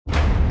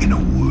in a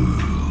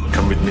world.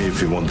 Come with me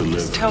if you want to live.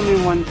 Just tell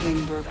me one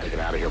thing, Burke. Gotta get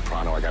out of here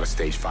pronto. I got a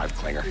stage 5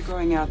 clinger. You're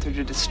going out there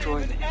to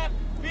destroy them.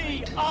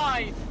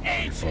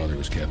 Your father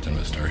was captain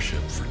of a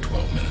starship for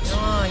 12 minutes.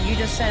 Oh, you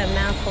just said a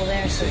mouthful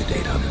there. He saved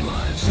 800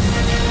 lives.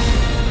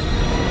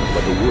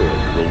 But the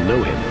world will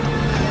know him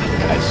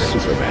as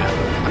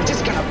Superman. I'm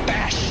just gonna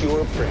bash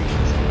your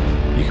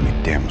brains. You can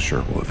be damn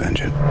sure we'll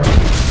avenge it.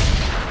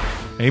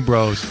 Hey,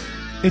 bros.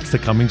 It's the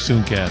Coming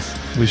Soon cast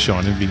with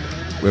Sean and Vito.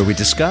 Where we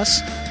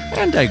discuss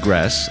and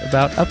digress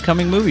about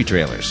upcoming movie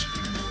trailers.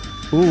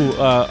 Ooh,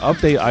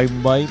 update. I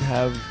might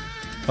have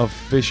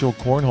official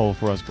cornhole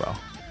for us, bro.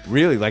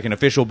 Really? Like an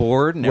official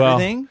board and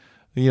everything?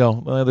 You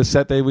know, the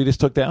set day we just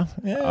took down.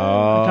 Yeah,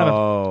 kind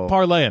of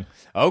parlaying.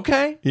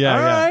 Okay. Yeah, All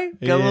yeah. right.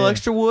 Got a little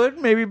extra wood.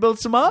 Maybe build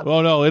some up.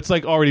 Oh no, it's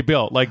like already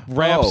built. Like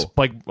ramps. Oh.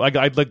 Like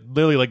I like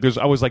literally like there's.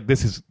 I was like,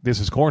 this is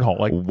cornhole.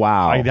 Like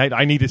Wow.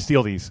 I need to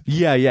steal these.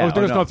 Yeah, yeah. I was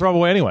just gonna throw them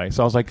away anyway.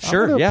 So I was like,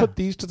 Sure, I'm gonna yeah. put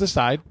these to the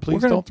side.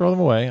 Please gonna don't throw them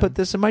away. Put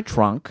this in my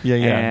trunk. Yeah,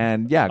 yeah.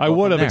 And yeah, I go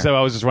would from have, there. except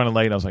I was just running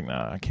late. And I was like,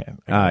 nah, I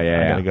can't. Oh, yeah, I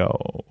yeah. gotta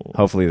go.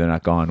 Hopefully they're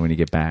not gone when you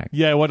get back.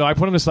 Yeah, well, no, I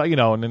put them aside,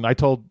 and then I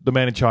told the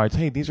man in charge,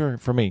 hey, these are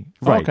for me.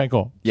 Oh, Right. okay,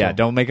 cool. Yeah, So,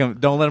 don't let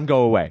them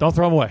go away. don't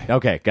throw them away.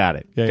 Okay, got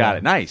it. Yeah, got yeah.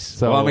 it. Nice.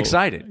 So Well, I'm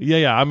excited.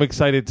 Yeah, I'm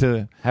excited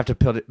to. Have to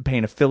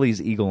paint a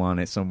Phillies eagle on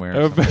it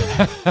somewhere.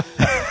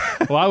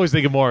 Well, I was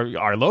thinking more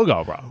our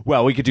logo, bro.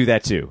 Well, we could do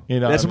that too. You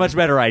know, That's I a much mean-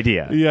 better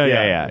idea. Yeah,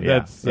 yeah.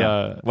 yeah.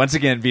 That's, Once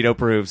again, Vito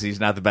proves he's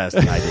not the best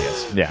at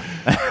ideas. Yeah,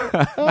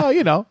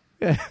 Oh,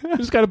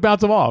 just got to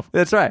bounce them off.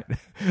 that's right.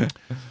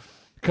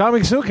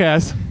 Comic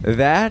Soocast.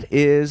 That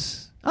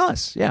is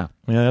us. Yeah.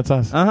 Yeah, that's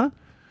us. Uh huh.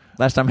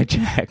 Last time I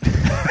checked,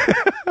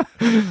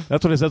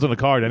 That's what it says on the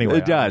card anyway.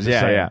 it does. I'm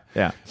just Yeah,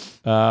 saying.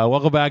 yeah.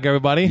 Welcome back,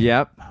 everybody.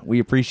 Yep. We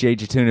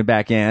appreciate you tuning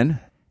back in,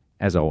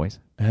 as always.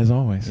 As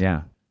always.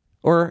 Yeah.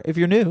 Or if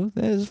you're new,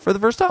 this is for the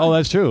first time. Oh,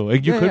 that's true. You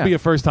Yeah, could yeah. be a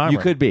first timer. You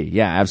could be.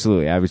 Yeah,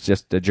 absolutely. I was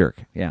just a jerk.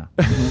 Yeah.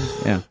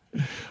 Yeah.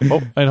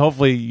 Oh, and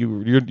hopefully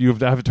you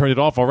haven't turned it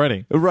off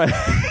already. Right.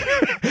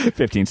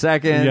 15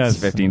 seconds. Yes.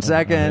 15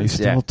 seconds. He's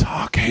still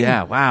talking.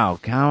 Yeah. Wow.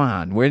 Come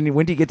on. When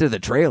do you get to the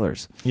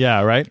trailers?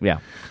 Yeah, right? Yeah.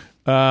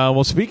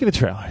 Well, speaking of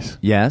trailers,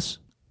 Yes.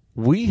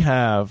 we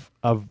have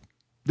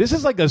this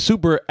is like a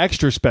super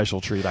extra special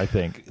treat, I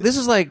think. This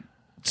is like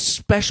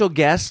special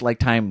guest, like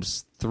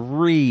times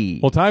 3.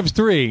 Well, times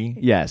 3,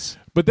 Yes.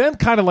 but then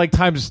kind of like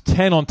times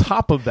 10 on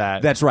top of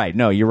that. That's right.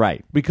 No, you're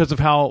right. because of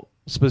how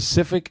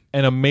specific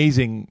and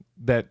amazing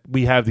that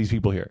we have these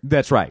people here,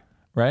 That's right.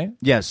 right?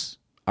 Yes.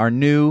 Our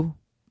new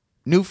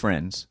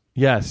friends.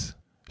 Yes.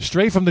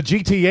 Straight from the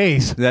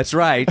GTAs That's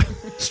right.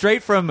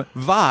 Straight from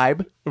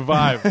Vibe.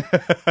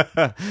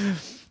 Vibe.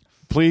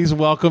 Please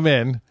welcome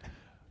in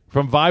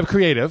from Vibe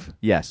Creative,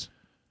 Yes.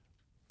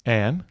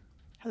 Anne,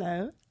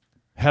 Hello.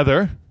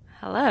 Heather,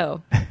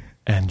 Hello.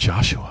 and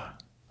Joshua.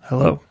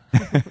 Hello.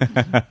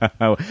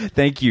 Oh,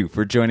 thank you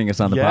for joining us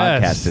on the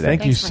Yes, podcast today.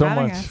 thank you Thanks for so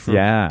having much us. for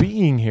Yeah.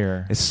 being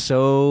here. It's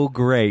so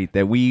great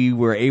that we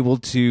were able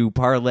to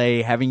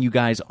parlay having you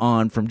guys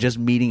on from just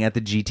meeting at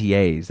the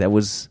GTAs. That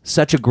was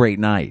such a great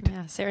night.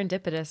 Yeah,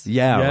 serendipitous.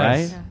 Yeah,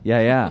 Yes. right?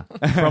 Yeah.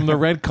 From the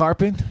red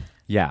carpet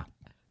Yeah.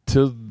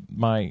 to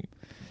my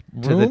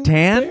To the room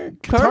tan there?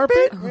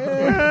 carpet?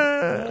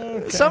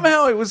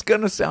 Somehow it was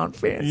going to sound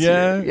fancy.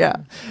 Yeah. Yeah.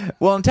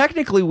 Well, and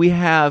technically we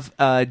have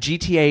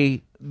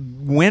GTA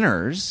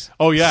winners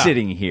Oh, yeah.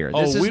 sitting here.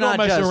 This is we don't not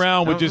mess just,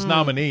 around with just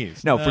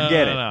nominees. No,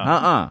 forget it.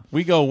 Uh-uh.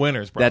 We go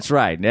winners, bro. That's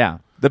right. Yeah.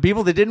 The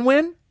people that didn't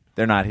win,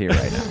 they're not here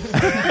right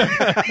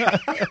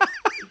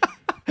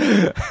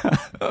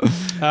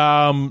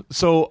now.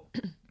 So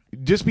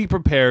just be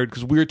prepared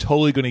because we're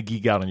totally going to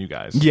geek out on you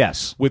guys.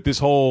 Yes. With this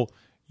whole,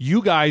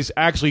 you guys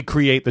actually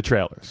create the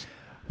trailers.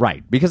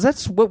 Right, because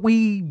that's what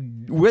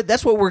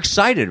that's what we're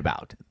excited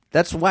about.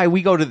 That's why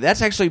we go to.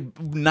 That's actually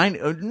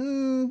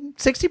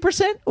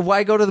 60% of why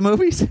I go to the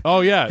movies.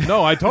 Oh yeah,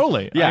 no, I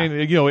totally. Yeah. I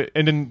mean,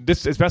 and then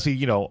this,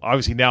 especially,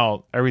 obviously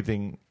now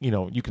everything,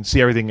 you can see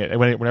everything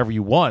whenever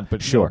you want.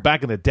 But Sure.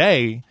 back in the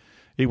day,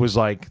 it was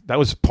like that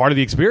was part of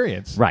the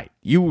experience. Right,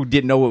 you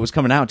didn't know what was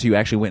coming out until you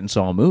actually went and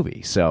saw a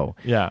movie. So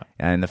Yeah.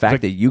 and the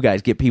fact that you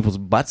guys get people's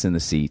butts in the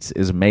seats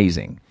is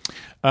amazing.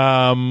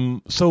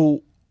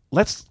 So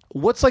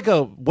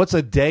what's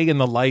a day in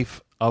the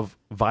life of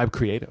Vibe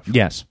Creative?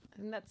 Yes,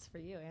 And that's for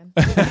you, Anne.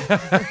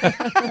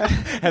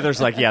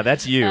 Heather's like, yeah,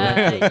 that's you.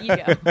 You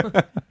go.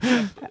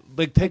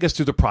 Like, take us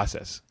through the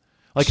process.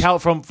 Like how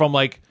from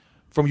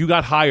you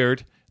got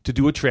hired to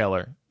do a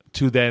trailer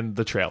to then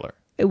the trailer.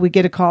 We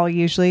get a call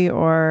usually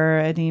or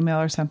an email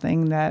or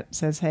something that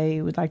says,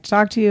 hey, we'd like to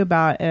talk to you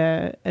about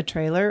a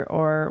trailer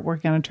or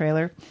working on a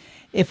trailer.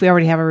 If we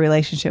already have a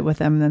relationship with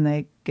them, then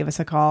they give us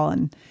a call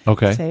and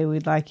Okay. say,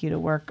 we'd like you to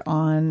work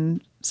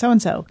on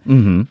so-and-so.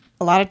 Mm-hmm.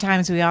 A lot of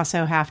times we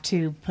also have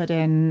to put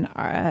in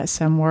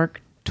some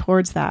work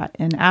towards that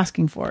and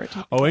asking for it.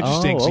 Oh,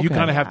 interesting. Oh, So you okay.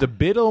 kind of have to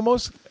bid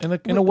almost in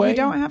a way. We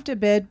don't have to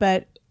bid,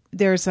 but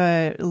there's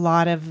a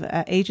lot of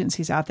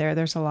agencies out there.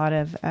 There's a lot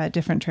of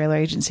different trailer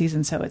agencies,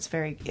 and so it's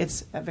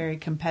a very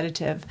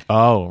competitive.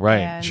 Oh, right,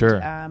 And,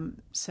 sure.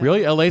 So,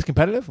 Really, LA's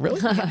competitive? Really?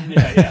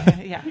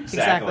 yeah,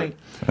 exactly.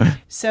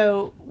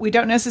 So we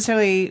don't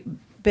necessarily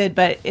bid,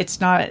 but it's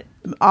not.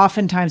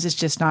 Oftentimes, it's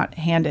just not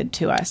handed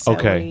to us. So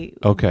Okay,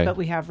 we, okay. But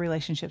we have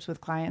relationships with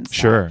clients.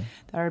 Sure.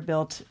 That are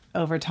built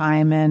over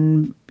time,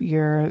 and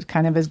you're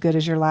kind of as good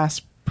as your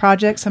last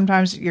project.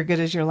 Sometimes you're good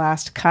as your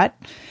last cut.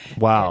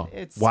 Wow.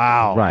 It's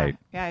Wow. Right.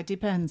 Yeah, it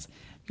depends.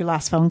 Your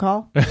last phone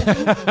call.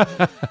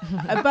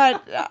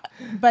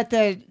 but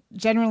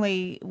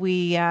generally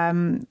we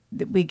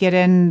get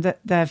in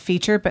the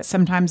feature, but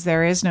sometimes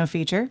there is no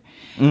feature.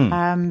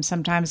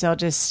 Sometimes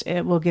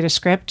we'll get a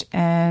script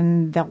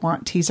and they'll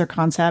want teaser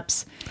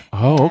concepts.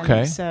 Oh, And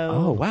okay. So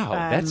Oh, wow.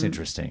 That's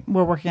interesting.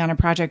 we're working on a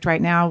project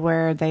right now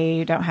where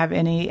they don't have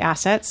any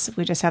assets.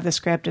 We just have the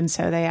script, and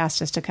so they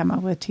asked us to come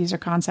up with teaser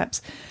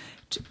concepts.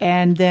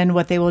 And then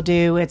what they will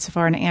do, it's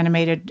for an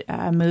animated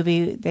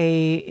movie.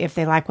 If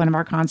they like one of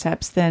our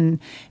concepts,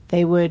 then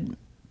they would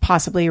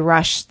possibly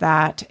rush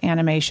that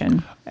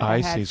animation. I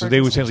ahead see. So for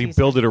they would just a essentially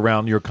teaser. build it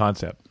around your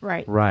concept.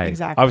 Right. Right.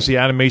 Exactly. Obviously,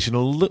 animation.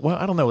 Well,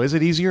 I don't know. Is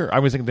it easier? I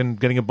was thinking than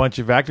getting a bunch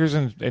of actors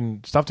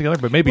and stuff together,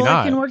 but maybe Well,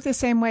 not. it can work the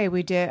same way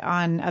we did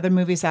on other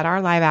movies that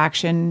are live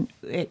action.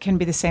 It can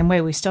be the same way.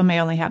 We still may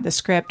only have the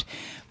script.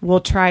 We'll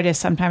try to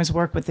sometimes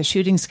work with the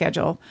shooting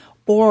schedule,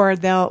 or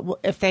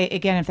if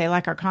they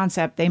like our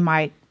concept, they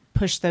might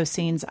push those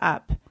scenes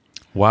up.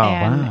 Wow.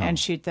 And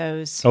shoot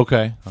those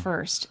Okay.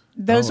 first.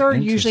 Those Oh, are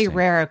usually interesting.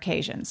 rare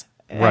occasions,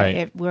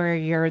 Right. where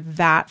you're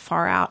that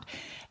far out.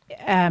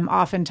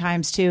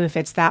 Oftentimes, too, if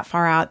it's that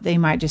far out, they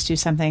might just do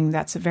something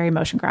that's very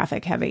motion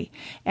graphic heavy,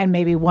 and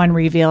maybe one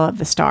reveal of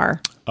the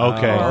star,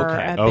 Okay. or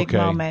okay. a big okay.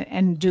 moment,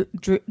 and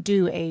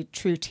do a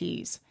true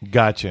tease.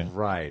 Gotcha.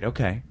 Right.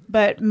 Okay.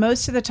 But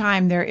most of the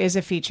time, there is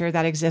a feature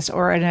that exists,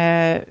 or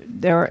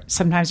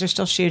sometimes they're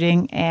still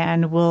shooting,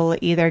 and we'll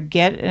either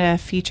get a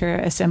feature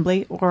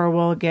assembly or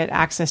we'll get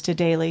access to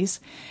dailies,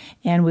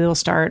 and we will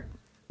start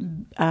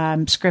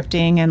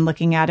scripting and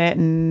looking at it.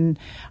 And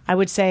I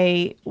would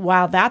say,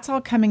 while that's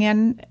all coming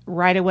in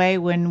right away,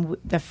 when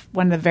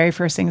one of the very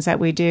first things that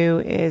we do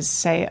is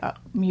say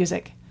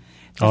music.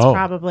 That's Oh.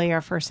 probably our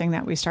first thing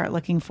that we start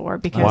looking for,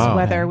 because Wow.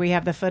 whether we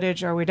have the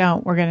footage or we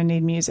don't, we're going to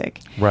need music.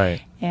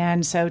 Right.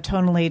 And so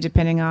tonally,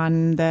 depending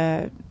on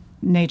the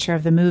nature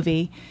of the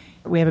movie,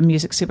 we have a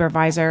music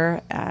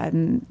supervisor,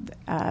 and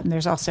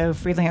there's also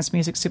freelance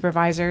music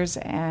supervisors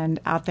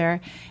and out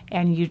there,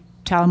 and you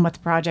tell them what the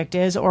project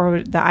is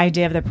or the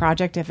idea of the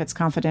project if it's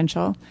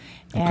confidential,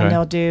 and Okay.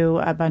 they'll do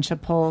a bunch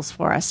of polls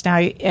for us. Now,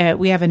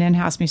 we have an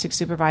in-house music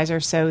supervisor,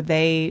 so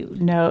they're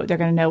going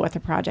to know what the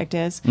project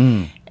is,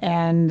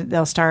 and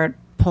they'll start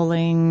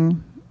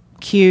pulling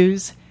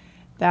cues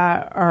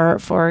that are,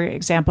 for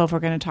example, if we're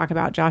going to talk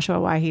about Joshua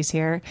while he's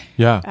here,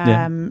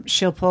 Yeah.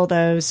 she'll pull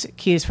those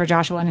cues for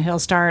Joshua, and he'll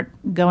start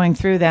going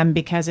through them,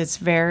 because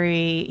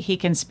he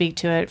can speak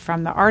to it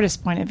from the artist's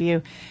point of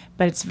view,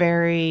 but it's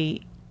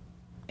very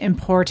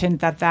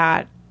important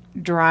that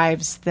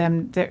drives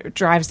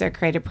their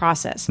creative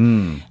process.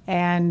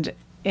 And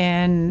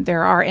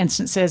there are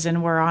instances,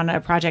 and we're on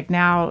a project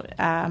now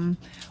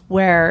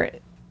where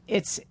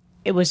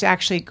it was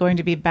actually going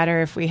to be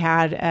better if we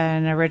had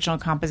an original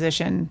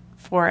composition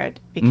for it,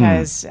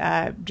 because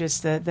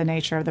just the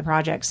nature of the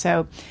project.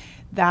 So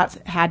that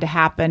had to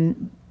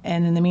happen.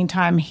 And in the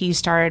meantime, he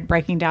started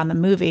breaking down the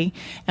movie.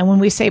 And when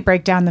we say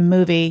break down the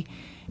movie,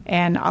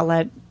 and I'll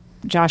let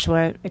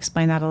Joshua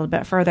explain that a little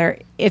bit further,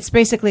 it's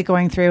basically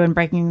going through and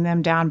breaking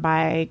them down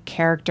by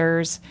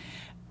characters,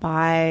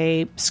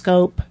 by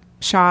scope,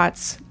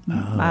 shots,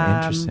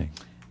 Interesting.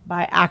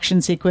 by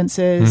action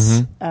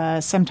sequences,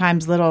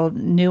 sometimes little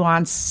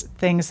nuance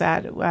things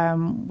that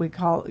we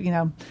call,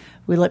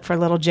 we look for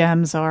little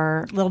gems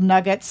or little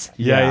nuggets,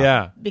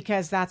 Yeah.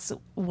 because that's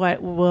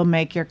what will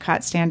make your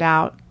cut stand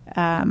out.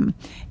 And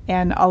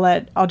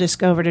I'll just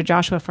go over to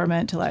Joshua for a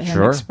minute to let him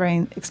Sure.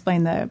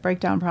 explain the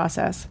breakdown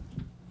process.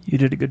 You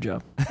did a good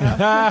job.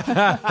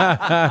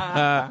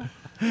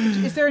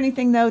 Is there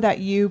anything, though, that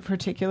you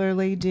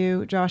particularly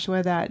do,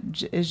 Joshua, that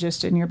is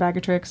just in your bag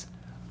of tricks?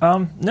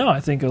 No,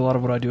 I think a lot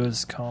of what I do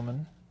is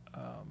common.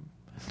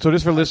 So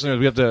just for listeners,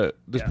 we have to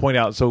just point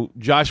out. So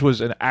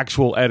Joshua's an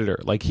actual editor.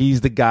 Like,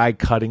 he's the guy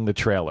cutting the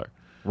trailer.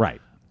 Right.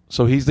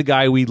 So he's the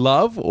guy we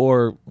love,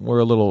 or we're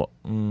a little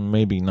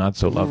maybe not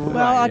so lovely.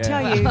 Well, I'll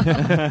tell you.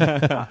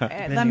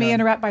 Let me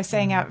interrupt by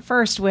saying, at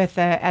first, with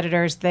the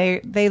editors,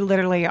 they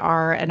literally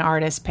are an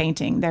artist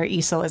painting. Their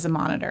easel is a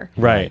monitor,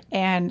 Right.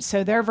 And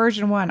so their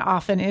version 1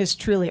 often is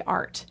truly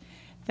art.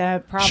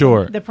 The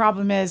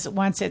problem is,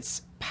 once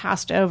it's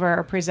passed over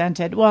or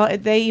presented, well,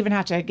 they even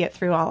have to get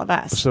through all of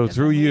us. So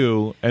through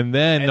you, and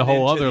then the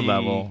whole then to other the-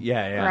 level.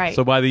 Yeah. Right.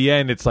 So by the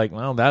end, it's like,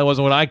 well, that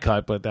wasn't what I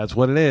cut, but that's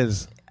what it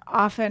is.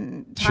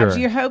 oftentimes Sure.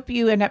 you hope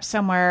you end up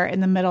somewhere in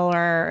the middle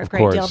or a Of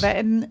great deal course. of it.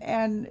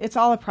 And it's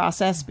all a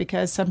process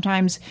because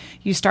sometimes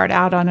you start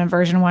out on a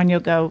version 1, you'll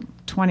go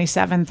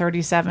 27,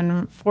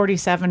 37,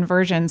 47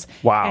 versions.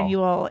 Wow. And you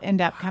will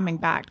end up coming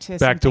back to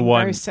Back to something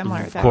one, very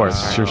similar. of that course.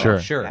 we started Sure,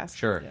 with. Sure, Yes.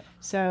 sure.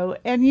 So,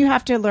 and you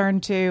have to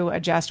learn to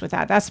adjust with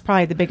that. That's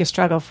probably the biggest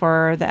struggle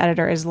for the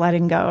editor is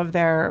letting go of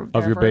their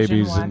of your version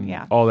babies 1. and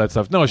Yeah. all that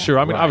stuff. No, sure.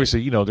 I mean, Right.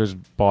 obviously, there's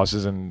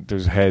bosses and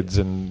there's heads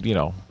and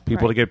people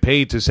Right. that get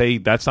paid to say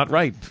that's not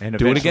right. And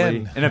do it eventually-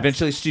 again. And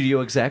eventually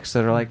studio execs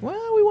that are like, well,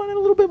 we want it a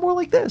little bit more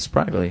like this,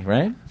 probably,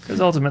 right? Because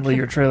ultimately,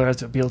 your trailer has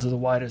to appeal to the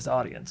widest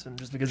audience, and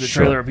just because the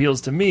Sure. trailer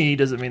appeals to me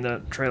doesn't mean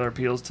the trailer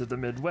appeals to the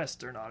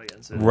Midwestern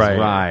audiences, Right.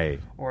 Right.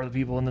 or the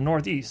people in the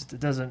Northeast.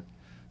 It doesn't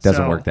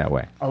Doesn't so work that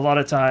way. A lot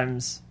of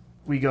times,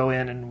 we go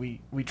in and we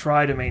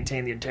try to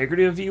maintain the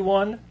integrity of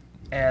V1,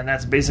 and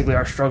that's basically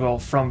our struggle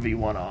from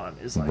V1 on.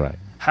 Is like, Right.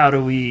 how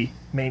do we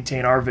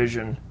maintain our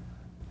vision,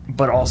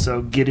 but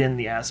also get in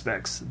the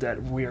aspects that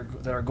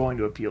are going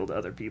to appeal to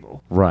other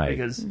people, Right.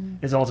 Because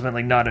it's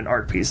ultimately not an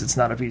art piece. It's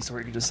not a piece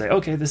where you can just say,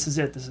 "Okay, this is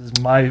it. This is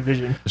my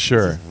vision."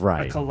 Sure. This is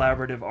Right. a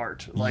collaborative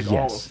art, like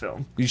all of Yes.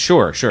 film.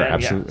 Sure, And, yeah,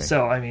 absolutely.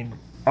 so I mean,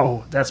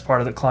 that's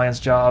part of the client's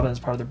job, and it's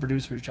part of the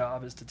producer's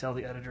job is to tell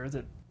the editor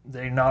that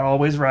they're not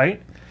always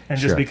right, and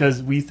just Sure.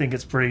 because we think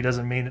it's pretty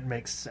doesn't mean it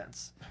makes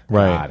sense.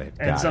 Right. Got it.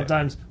 And got it.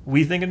 sometimes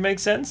we think it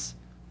makes sense,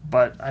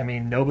 but I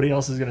mean, nobody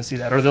else is going to see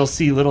that, or they'll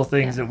see little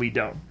things that we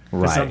don't.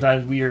 'Cause Right.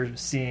 sometimes we are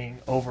seeing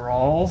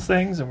overall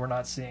things, and we're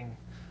not seeing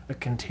a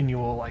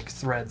continual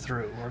thread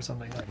through or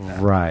something like that.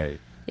 Right.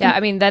 Yeah,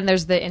 I mean, then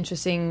there's the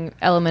interesting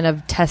element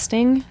of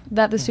testing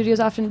that the studios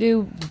often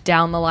do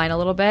down the line a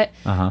little bit.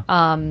 Uh-huh.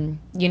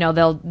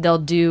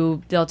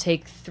 They'll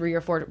take 3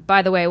 or 4.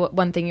 By the way,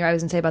 one thing I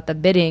was going to say about the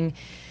bidding,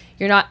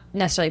 you're not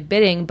necessarily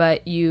bidding,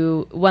 but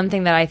one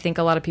thing that I think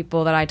a lot of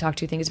people that I talk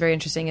to think is very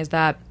interesting is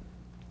that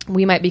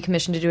we might be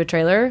commissioned to do a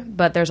trailer,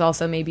 but there's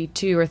also maybe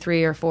 2 or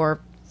 3 or 4,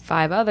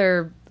 5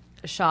 other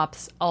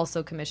shops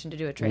also commissioned to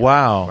do a trailer.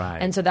 Wow. Right.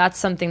 And so that's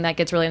something that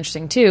gets really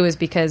interesting too, is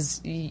because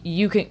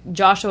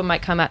Joshua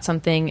might come at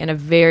something in a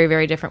very,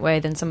 very different way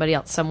than somebody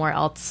else somewhere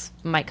else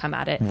might come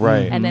at it.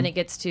 Right. And then it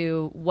gets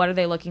to what are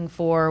they looking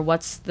for?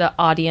 What's the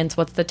audience?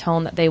 What's the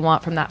tone that they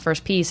want from that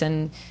first piece?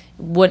 And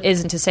what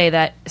isn't to say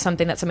that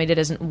something that somebody did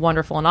isn't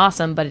wonderful and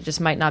awesome, but it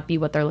just might not be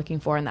what they're looking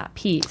for in that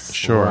piece.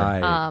 Sure.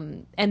 Right.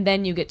 And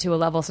then you get to a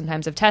level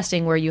sometimes of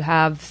testing where you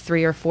have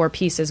 3 or 4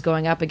 pieces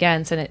going up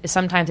against, and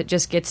sometimes it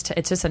just gets to,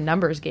 it's just a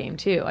numbers game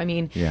too. I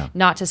mean, Yeah.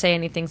 not to say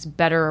anything's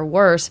better or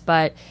worse,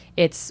 but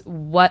it's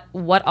what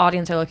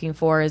audience are looking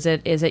for. Is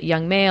it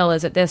young male?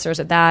 Is it this or is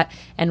it that?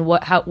 And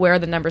where are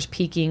the numbers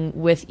peaking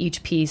with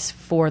each piece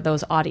for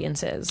those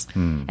audiences?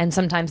 And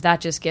sometimes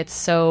that just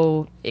gets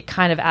it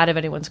kind of out of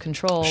anyone's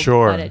control. Sure.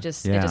 But it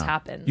just Yeah.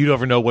 happens. You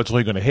never know what's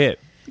really going to hit.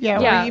 Yeah,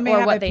 Yeah, or you may or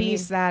have what a they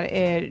piece need. that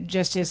it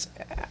just is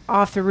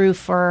off the roof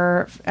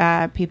for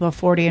people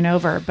 40 and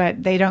over,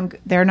 but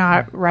they're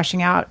not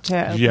rushing out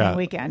to opening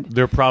weekend.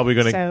 They're probably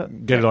going to So-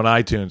 get it on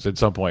iTunes at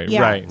some point.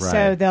 Yeah, Right.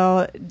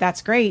 so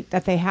that's great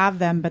that they have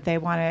them, but they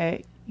want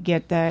to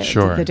get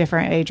Sure. the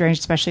different age range,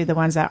 especially the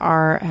ones that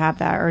have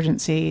that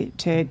urgency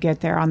to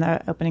get there on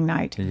the opening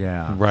night.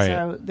 Yeah. Right.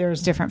 So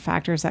there's different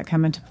factors that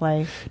come into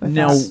play. With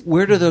Now, us.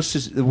 where do those?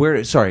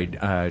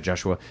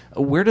 Joshua.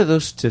 Where do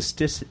those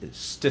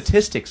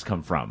statistics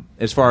come from?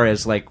 As far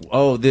as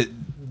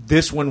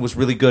this one was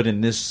really good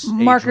in this age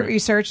market range?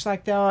 research,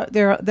 like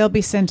they'll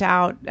be sent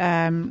out,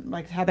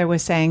 like Heather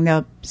was saying,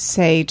 they'll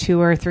say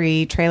 2 or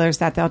 3 trailers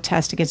that they'll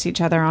test against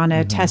each other on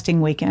a testing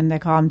weekend. They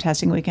call them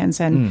testing weekends,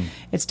 and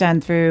it's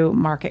done through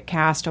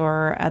MarketCast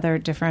or other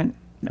different.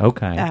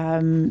 Okay.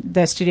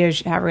 The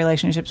studios have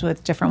relationships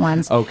with different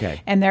ones.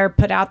 Okay. And they're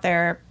put out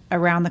there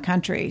around the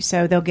country,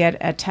 so they'll get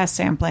a test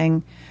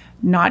sampling.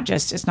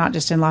 It's not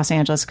just in Los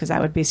Angeles because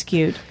that would be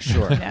skewed.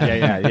 Sure.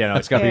 Yeah.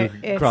 It's got to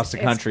be across the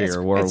country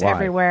or worldwide. It's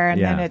everywhere, and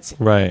Yeah. then it's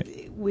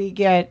Right. we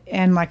get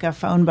in like a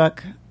phone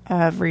book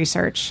of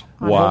research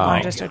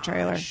on just a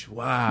trailer,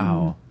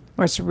 Wow.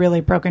 where it's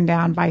really broken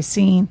down by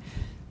scene,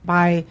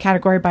 by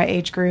category, by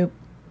age group,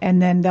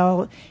 and then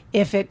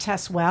if it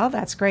tests well,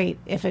 that's great.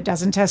 If it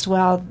doesn't test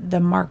well, the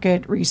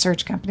market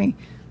research company,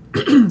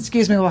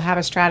 will have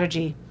a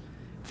strategy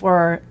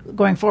for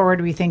going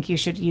forward. We think you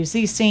should use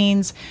these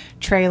scenes,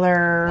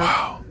 trailer.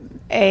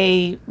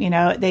 They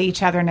each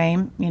have their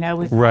name.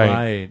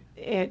 Right.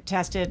 It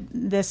tested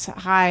this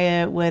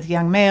high with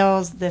young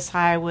males, this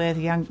high with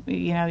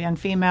young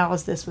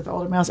females, this with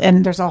older males,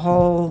 and there's a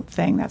whole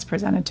thing that's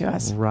presented to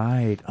us.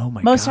 Right. Oh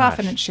my. Most gosh.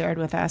 often it's shared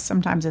with us.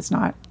 Sometimes it's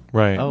not.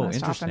 Right. Oh, Most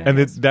interesting. often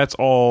And that's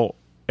all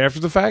after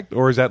the fact,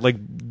 or is that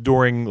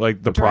during the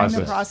during process?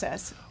 the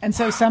process. And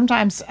so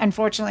sometimes,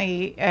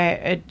 unfortunately,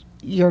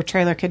 your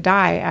trailer could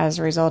die as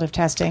a result of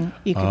testing.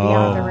 You could be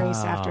out of the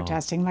race after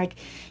testing. Like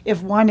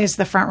if one is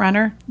the front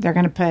runner, they're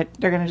going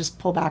to just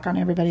pull back on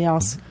everybody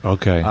else.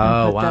 Okay.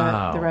 Oh Put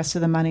wow. the rest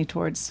of the money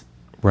towards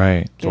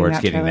right. Towards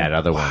that getting trailer. that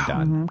other one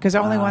done. because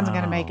only one's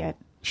going to make it.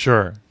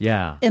 Sure.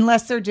 Yeah.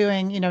 Unless they're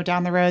doing,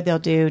 down the road, they'll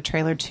do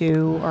trailer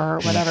 2 or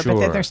whatever, but Sure.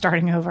 then they're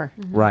starting over.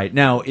 Right.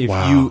 Now,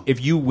 if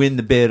you win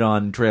the bid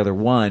on trailer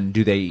 1,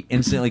 do they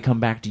instantly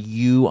come back to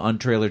you on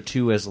trailer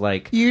 2 as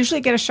like You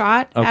usually get a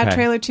shot Okay. at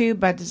trailer 2,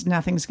 but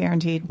nothing's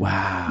guaranteed.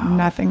 Wow.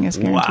 Nothing is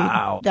guaranteed.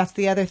 Wow. That's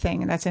the other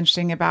thing that's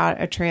interesting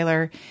about a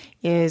trailer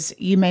is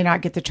you may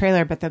not get the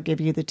trailer, but they'll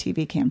give you the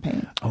TV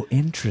campaign. Oh,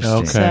 interesting.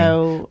 Okay.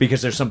 So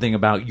Because there's something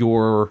about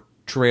your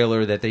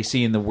trailer that they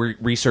see in the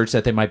research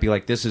that they might be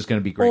like, this is going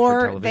to be great for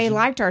or television. they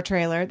liked our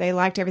trailer. They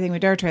liked everything we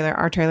did our trailer.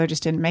 Our trailer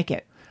just didn't make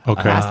it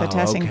Okay. past the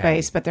testing okay.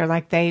 phase. But they're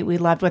like we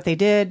loved what they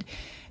did.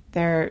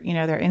 Their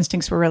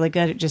instincts were really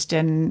good. It just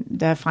didn't.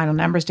 The final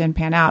numbers didn't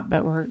pan out.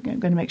 But we're going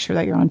to make sure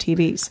that you're on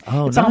TVs.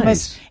 Oh, it's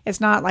nice.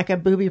 It's not like a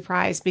booby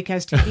prize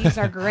because TVs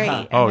are great.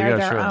 And Oh, they're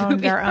yeah,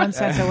 their own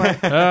sense of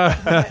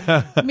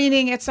work.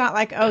 Meaning, it's not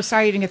like, oh,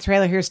 sorry, you didn't get the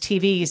trailer. Here's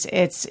TVs.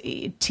 It's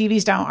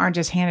TVs aren't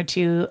just handed to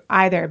you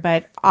either.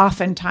 But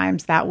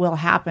oftentimes that will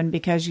happen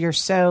because you're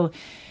so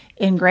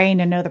ingrained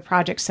and know the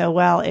project so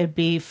well, it'd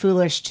be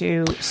foolish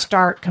to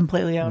start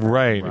completely over.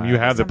 Right. And you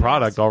have the Something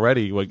product else.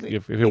 already. Like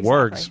if it Exactly.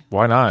 works,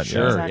 why not?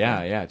 Sure. Exactly.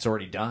 Yeah. It's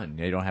already done.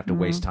 You don't have to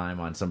waste time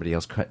on somebody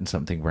else cutting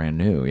something brand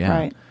new. Yeah.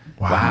 Right.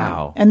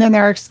 Wow. And then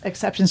there are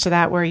exceptions to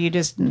that where you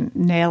just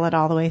nail it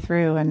all the way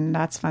through, and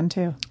that's fun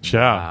too. Yeah.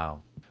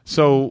 Wow.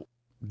 So,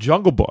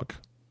 Jungle Book.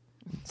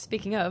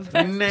 Speaking of,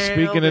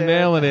 Speaking of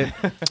nailing it,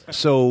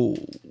 so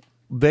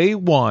they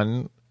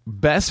won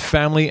Best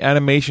Family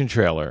Animation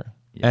Trailer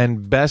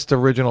and Best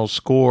Original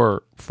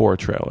Score for a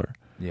Trailer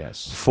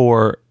Yes.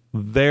 for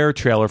their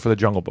trailer for the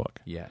Jungle Book.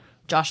 Yeah.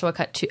 Joshua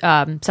cut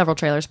several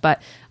trailers,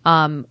 but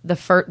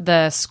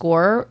the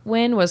score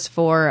win was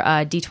for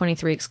a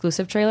D23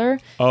 exclusive trailer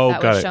that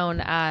got was it.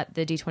 shown at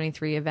the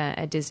D23 event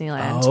at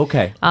Disneyland. Oh,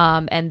 okay.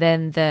 And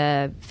then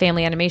the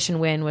family animation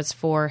win was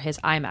for his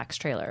IMAX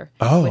trailer,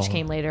 which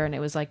came later, and it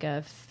was like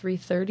a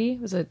 3:30.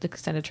 It was an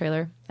extended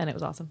trailer, and it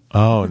was awesome.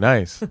 Oh,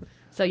 nice.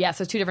 So yeah,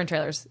 so 2 different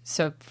trailers.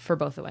 So for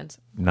both the wins.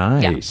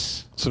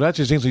 Nice. So that's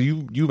just so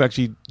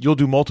you'll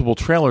do multiple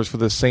trailers for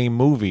the same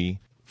movie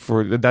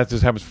that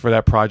just happens for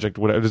that project.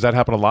 Does that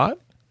happen a lot?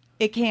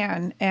 It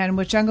can. And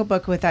with Jungle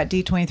Book, with that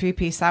D23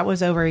 piece, that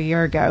was over a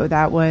year ago.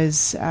 That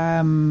was,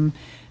 I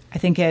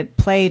think it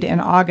played in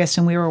August,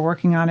 and we were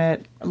working on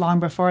it long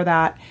before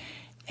that.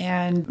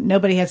 And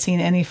nobody had seen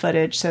any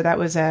footage, so that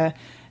was a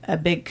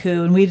big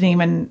coup. And we didn't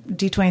even,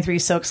 D23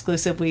 is so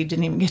exclusive, we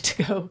didn't even get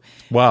to go.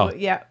 Wow.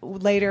 Yeah.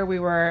 Later, we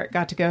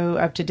got to go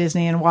up to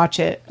Disney and watch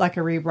it, like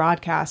a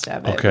rebroadcast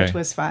of it, Okay. which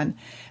was fun.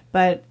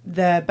 But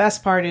the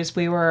best part is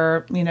we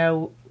were,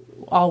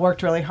 all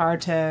worked really hard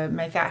to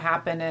make that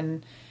happen.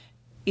 And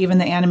even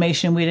the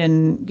animation, we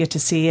didn't get to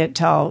see it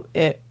till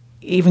it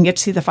even get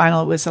to see the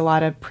final. It was a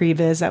lot of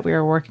previs that we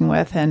were working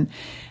with. And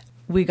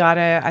we got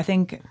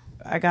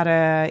I got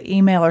a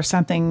email or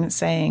something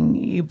saying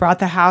you brought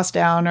the house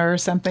down or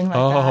something like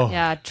that.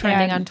 Yeah,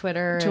 trending And on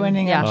Twitter.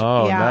 Trending yeah.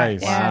 Oh,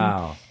 nice.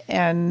 Wow.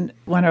 And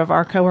one of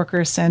our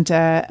coworkers sent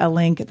a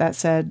link that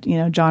said,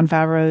 Jon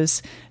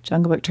Favreau's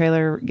Jungle Book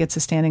trailer gets a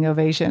standing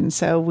ovation.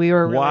 So we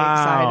were really Wow.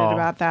 excited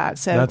about that.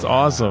 So That's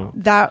awesome.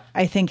 that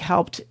I think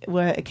helped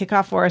kick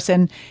off for us.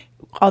 And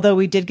although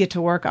we did get to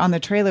work on the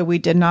trailer, we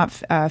did not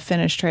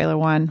finish trailer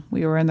 1.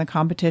 We were in the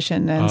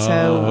competition, and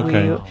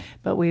okay.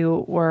 we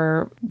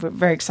were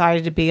very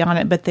excited to be on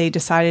it. But they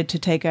decided to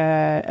take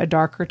a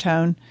darker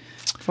tone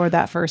for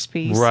that first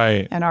piece,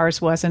 Right. And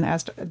ours wasn't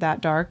that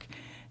dark.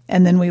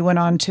 And then we went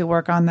on to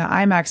work on the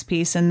IMAX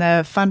piece. And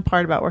the fun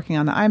part about working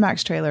on the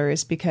IMAX trailer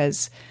is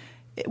because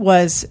it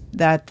was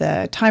that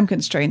the time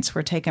constraints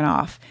were taken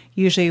off.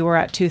 Usually we're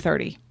at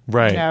 2:30.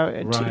 Right.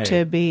 Right.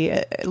 To be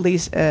at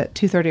least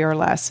 2:30 or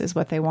less is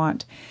what they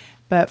want.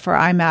 But for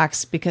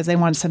IMAX, because they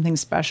want something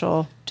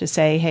special to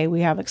say, hey,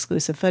 we have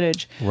exclusive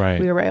footage, Right.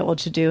 we were able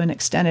to do an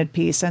extended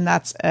piece. And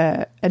that's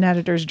an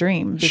editor's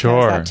dream because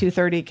Sure. that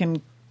 2:30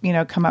 can,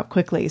 come up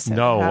quickly. So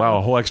No, to have- wow,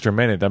 a whole extra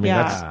minute. I mean,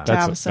 yeah, that's to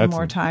have some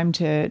more time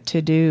to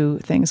do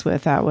things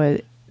with that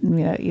would,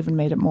 even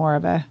made it more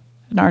of an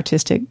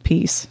artistic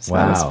piece. So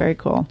that was very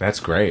cool.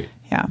 That's great.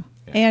 Yeah.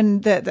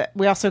 And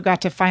we also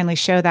got to finally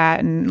show that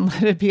and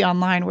let it be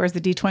online. Whereas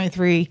the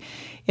D23,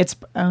 it's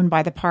owned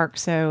by the park,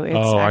 so it's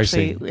I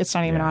see. it's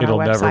not even on It'll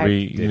our website. never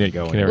be. You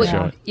can never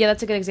show it. Yeah,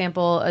 that's a good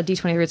example. A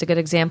D23 is a good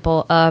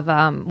example of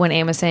when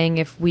Anne was saying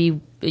if we,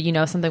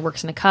 something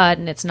works in a cut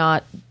and it's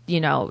not,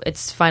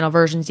 its final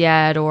versions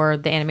yet or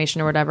the animation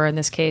or whatever. In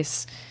this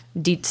case,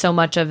 so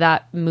much of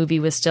that movie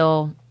was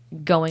still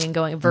going and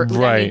going.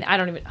 Right. I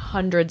don't even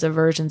hundreds of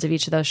versions of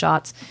each of those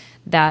shots.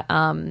 That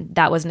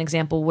was an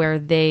example where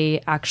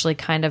they actually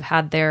kind of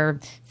had their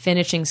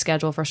finishing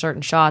schedule for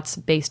certain shots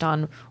based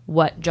on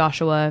what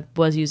Joshua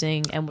was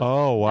using and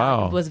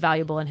was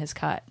valuable in his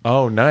cut.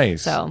 Oh,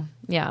 nice. So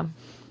yeah.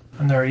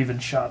 And there are even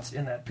shots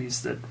in that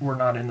piece that were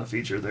not in the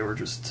feature. They were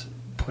just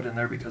put in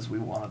there because we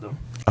wanted them.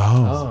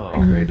 Oh.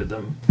 I created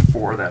them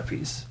for that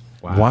piece.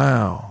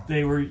 Wow.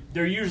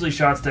 They're usually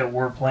shots that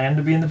were planned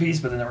to be in the piece,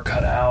 but then they were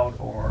cut out,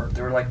 or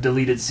they were like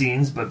deleted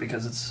scenes. But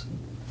because it's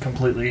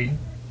completely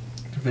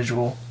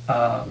visual,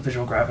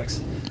 visual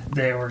graphics.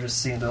 They were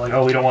just seeing, they're like,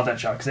 oh, we don't want that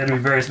shot, because they had to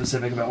be very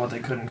specific about what they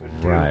could and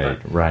couldn't do. Right,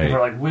 But right. They were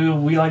like,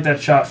 we like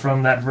that shot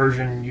from that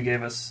version you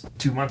gave us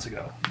 2 months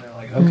ago. They're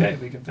like, okay,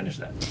 we can finish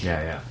that.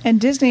 Yeah. And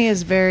Disney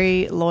is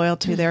very loyal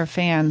to their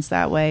fans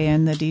that way,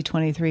 and the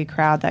D23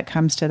 crowd that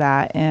comes to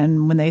that.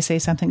 And when they say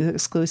something is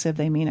exclusive,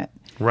 they mean it.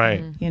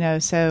 Right. You know,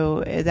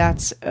 so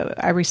that's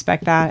I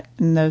respect that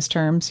in those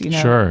terms. You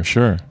know,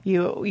 Sure.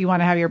 You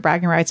want to have your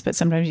bragging rights, but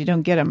sometimes you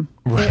don't get them.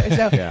 Right.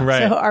 So,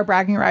 Right. so our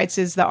bragging rights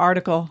is the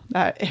article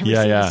that received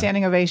a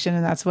standing ovation,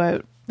 and that's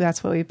what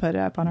we put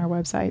up on our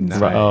website. Nice.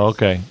 Right. Oh,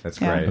 okay. That's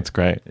Yeah. great. That's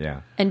great. Yeah.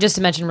 And just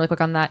to mention really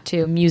quick on that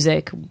too,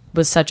 music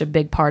was such a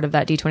big part of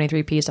that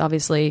D23 piece.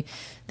 Obviously,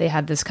 they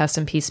had this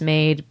custom piece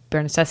made,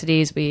 Bare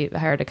Necessities. We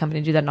hired a company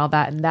to do that and all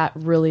that, and that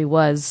really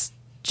was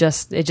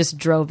just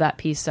drove that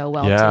piece so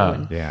well Yeah. too,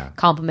 and Yeah.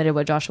 complemented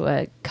what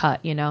Joshua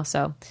cut. You know,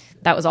 so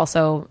that was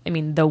also, I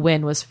mean, the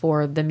win was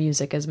for the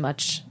music as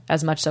much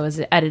so as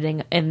the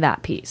editing in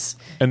that piece.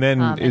 And then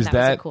And is that was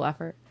that a cool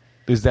effort?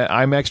 is that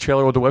IMAX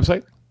trailer with the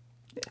website?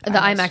 The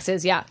IMAX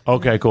is, yeah.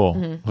 Okay, cool.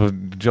 Mm-hmm. So,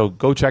 Joe,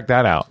 go check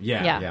that out.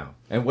 Yeah.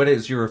 And what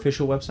is your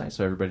official website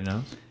so everybody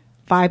knows?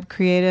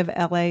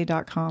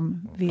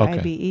 VibeCreativeLA.com.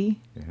 VIBE.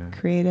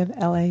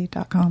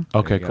 CreativeLA.com.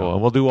 Okay, you go. cool.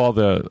 And we'll do all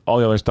the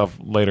other stuff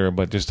later,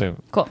 but just to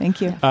Cool.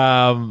 Thank you.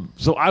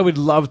 so I would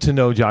love to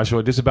know,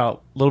 Joshua, just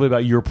about a little bit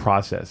about your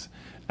process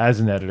as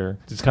an editor.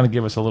 Just kind of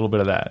give us a little bit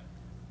of that.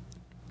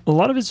 A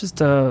lot of it's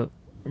just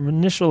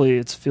initially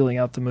it's feeling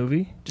out the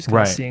movie, just kind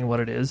Right. of seeing what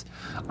it is.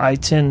 I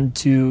tend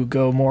to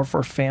go more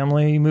for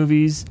family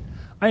movies.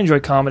 I enjoy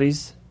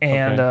comedies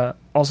and Okay.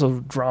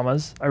 also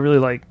dramas.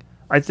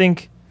 I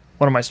think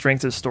one of my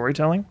strengths is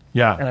storytelling,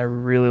 Yeah. and I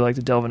really like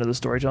to delve into the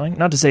storytelling.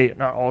 Not to say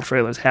not all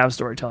trailers have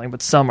storytelling,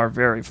 but some are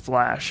very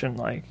flash and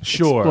like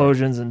Sure.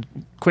 explosions and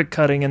quick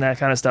cutting and that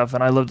kind of stuff.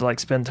 And I love to like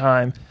spend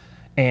time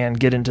and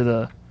get into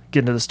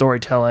the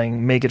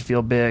storytelling, make it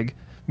feel big,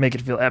 make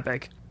it feel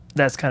epic.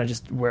 That's kind of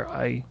just where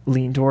I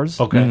lean towards.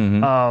 Okay.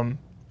 Mm-hmm.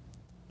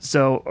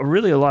 So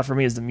really a lot for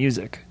me is the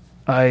music.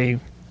 I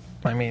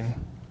mean,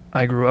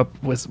 I grew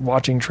up with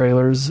watching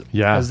trailers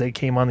as they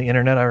came on the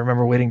internet. I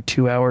remember waiting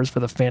 2 hours for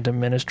the Phantom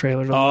Menace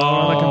trailers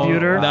on the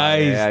computer.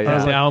 Nice. Yeah. I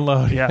was like,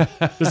 Download. Yeah,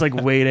 just like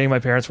waiting. My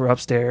parents were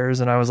upstairs,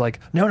 and I was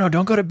like, "No,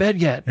 don't go to bed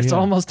yet. It's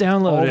almost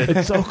downloaded.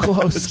 It's so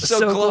close. It's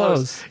so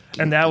close."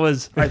 And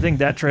I think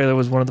that trailer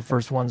was one of the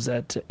first ones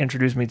that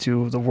introduced me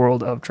to the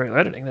world of trailer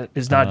editing. That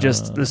is not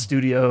just the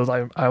studio.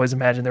 Like, I always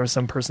imagined there was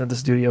some person at the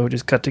studio who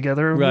just cut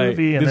together a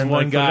movie, and This then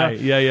one like, guy.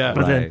 put it out. Yeah.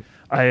 But Right. then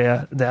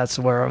that's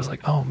where I was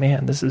like, "Oh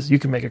man, you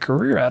can make a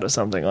career out of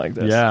something like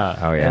this." Yeah.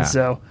 Oh, yeah. And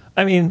so,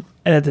 I mean,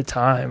 and at the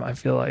time, I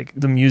feel like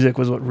the music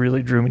was what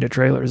really drew me to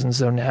trailers. And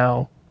so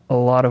now a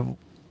lot of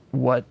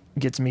what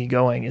gets me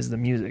going is the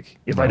music.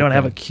 If I don't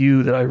have a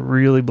cue that I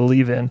really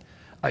believe in,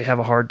 I have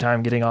a hard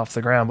time getting off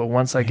the ground. But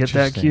once I get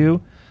that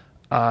cue,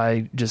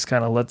 I just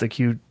kind of let the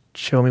cue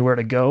show me where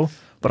to go.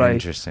 But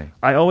Interesting.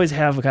 I always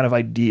have kind of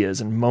ideas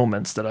and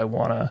moments that I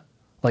want to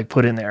like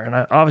put in there. And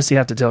I obviously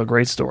have to tell a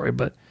great story,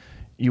 but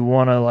you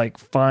want to like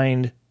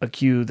find a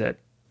cue that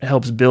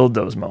helps build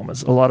those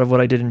moments. A lot of what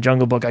I did in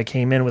Jungle Book, I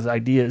came in with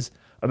ideas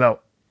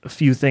about a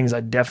few things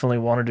I definitely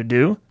wanted to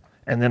do,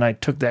 and then I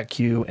took that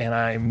cue and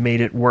I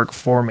made it work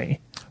for me.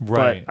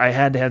 Right. But I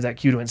had to have that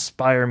cue to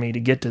inspire me to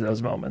get to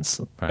those moments.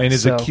 And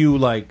is So- a cue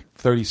like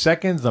 30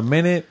 seconds, a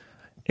minute,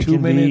 It 2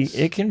 can minutes?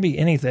 It can be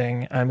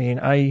anything. I mean,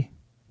 I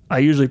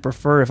usually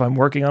prefer if I'm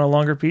working on a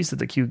longer piece that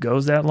the cue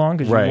goes that long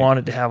because Right. you want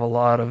it to have a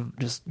lot of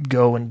just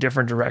go in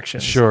different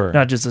directions. Sure.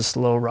 Not just a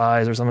slow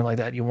rise or something like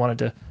that. You want it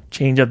to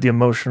change up the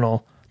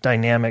emotional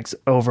dynamics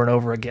over and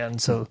over again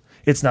so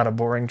it's not a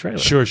boring trailer.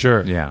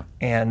 Sure. Yeah.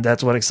 And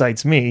that's what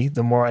excites me.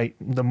 The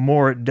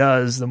more it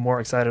does, the more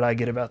excited I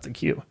get about the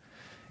cue.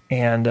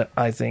 And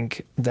I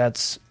think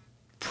that's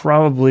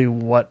probably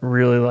what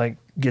really like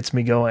gets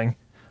me going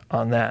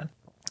on that.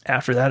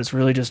 After that, it's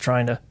really just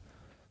trying to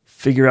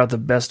figure out the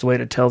best way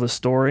to tell the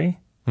story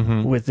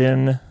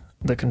within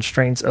the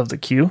constraints of the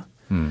cue,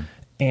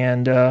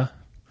 and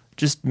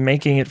just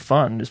making it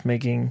fun, just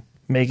making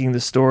the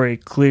story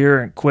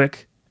clear and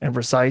quick and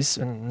precise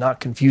and not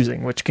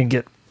confusing, which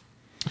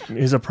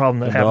is a problem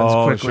that happens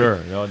quickly. Sure.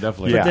 No,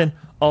 definitely. But then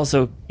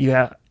also you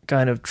have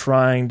kind of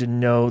trying to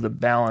know the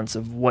balance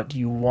of what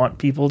you want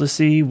people to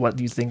see, what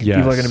you think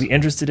people are going to be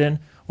interested in,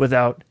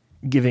 without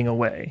giving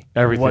away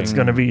Everything. what's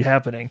going to be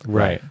happening.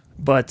 Right.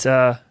 But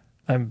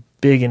I'm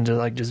big into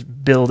like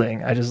just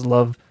building. I just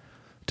love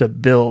to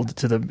build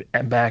to the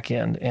back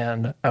end,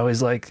 and I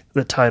always like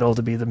the title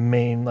to be the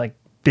main like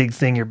big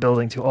thing you're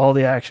building to. All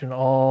the action,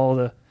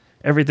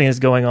 everything that's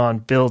going on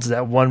builds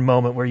that one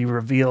moment where you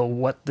reveal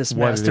what this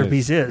What it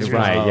masterpiece is.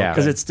 Right, yeah.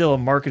 Because it's still a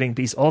marketing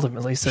piece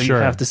ultimately, so Sure.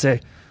 you have to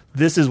say,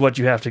 this is what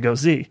you have to go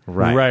see.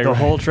 Right. The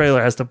whole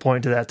trailer has to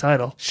point to that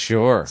title.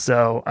 Sure.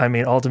 So, I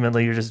mean,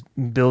 ultimately, you're just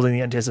building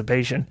the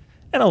anticipation.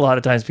 And a lot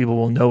of times people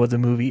will know what the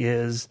movie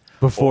is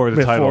Before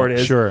the title. it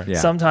is. Sure. Yeah.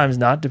 Sometimes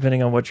not,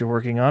 depending on what you're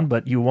working on,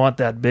 but you want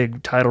that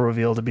big title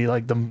reveal to be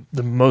like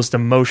the most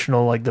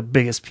emotional, like the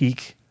biggest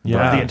peak of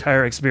the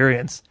entire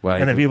experience. Well,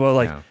 and then people are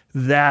like, yeah.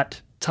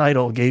 that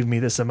title gave me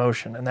this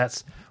emotion, and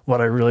that's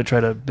what I really try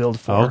to build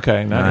for.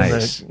 Okay,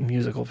 nice. In the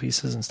musical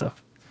pieces and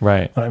stuff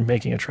Right. when I'm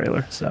making a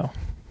trailer. So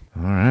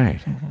All right.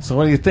 So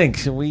what do you think?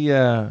 Should we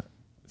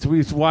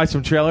watch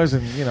some trailers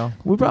and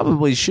We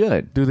probably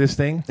should. do this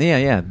thing?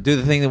 Yeah. Do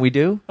the thing that we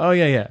do. Oh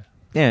yeah.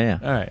 Yeah.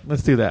 All right,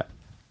 let's do that.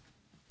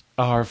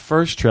 Our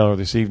first trailer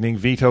this evening,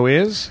 Vito,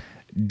 is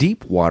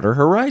Deepwater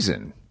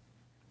Horizon.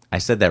 I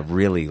said that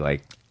really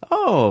like,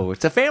 oh,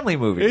 it's a family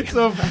movie. it's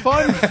a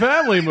fun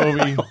family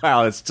movie.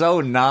 Wow, it's so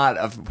not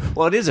a...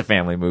 Well, it is a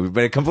family movie,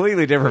 but a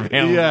completely different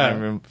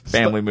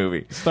family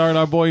movie. Starring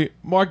our boy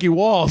Marky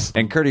Walls,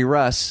 And Curdy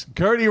Russ.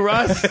 Curdy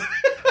Russ.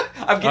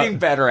 I'm getting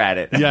better at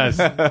it. Yes,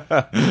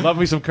 love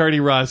me some Curdy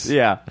Russ.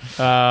 Yeah.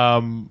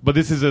 But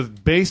this is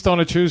based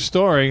on a true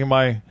story.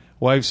 My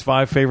wife's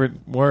 5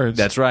 favorite words.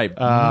 That's right.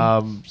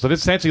 So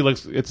this essentially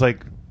it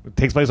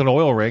takes place on an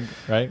oil rig,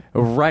 right?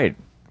 Right.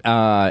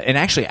 And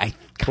actually, I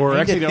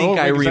think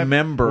I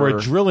remember... Or a oil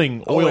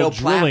drilling.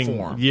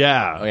 platform.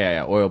 Yeah. Oh,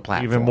 yeah, oil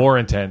platform. Even more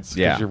intense because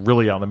Yeah. you're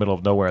really out in the middle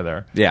of nowhere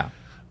there. Yeah.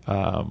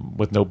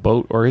 With no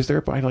boat, or is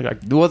there?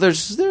 Well,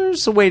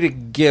 there's a way to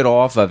get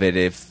off of it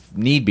if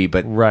need be,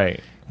 but Right.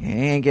 you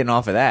ain't getting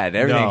off of that.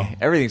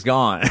 Everything's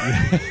gone.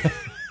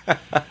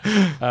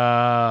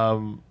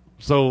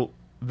 So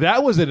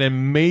that was an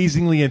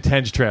amazingly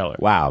intense trailer.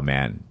 Wow,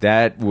 man.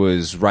 That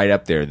was right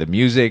up there. The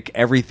music,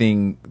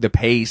 everything, the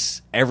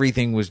pace,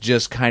 everything was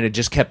just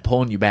kept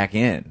pulling you back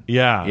in.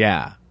 Yeah.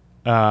 Yeah.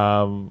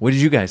 What did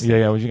you guys think?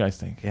 Yeah. What do you guys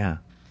think? Yeah.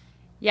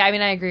 Yeah, I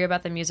mean, I agree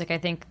about the music. I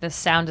think the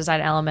sound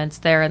design elements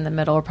there in the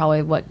middle are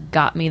probably what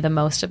got me the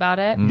most about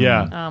it.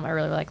 Yeah. I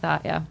really like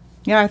that, yeah.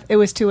 Yeah, it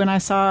was too when I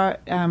saw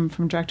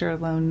from director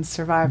Lone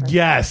Survivor.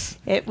 Yes.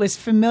 It was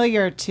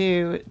familiar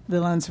to the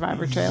Lone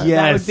Survivor trailer.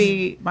 Yes. That would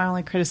be my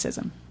only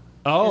criticism.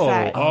 Oh. Is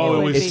that It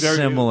would was be It's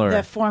similar.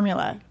 The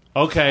formula.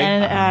 Okay.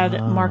 And it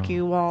had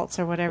Marky Waltz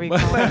or whatever you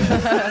call it.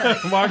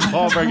 Mark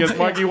Wahlberg is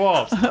Marky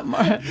Waltz.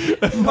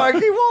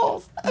 Marky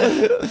Waltz.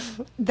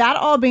 That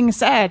all being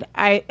said,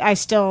 I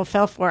still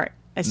fell for it.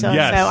 So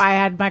I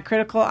had my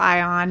critical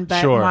eye on,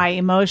 but Sure. my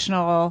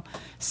emotional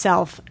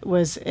self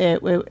was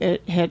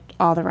it hit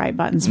all the right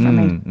buttons for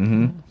me.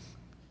 Mm-hmm.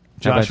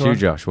 How about you,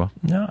 Joshua?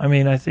 no, I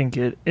mean I think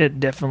it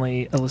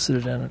definitely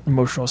elicited an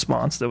emotional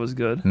response that was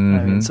good. I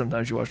mean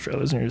sometimes you watch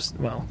trailers and you're just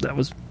that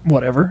was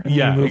whatever. And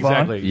Yeah, you move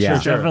exactly. On. Yeah.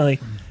 So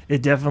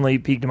it definitely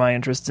piqued my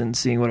interest in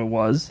seeing what it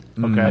was.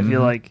 Okay. I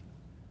feel like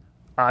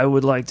I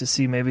would like to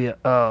see maybe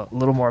a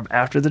little more of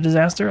after the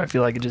disaster. I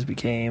feel like it just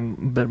became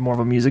a bit more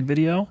of a music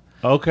video.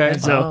 Okay.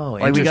 And so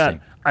we got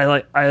interesting.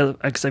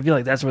 because I feel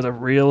like that's where the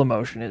real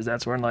emotion is.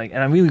 That's where and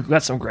I mean we've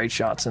got some great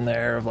shots in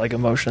there of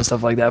emotion and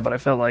stuff like that, but I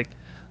felt like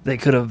they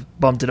could have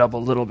bumped it up a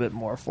little bit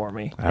more for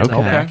me in the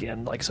back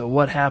end. So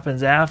what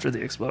happens after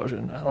the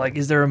explosion?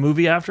 Is there a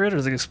movie after it, or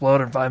does it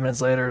explode and 5 minutes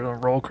later it'll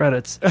roll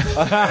credits?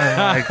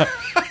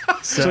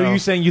 So you're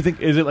saying you think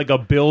is it like a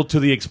build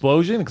to the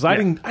explosion? Because I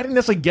didn't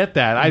necessarily get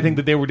that. I think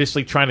that they were just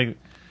trying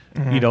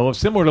to,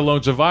 similar to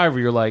Lone Survivor.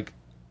 You're like,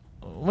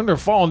 when they're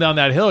falling down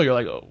that hill, you're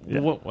like,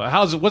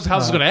 how's this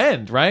going to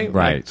end, right?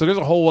 Right. So there's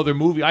a whole other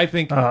movie. I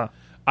think I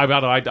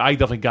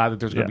definitely got that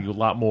there's going to be a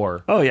lot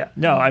more. Oh yeah,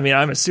 no, I mean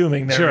I'm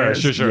assuming there is.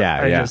 Sure.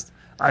 Yeah,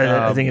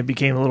 I think it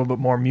became a little bit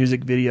more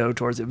music video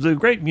towards it. It was a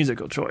great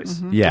musical choice.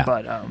 Yeah.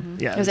 But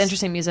It was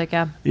interesting music,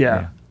 yeah.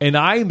 Yeah. And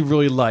I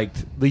really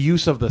liked the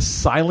use of the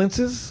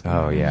silences.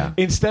 Oh, yeah.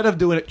 Instead of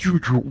doing it,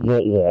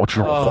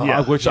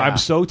 which I'm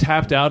so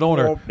tapped out on,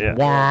 or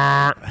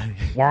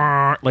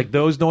like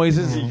those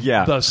noises.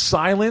 Yeah. The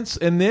silence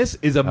in this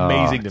is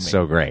amazing to me.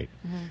 So great.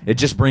 It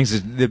just brings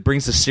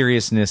the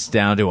seriousness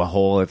down to a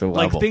whole other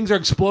level. Like things are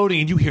exploding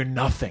and you hear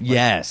nothing.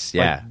 Yes,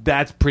 yeah.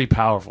 That's pretty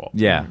powerful.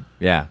 Yeah.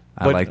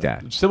 I But like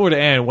that. Similar to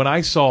Ann, when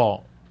I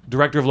saw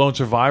director of Lone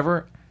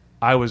Survivor,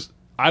 I was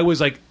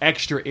like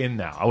extra in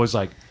now. I was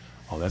like,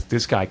 oh,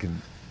 this guy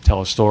can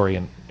tell a story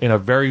in a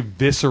very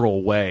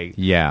visceral way.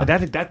 Yeah. And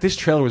that this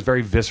trailer was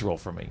very visceral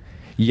for me.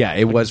 Yeah,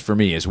 it was for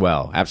me as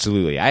well.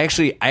 Absolutely. I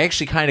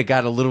actually kind of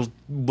got a little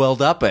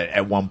welled up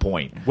at one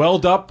point.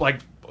 Welled up, like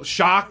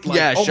shocked, like,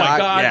 oh my shocked,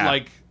 God, yeah.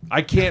 like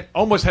I can't,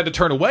 almost had to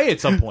turn away at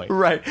some point.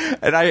 Right.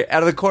 And I,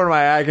 out of the corner of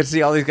my eye, I could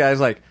see all these guys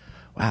like,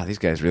 wow, these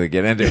guys really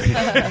get into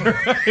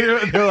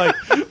it. They're like,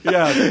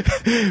 yeah,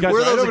 guys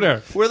right over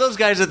there. We're those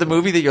guys at the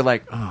movie that you're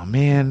like, oh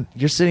man,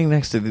 we're sitting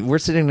next to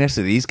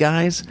these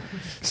guys.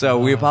 So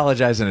we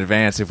apologize in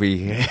advance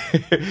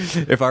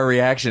if our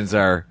reactions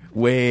are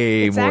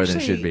way more than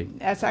should be.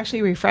 It's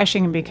actually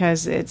refreshing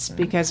because it's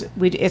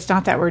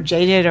not that we're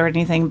jaded or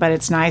anything, but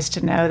it's nice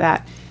to know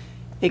that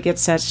it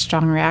gets such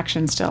strong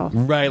reaction still.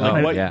 Right,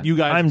 like you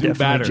guys I'm do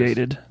definitely matters.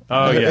 jaded.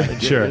 Oh yeah,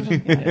 sure.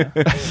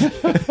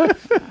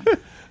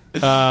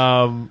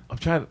 I'm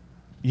trying to.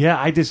 Yeah,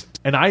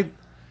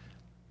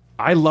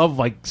 I love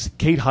like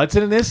Kate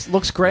Hudson in this.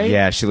 Looks great.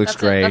 Yeah, she looks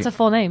great. That's a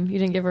full name. You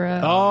didn't give her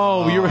a...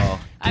 Oh, you were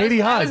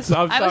Katie I was- Hudson.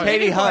 I'm I was sorry.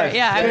 waiting for it.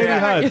 Yeah, Katie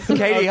Hudson.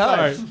 Katie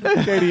I'm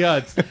sorry. Katie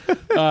Hudson.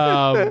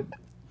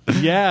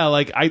 Yeah,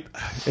 like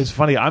it's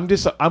funny. I'm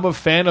a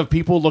fan of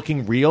people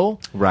looking real,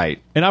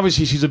 Right. and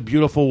obviously she's a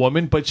beautiful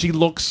woman, but she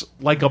looks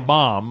like a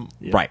mom,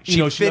 Right.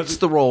 She fits doesn't-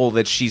 the role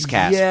that she's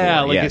cast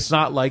Yeah, for. like yes. it's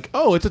not like,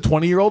 oh, it's a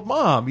 20-year-old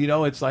mom.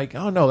 It's like,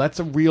 oh no, that's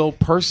a real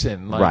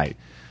person. Like, right.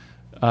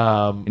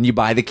 And you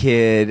buy the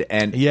kid,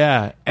 and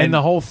Yeah, and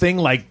the whole thing,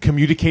 like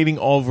communicating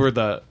over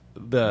the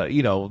the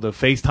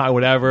FaceTime,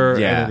 whatever.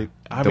 yeah,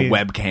 and the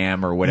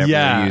webcam or whatever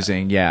Yeah. they're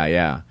using.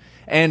 Yeah.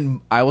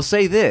 And I will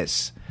say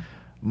this: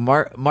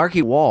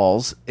 Marky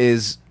Walls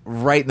is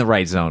right in the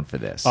right zone for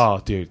this.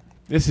 Oh, dude,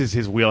 this is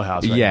his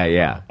wheelhouse. Right Yeah, now.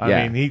 yeah, I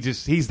yeah. mean,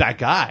 he's that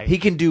guy. He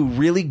can do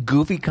really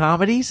goofy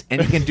comedies,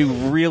 and he can do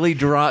really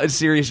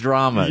serious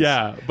dramas.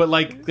 Yeah, but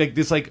like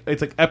this, like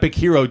it's like epic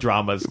hero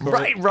dramas.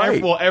 Right.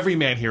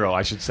 Everyman hero,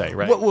 I should say.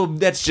 Right. Well,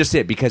 that's just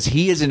it, because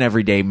he is an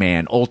everyday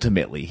man.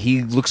 Ultimately,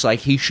 he looks like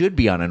he should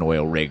be on an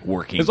oil rig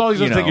working. as long as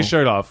he doesn't you take his know.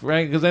 shirt off,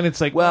 right? Because then it's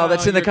like, Well,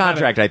 that's in the you're kinda-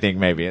 contract, I think.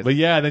 Maybe. But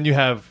yeah, then you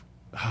have,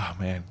 oh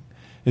man,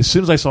 as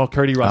soon as I saw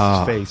Curdy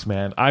Russ's face,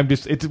 man,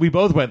 we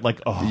both went like,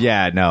 oh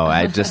Yeah, no,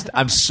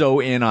 I'm so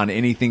in on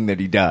anything that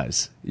he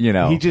does.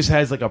 he just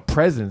has like a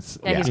presence.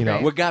 Yeah, he's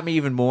great. What got me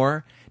even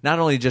more, not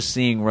only just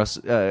seeing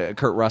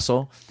Kurt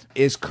Russell,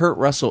 is Kurt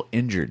Russell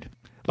injured.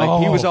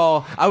 Like he was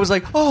all, I was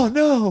like, oh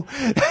no.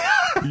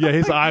 Yeah,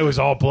 his eye was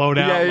all blown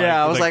out.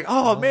 I was like,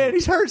 oh man,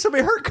 he's hurt.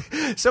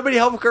 Somebody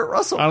help Kurt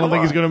Russell. I don't Come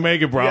think he's on. gonna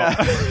make it, bro. Yeah.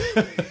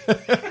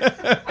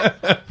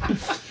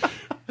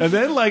 And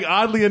then, like,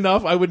 oddly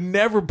enough, I would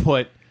never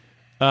put.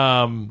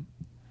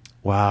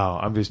 Wow,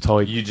 I'm just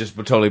totally. You just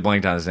totally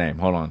blanked on his name.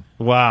 Hold on.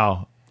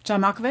 Wow,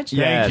 John Malkovich.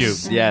 Yeah. Thank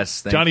Yes, you.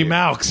 yes, thank Johnny you.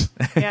 Malks.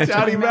 Yeah,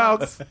 Johnny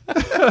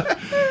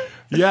Malkovich.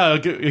 Yeah,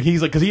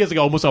 he's like, because he has like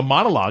almost a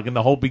monologue in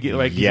the whole beginning,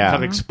 like he's Yeah.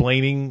 kind of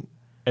explaining,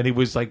 and it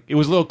was like, it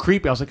was a little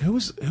creepy. I was like, who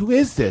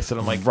is this? And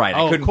I'm like, Right,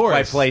 oh, I couldn't of course.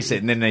 quite place it,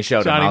 and then they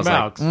showed Johnny him. I was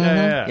Malks.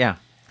 like, Yeah.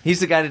 he's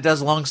the guy that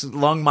does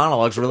long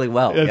monologues really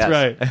well. That's Yes.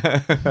 right.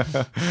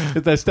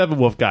 It's that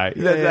Steppenwolf guy.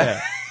 Yeah.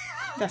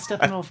 That's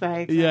Steppenwolf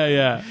guy.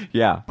 Yeah.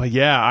 Yeah. But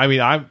yeah, I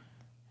mean,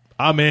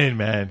 I'm in,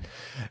 man.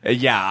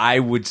 Yeah, I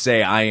would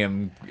say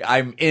I'm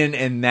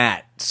in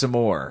that some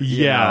more.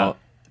 you Yeah. know?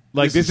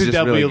 Like this is just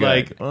definitely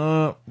really good.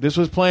 like this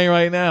was playing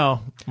right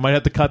now. Might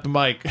have to cut the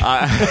mic.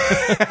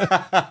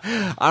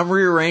 I'm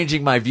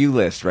rearranging my view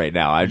list right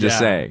now. I'm just Yeah.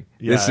 saying.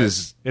 Yeah. This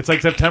is It's like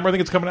September. I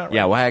think it's coming out. Right?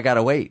 yeah. Why I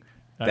gotta wait?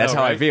 That's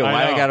know, how I right? feel.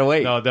 Why I know. gotta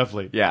wait? No,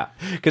 definitely. Yeah,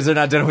 because they're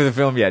not done with the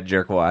film yet,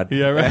 jerkwad.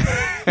 Yeah,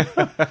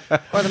 right.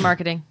 Or the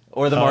marketing.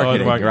 Or the Oh,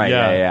 marketing, right?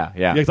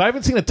 Yeah. Because I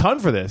haven't seen a ton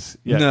for this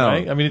yet. No.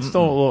 Right? I mean, it's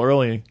still a little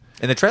early.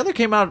 And the trailer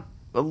came out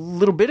a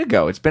little bit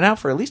ago. It's been out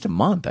for at least a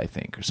month, I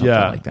think, or something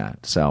Yeah. like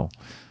that. So,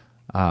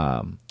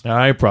 All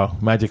right, bro.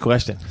 Magic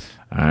question.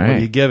 all What do you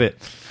right, give it?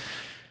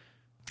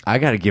 I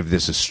got to give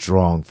this a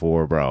strong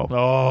 4, bro.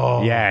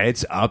 Oh, Yeah,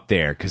 it's up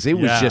there because it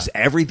was Yeah. just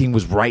everything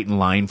was right in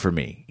line for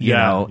me. You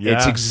Yeah, know, yeah.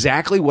 it's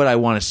exactly what I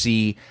want to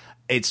see.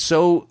 It's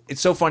so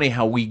funny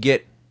how we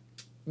get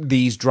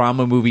these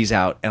drama movies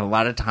out, and a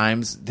lot of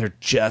times they're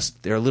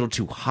a little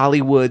too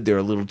Hollywood. They're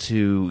a little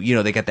too,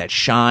 they got that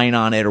shine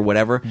on it or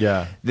whatever.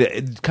 Yeah.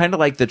 Kind of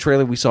like the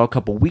trailer we saw a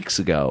couple weeks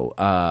ago.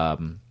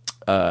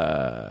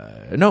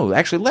 No,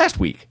 actually last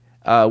week.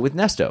 With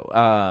Nesto.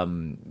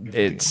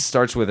 It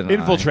starts with an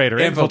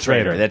Infiltrator. I.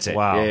 Infiltrator. That's it.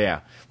 Wow.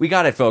 Yeah. We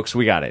got it, folks.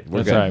 We got it. We're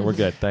That's good. all right. We're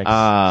good. Thanks.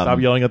 Stop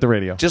yelling at the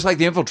radio. Just like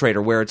the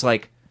Infiltrator, where it's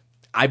like,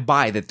 I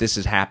buy that this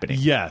is happening.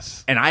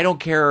 Yes. And I don't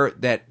care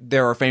that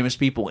there are famous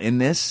people in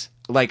this.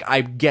 Like,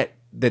 I get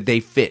that they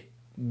fit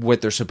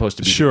what they're supposed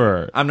to be. Sure.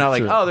 doing. I'm not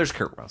like, Sure. oh, there's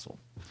Kurt Russell.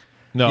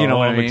 No, You know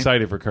what I'm I mean?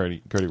 excited for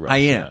Curdy Russell. I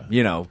am,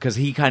 because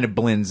he kind of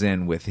blends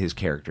in with his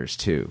characters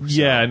too. So,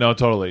 Yeah. No.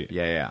 Totally.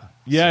 yeah.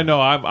 Yeah. No.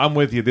 I'm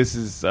with you. This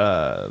is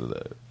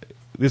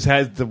this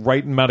has the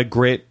right amount of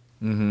grit.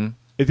 Mm-hmm.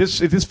 It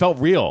just felt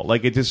real.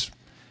 Like it just.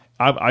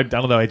 I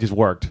don't know. It just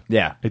worked.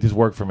 Yeah. It just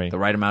worked for me. The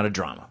right amount of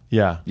drama.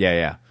 Yeah.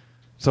 Yeah.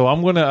 So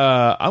I'm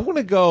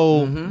gonna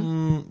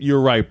go.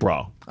 You're right,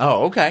 bro.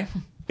 Oh, okay.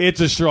 It's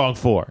a strong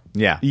 4.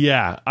 Yeah.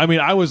 Yeah. I mean,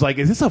 I was like,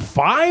 is this a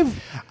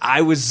 5?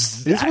 I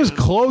was This was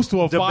close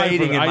to a 5.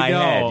 debating for- in I my know.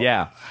 head.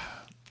 Yeah.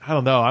 I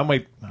don't know. I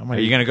might. Are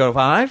you going to go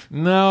 5?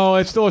 No,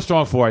 it's still a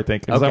strong 4. I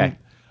think. 'Cause Okay.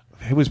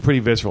 it was pretty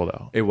visceral,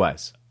 though. It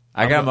was.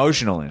 I got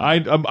emotional in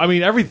it. I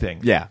mean, everything.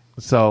 Yeah.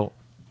 So,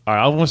 all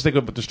right, I want to stick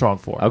with the strong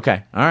 4.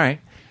 Okay. All right.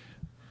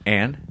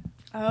 And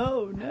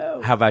Oh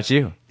no. how about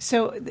you?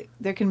 So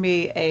there can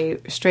be a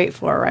straight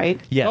 4,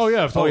 right? Yes. Oh,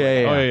 yeah, Oh, totally.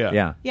 yeah. Oh, yeah.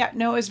 Yeah. Yeah.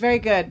 No, it was very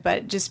good,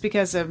 but just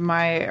because of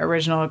my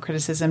original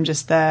criticism,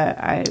 just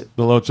the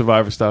The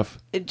Survivor stuff.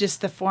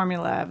 just the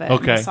formula of it,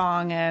 Okay. and the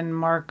song and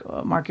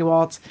Marky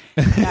Waltz,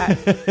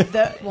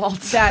 that,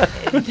 Waltz. that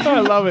I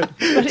love it.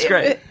 it's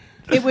great.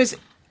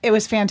 It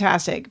was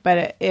fantastic,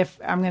 but if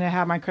I'm going to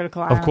have my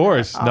critical eye, Of on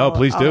course. it, No,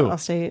 please do. I'll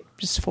say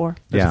just 4.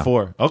 That's Yeah. a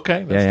 4.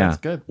 Okay, that's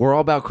good. We're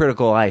all about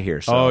critical eye here.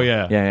 So. Oh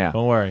yeah. Yeah.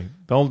 Don't worry.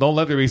 Don't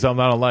let there be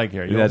something I don't like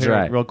here. You'll That's hear it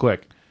right. real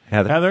quick.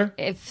 Heather?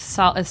 If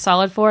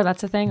solid 4,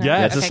 that's a thing. Right?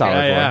 Yeah, That's a Okay, solid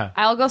great. 4. Yeah.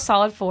 I'll go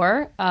solid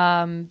 4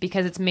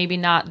 because it's maybe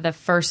not the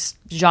first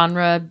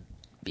genre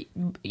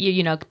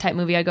type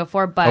movie I'd go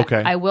for. But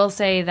Okay. I will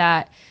say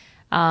that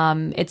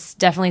it's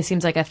definitely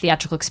seems like a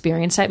theatrical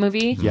experience type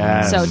movie.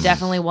 Yes. So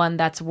definitely one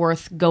that's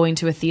worth going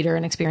to a theater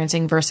and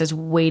experiencing versus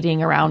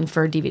waiting around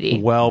for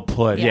DVD. Well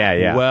put.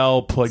 Yeah.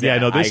 Well put. Yeah,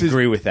 no, this I is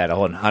agree with that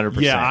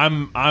 100%. Yeah,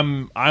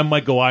 I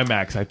might go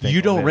IMAX, I think. You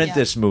on don't this. rent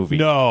this movie.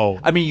 No.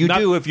 I mean, you Not-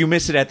 do if you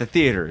miss it at the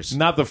theaters.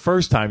 Not the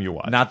first time you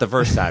watch. Not the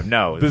first time.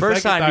 No, the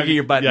first second time you get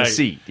your butt in yeah, the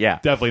seat. Yeah,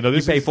 definitely. No, you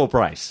this pay is- full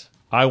price.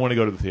 I want to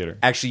go to the theater.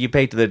 Actually, you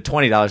pay to the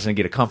 $20 and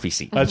get a comfy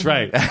seat. That's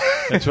right.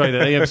 That's right. The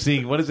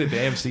AMC. What is it? The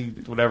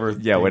AMC. Whatever.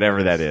 Yeah,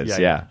 whatever that is.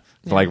 Yeah,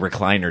 like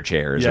recliner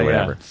chairs or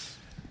whatever.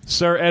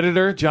 Sir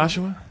Editor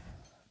Joshua.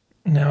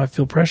 Now I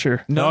feel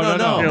pressure.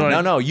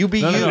 No. You be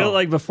you. I feel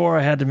like before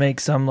I had to make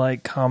some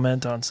like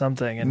comment on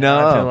something, and No.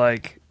 now I feel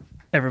like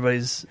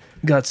everybody's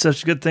got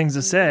such good things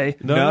to say.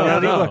 No.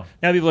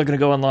 Now people are going to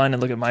go online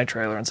and look at my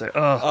trailer and say,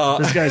 "Oh,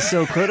 this guy's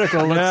so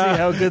critical. Let's see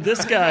how good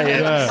this guy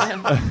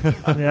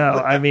is." No,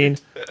 I mean,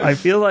 I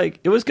feel like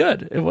it was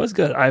good. It was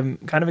good. I'm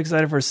kind of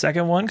excited for a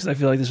second one because I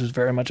feel like this was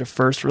very much a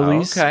first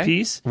release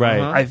piece. Right.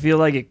 I feel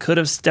like it could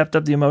have stepped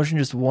up the emotion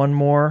just one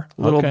more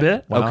little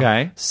bit. Wow.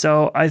 Okay.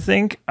 So I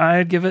think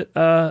I'd give it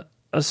a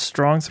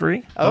strong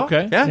 3.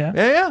 Okay.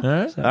 Yeah. All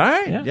right. All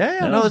right.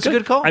 Yeah. No, that's a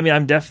good call. I mean,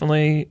 I'm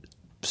definitely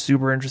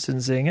super interested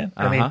in seeing it.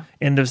 I mean,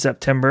 end of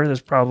September,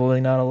 there's probably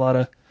not a lot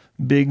of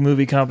big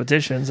movie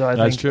competition, so I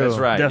That's think true. That's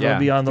right, definitely yeah.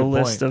 be on the Good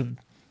list point. of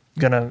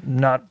gonna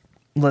not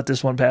let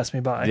this one pass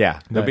me by. Yeah,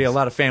 there'll be a Nice.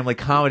 lot of family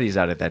comedies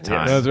out at that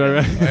time. That's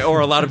right. Or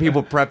a lot of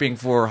people prepping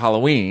for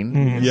Halloween.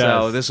 Yes.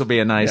 So this will be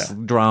a nice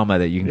drama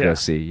that you can Yeah. go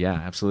see. Yeah,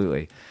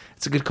 absolutely.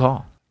 It's a good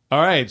call.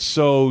 All right.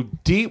 So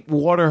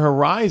Deepwater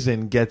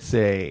Horizon gets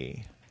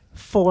a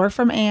 4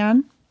 from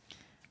Anne.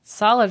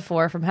 Solid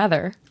 4 from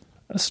Heather.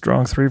 A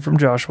strong 3 from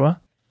Joshua.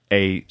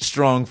 A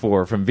strong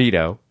 4 from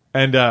Vito.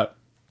 and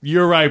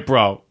you're right,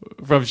 bro,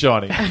 from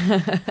Shawnee.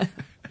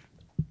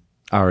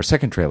 Our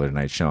second trailer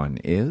tonight, Sean,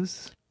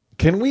 is...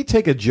 Can we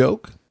take a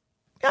joke?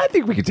 I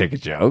think we can take a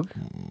joke.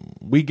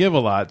 We give a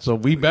lot, so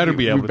we better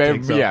be able to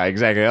take some. Yeah,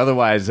 exactly.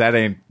 Otherwise,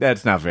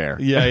 that's not fair.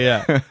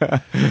 Yeah.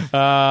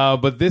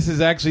 But this is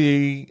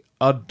actually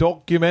a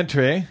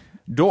documentary,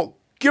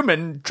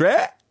 Documentary.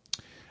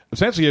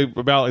 essentially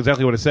about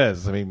exactly what it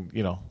says. I mean,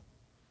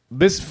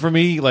 this for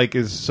me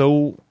is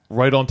so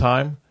right on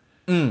time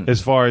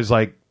as far as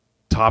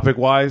topic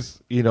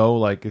wise.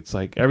 It's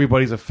like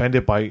everybody's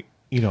offended by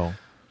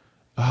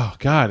oh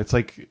God,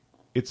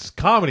 it's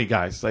comedy,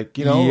 guys.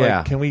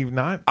 Yeah. Can we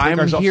not? Take I'm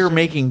ourselves here seriously?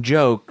 making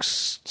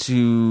jokes to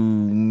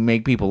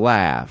make people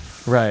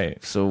laugh. Right.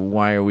 So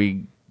why are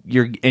we...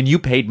 You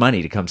paid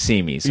money to come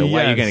see me, so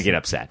why are you Yes. going to get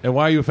upset? And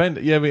why are you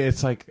offended? Yeah, I mean,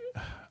 it's like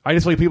I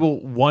just feel like people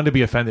want to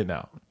be offended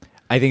now.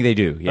 I think they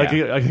do, yeah.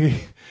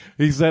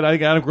 He said, I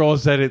think Adam Grohl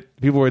said it.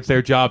 It's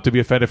their job to be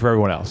offended for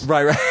everyone else.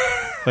 Right.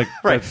 Like,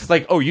 Right.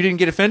 that's- Oh, you didn't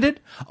get offended?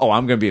 Oh,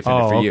 I'm going to be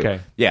offended for you. okay.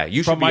 Yeah,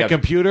 you should From be my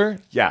computer,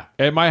 Yeah.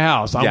 at my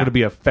house, I'm Yeah. going to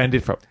be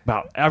offended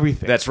about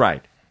everything. That's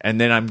right.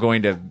 And then I'm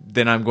going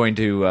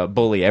to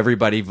bully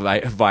everybody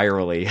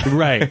virally.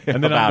 right.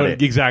 And then about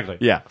it. Exactly.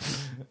 Yeah.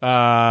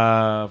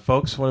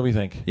 Folks, what do we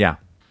think? Yeah.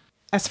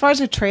 As far as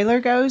the trailer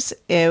goes,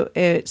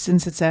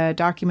 since it's a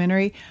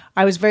documentary,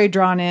 I was very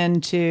drawn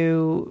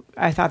into.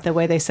 I thought the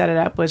way they set it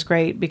up was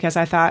great because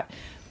I thought,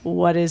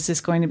 what is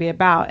this going to be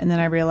about? And then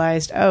I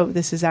realized, oh,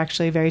 this is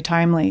actually very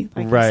timely,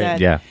 like Right, you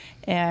said. yeah.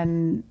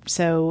 And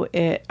so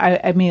I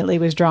immediately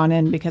was drawn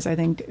in because I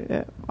think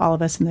all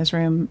of us in this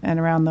room and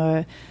around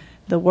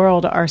the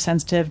world are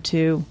sensitive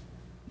to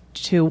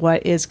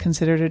what is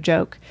considered a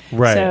joke.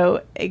 Right.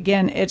 So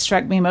again, it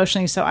struck me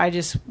emotionally. So I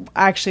just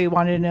actually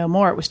wanted to know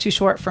more. It was too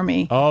short for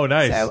me. Oh,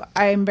 nice. So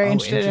I'm very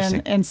interested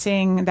interesting. in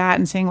seeing that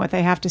and seeing what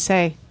they have to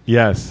say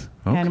Yes.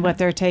 and what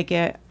their take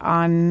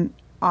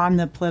on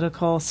the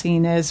political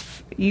scene is.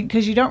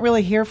 Because you don't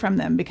really hear from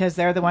them because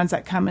they're the ones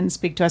that come and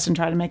speak to us and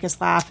try to make us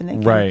laugh, and they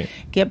can Right.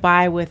 get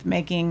by with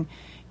making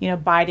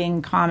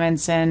biting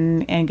comments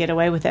and get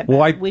away with it. But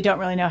Well, we don't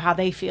really know how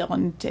they feel,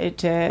 and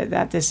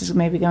that this is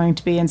maybe going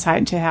to be insight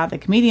into how the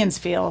comedians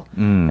feel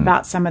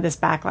about some of this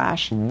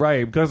backlash.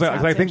 Right, because I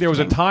Sounds think there was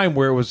a interesting. time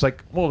where it was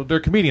like, well,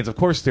 they're comedians, of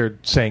course they're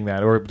saying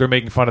that, or they're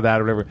making fun of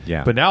that, or whatever.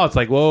 Yeah. But now it's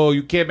like, whoa,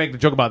 you can't make the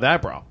joke about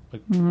that, bro.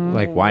 Like,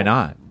 Like, why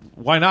not?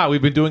 why not?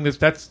 We've been doing this.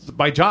 That's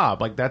my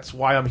job. Like, that's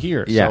why I'm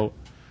here. Yeah. So,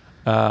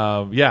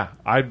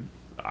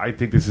 I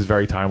think this is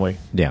very timely.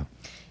 Yeah.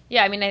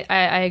 Yeah, I mean,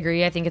 I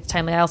agree. I think it's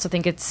timely. I also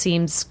think it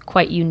seems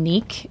quite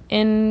unique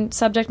in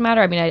subject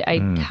matter. I mean,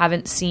 I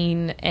haven't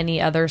seen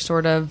any other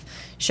sort of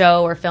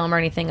show or film or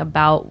anything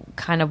about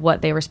kind of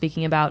what they were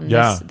speaking about and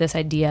Yeah. this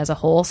idea as a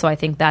whole. So I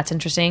think that's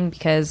interesting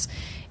because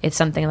it's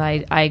something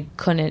that I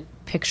couldn't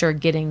picture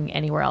getting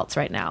anywhere else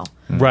right now.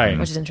 Right.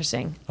 Which is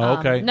interesting. Oh,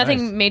 okay,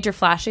 Nothing nice. major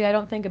flashy, I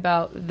don't think,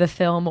 about the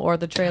film or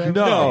the trailer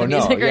No, or the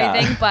music or yeah.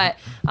 anything, but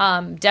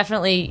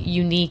definitely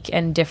unique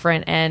and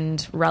different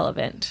and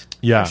relevant.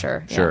 Yeah, for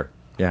sure. Sure.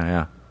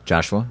 Yeah.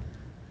 Joshua?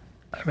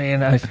 I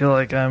mean, I feel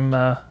like I'm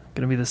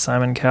going to be the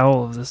Simon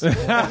Cowell of this, this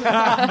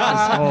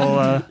whole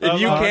And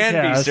you can be,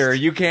 podcast. sir.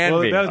 You can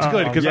Well, be. that's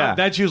good because Yeah.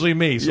 that's usually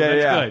me. So Yeah,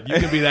 that's yeah. good. You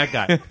can be that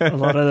guy. a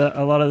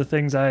lot of the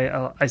things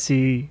I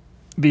see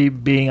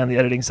being on the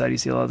editing side, you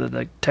see a lot of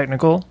the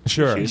technical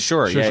Sure. issues.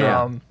 Sure,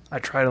 yeah. I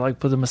try to like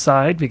put them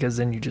aside because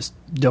then you just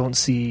don't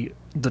see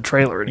the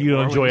trailer anymore. You don't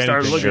when enjoy start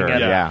anything. looking Sure,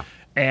 at it. yeah.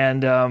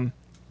 And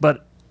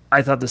but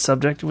I thought the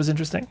subject was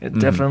interesting. It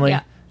definitely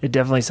Yeah. it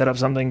definitely set up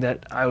something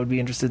that I would be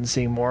interested in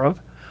seeing more of.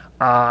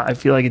 I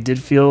feel like it did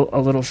feel a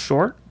little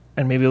short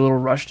and maybe a little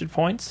rushed at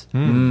points.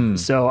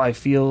 So I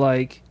feel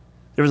like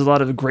there was a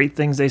lot of great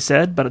things they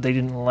said, but they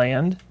didn't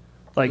land.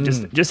 Like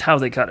just how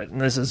they cut it. And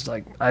this is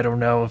like, I don't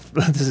know if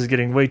this is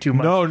getting way too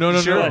much. No.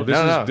 This No, is this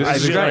I is feel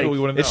exactly like what we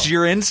want to know. It's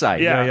your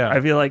insight. Yeah, yeah. I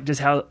feel like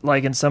just how,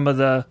 like in some of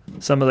the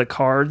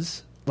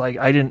cards, like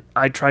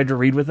I tried to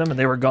read with them and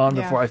they were gone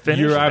Yeah. before I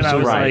finished. You're and I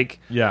absolutely was right. like,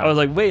 Yeah. I was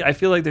like, wait, I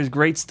feel like there's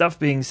great stuff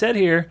being said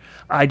here.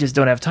 I just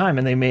don't have time.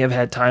 And they may have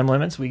had time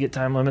limits. We get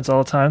time limits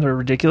all the time. They're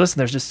ridiculous. And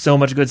there's just so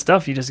much good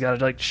stuff. You just got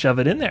to like shove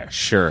it in there.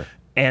 Sure.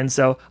 And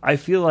so I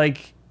feel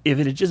like if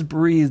it had just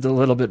breathed a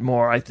little bit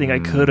more, I think I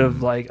could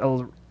have like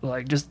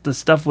just the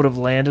stuff would have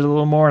landed a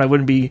little more, and I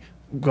wouldn't be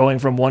going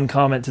from one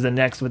comment to the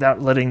next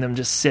without letting them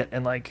just sit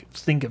and like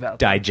think about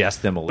them.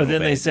 Digest them a little But then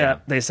bit.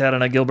 they sat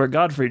on a Gilbert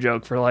Godfrey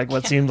joke for like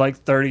what seemed like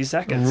 30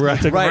 seconds. Right.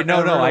 It took Right. No,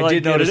 forever to, I like,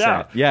 did get notice it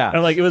out. that. Yeah.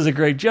 And like it was a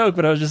great joke,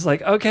 but I was just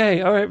like,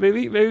 okay, all right,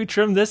 maybe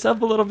trim this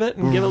up a little bit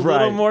and give it a little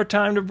Right. more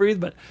time to breathe.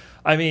 But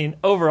I mean,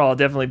 overall, it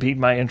definitely piqued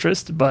my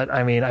interest. But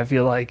I mean, I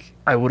feel like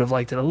I would have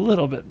liked it a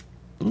little bit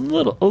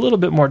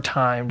more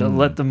time to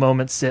let the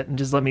moment sit and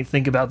just let me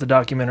think about the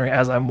documentary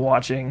as I'm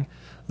watching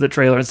the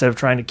trailer instead of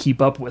trying to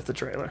keep up with the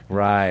trailer.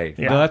 Right.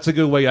 Yeah. No, that's a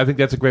good way. I think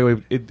that's a great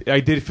way.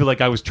 I did feel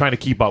like I was trying to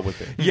keep up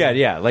with it.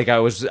 Yeah. Like I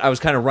was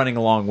kind of running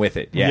along with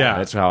it. Yeah. Yeah.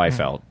 That's how I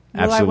felt.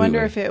 Well, Absolutely. I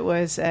wonder if it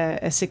was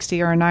a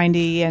 60 or a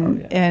 90,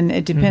 and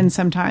it depends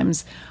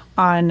sometimes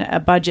on a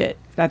budget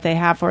that they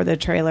have for the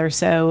trailer.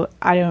 So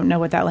I don't know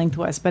what that length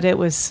was, but it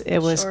was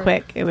Short.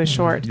 quick. It was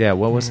short. Yeah.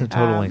 What was the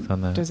total Um, length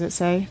on that? Does it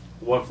say?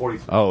 140.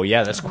 Oh,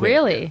 yeah. That's quick.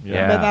 Really?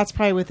 Yeah. But that's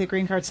probably with the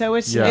green card. So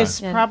it's Yeah.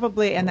 it's Yeah.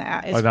 probably it's A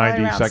probably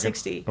 90 around second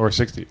 60. or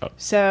 60. Oh,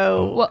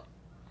 So Well,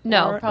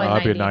 no, Or- probably I'll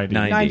be 90.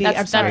 at 90. 90. I'm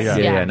That's- sorry.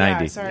 that's- Yeah,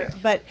 90. sorry.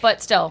 But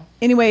But still,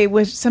 anyway,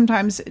 with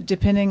sometimes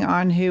depending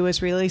on who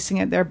is releasing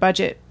it, their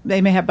budget, they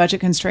may have budget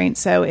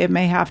constraints, so it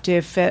may have to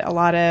fit a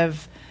lot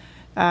of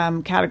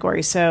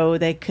categories. So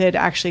they could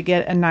actually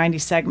get a 90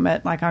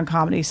 segment, like on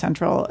Comedy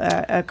Central,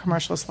 a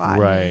commercial slot.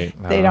 Right.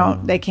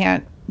 They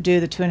can't do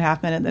the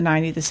 2.5 minute, the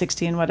 90, the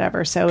 60, and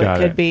whatever. So Got it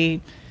could it.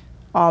 be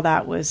all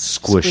that was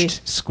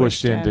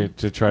Squished in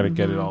to try to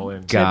get it all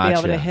in. to be able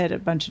Gotcha. to hit a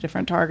bunch of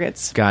different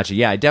targets. Gotcha.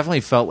 Yeah. I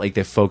definitely felt like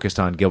they focused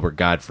on Gilbert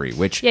Godfrey,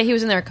 which. yeah, he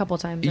was in there a couple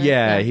times. Right?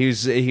 Yeah,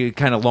 he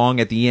kind of long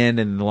at the end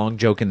and the long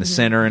joke in the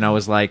center, and I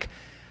was like,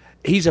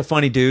 he's a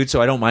funny dude,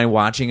 so I don't mind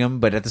watching him.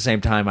 But at the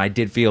same time, I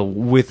did feel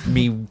with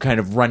me kind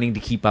of running to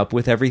keep up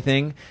with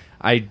everything,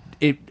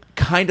 it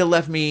kind of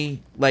left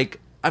me like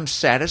I'm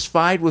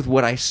satisfied with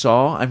what I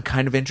saw. I'm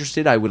kind of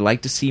interested. I would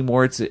like to see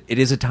more. It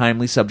is a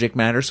timely subject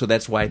matter, so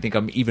that's why I think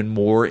I'm even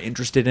more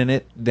interested in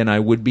it than I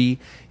would be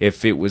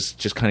if it was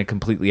just kind of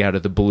completely out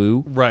of the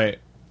blue. Right.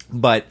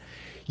 But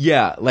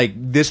yeah, like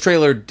this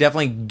trailer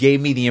definitely gave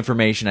me the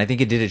information. I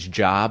think it did its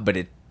job, but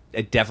it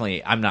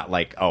definitely, I'm not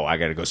like, oh, I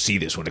got to go see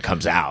this when it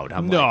comes out.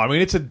 I'm No, like, I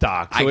mean it's a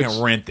doc. So I can it's-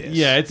 rent this,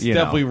 Yeah, it's you know.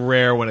 definitely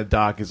rare when a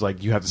doc is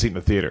like you have to see it in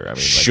the theater. I mean, like,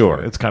 Sure.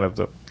 it's kind of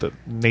the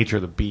nature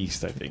of the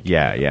beast. I think.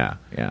 yeah.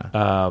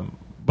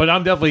 But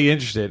I'm definitely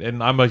interested,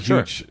 and I'm a Sure.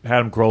 huge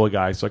Adam Carolla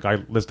guy. So like I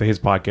listen to his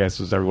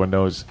podcast, as everyone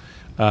knows.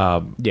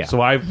 Yeah.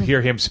 So I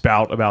hear him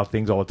spout about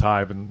things all the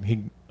time,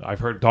 and I've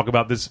heard him talk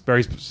about this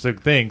very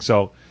specific thing.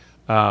 So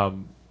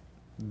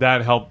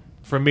that helped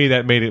for me.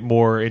 That made it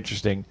more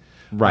interesting.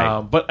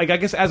 Right. But like, I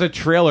guess as a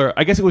trailer,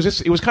 I guess it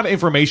was kind of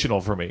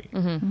informational for me.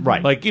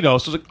 Right. Like, so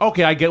it's like,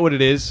 okay, I get what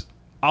it is.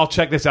 I'll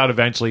check this out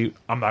eventually.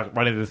 I'm not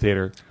running to the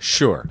theater.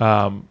 Sure.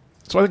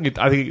 So I think it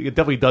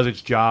definitely does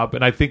its job,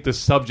 and I think the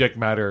subject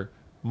matter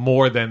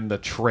more than the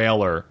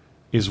trailer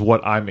is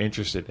what I'm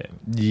interested in.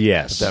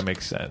 yes. If that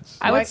makes sense.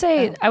 I would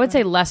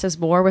say less is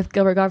more with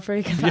Gilbert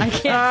Godfrey because I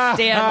can't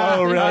stand.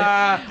 Oh,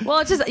 really? Well,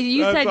 it's just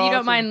you That's said you awesome.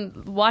 don't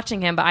mind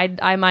watching him, but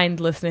I mind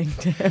listening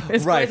to him.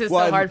 His Right. voice is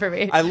Well, so hard for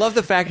me. I love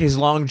the fact his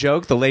long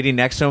joke. The lady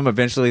next to him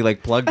eventually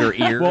like plugged her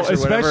ears. Well, or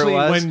whatever especially it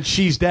was. when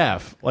she's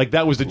deaf. Like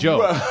that was the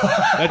joke.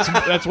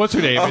 that's what's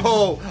her name. It's-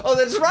 Oh,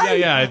 that's right.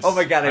 yeah. It's, oh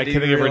my god, I can't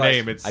didn't think of her realize.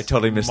 name. It's I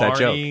totally missed that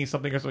joke. Marnie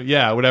something or something.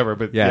 Yeah, whatever.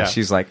 But Yeah,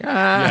 she's like,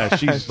 yeah,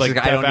 she's like,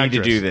 I don't deaf need to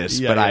actress. do this,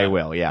 Yeah, but I yeah.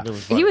 will. Yeah. It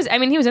was funny.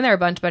 He was in there a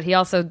bunch, but he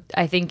also,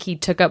 I think he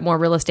took up more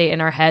real estate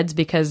in our heads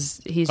because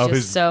he's Of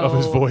just his- so of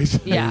his voice.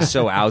 Yeah, He's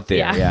so out there.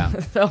 Yeah.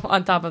 So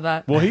on top of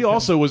that, Well, he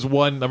also was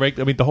one. I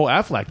mean, the whole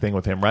Affleck thing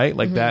with him, right?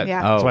 Like that.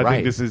 Yeah. So Oh, I right.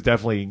 think this is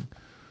definitely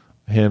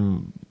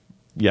him.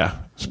 Yeah,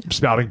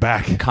 spouting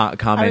back.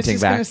 Commenting I was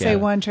just back. going to say yeah.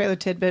 one trailer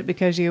tidbit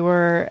because you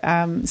were,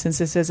 since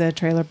this is a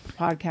trailer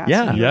podcast,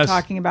 Yeah. and you were Yes.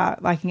 talking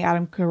about liking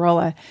Adam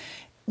Carolla.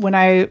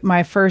 When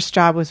my first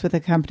job was with the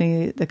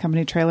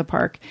company Trailer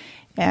Park,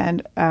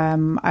 And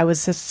I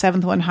was the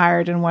seventh one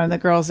hired, and one of the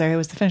girls there who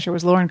was the finisher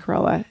was Lauren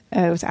Corolla.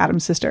 It was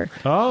Adam's sister.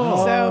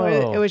 Oh. So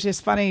it was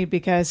just funny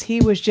because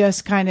he was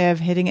just kind of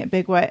hitting it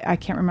big. What I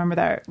can't remember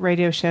that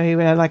radio show he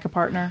would have like a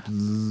partner.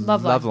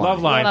 Love Line.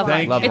 Love Line.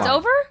 Thank you. It's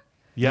over?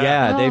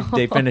 Yeah,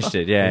 they finished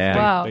it. Yeah, yeah.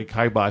 Wow. They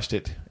kiboshed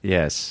it.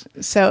 Yes.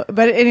 So,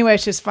 but anyway,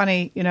 it's just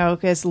funny,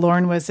 because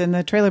Lauren was in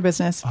the trailer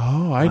business.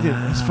 Oh, I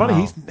didn't. It's funny.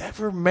 He's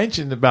never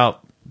mentioned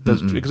about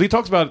this because he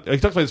talks about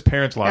his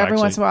parents a lot. Every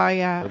actually. once in a while,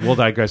 yeah. We'll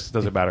digress. It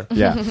doesn't matter.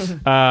 Yeah.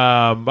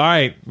 All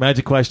right.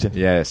 Magic question.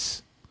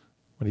 Yes.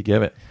 What do you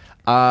give it?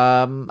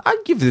 I'd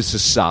give this a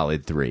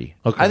solid 3.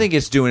 Okay. I think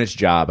it's doing its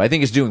job. I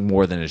think it's doing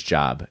more than its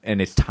job,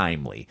 and it's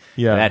timely.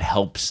 Yeah. That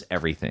helps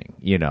everything,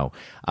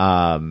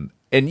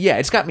 and yeah,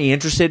 it's got me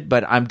interested,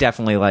 but I'm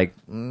definitely like,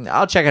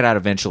 I'll check it out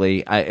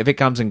eventually. If it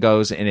comes and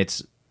goes and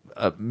it's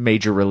a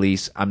major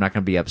release, I'm not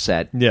going to be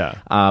upset. Yeah.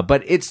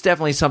 But it's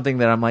definitely something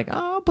that I'm like,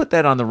 I'll put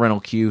that on the rental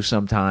queue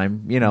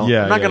sometime. Yeah,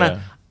 I'm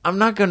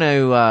not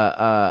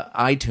gonna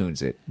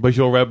iTunes it, But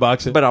you'll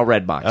Redbox it? but I'll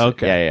Redbox it.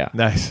 Okay. Yeah.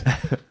 Nice.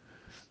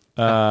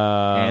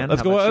 And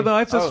Let's how go. much No,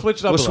 let's just switch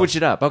it up. We'll switch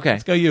it up. Okay.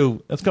 Let's go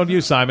you. Let's go to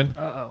you, Simon.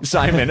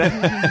 Simon.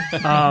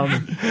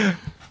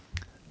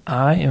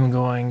 I am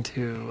going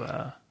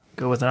to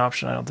go with an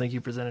option I don't think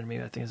you presented me.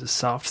 I think it's a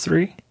soft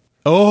 3.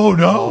 Oh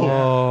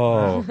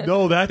no!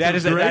 No, that's That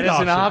is a great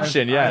an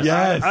option. Yes.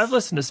 Yes. I've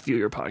listened to a few of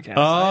your podcasts.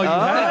 Oh, you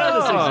I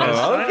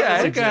know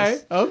this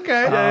exists.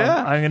 Okay.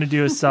 I'm going to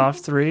do a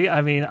soft 3.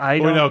 I mean, I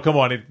don't... Oh no! Come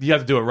on! You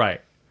have to do it right.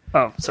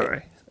 Oh,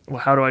 sorry. Well,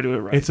 how do I do it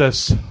right? It's a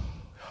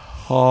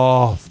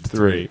soft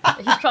 3. He's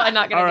probably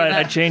not going to All do right,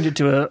 that. I change it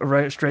to a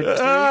right straight 3.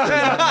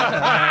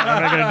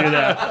 I'm not going to do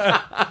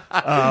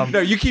that. No,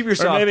 you keep your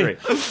soft maybe-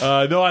 3.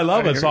 No, I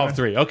love a soft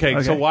 3. Okay,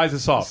 so Okay. why is it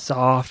soft?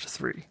 Soft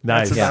 3.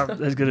 Nice. That's Yeah.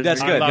 about as good as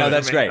That's it good. gets No, for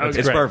that's me. great. Okay.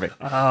 It's great. perfect.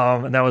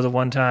 And that was a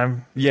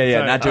one-time.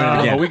 Yeah. Not doing it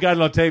again. We got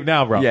it on tape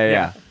now, bro.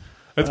 Yeah.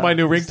 That's my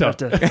new Just have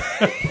ringtone.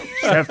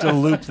 to, have to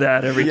loop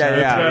that every time.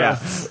 Yeah.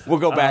 We'll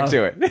go back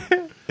to it.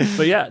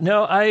 But yeah,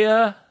 no,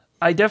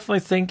 I definitely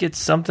think it's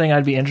something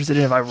I'd be interested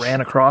in if I ran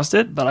across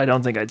it, but I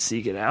don't think I'd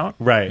seek it out.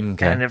 Right.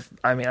 Okay. And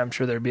I'm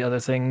sure there'd be other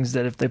things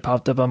that if they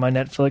popped up on my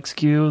Netflix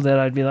queue that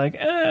I'd be like,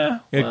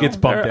 It gets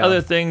bumped there are down.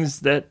 other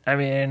things that,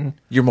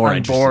 You're more I'm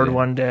interested bored in.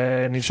 one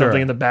day and need Sure.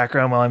 something in the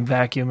background while I'm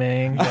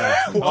vacuuming.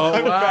 Well,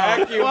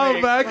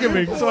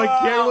 vacuuming, so I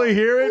can't really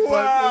hear it.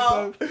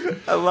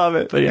 I love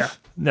it. But yeah,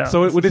 no.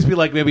 So would this be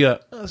like maybe a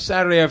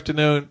Saturday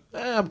afternoon?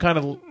 I'm kind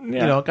of,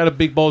 got a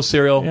big bowl of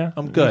cereal. yeah,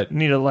 I'm good.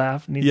 Need a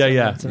laugh. Need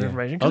some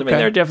information. 'Cause, I Okay. mean,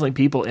 there are definitely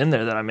people in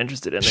there that I'm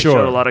interested in. They Sure.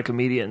 showed a lot of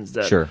comedians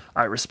that Sure.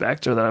 I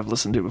respect or that I've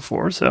listened to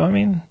before. So I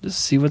mean, just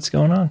see what's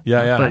going on.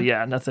 Yeah. But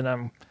yeah, nothing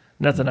I'm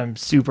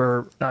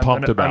super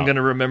Pumped about. I'm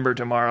gonna remember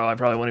tomorrow. I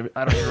probably won't even.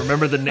 I don't even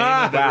remember the name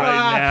of it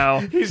right now.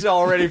 He's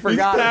already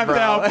forgotten,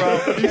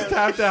 bro. He's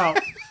tapped out.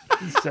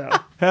 So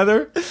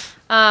Heather?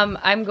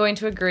 I'm going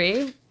to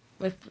agree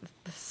with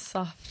the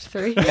soft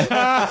 3.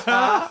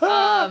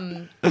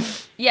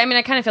 Yeah, I mean,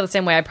 I kind of feel the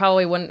same way. I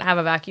probably wouldn't have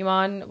a vacuum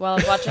on while I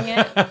was watching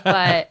it,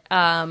 but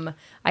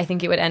I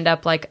think it would end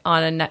up like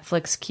on a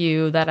Netflix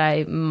queue that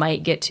I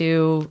might get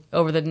to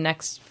over the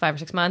next 5 or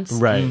 6 months.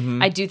 Right.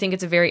 I do think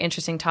it's a very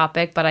interesting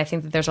topic, but I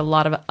think that there's a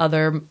lot of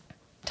other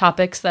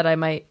topics that I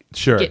might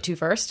Sure. get to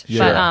first.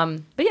 Yeah.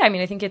 But yeah, I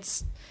mean, I think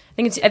it's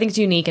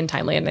unique and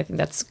timely, and I think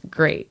that's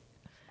great.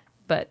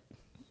 But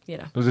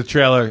It was a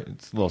trailer.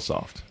 It's a little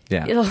soft.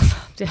 Yeah.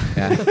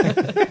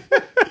 yeah.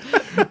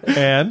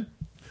 And?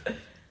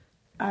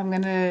 I'm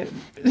going to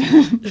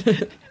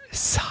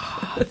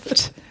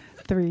soft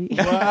 3.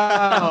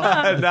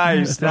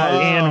 Nice.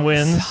 Anne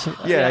wins.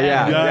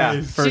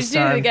 Yeah. First She's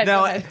doing it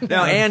time. again.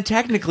 Now, and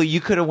technically,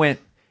 you could have went,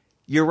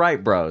 you're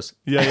right, bros.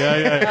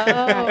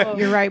 Yeah.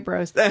 You're right,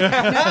 bros.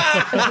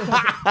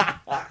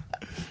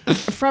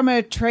 From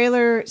a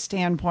trailer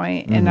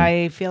standpoint, and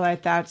I feel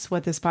like that's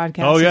what this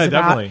podcast Oh, yeah, is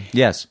about. definitely.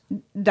 Yes.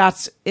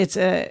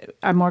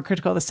 I'm more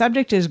critical. The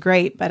subject is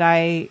great, but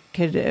I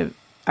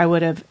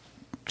would have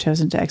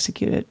chosen to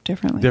execute it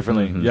differently.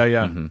 Differently.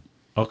 Yeah.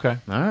 Okay.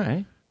 All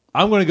right.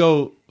 I'm going to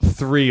go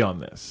 3 on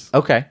this.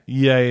 Okay.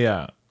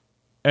 Yeah.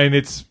 And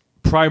it's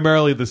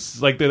primarily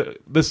this, like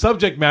the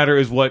subject matter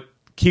is what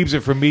keeps it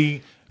for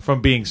me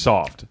from being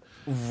soft.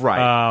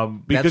 Right.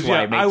 Because That's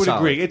why it makes I would solid.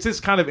 agree. It's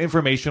just kind of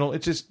informational.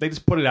 It's just they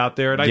just put it out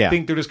there, and I Yeah.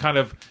 think they're just kind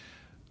of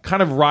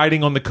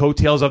riding on the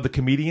coattails of the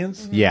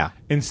comedians. Yeah.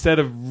 Instead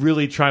of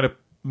really trying to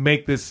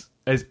make this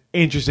as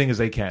interesting as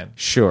they can.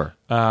 Sure.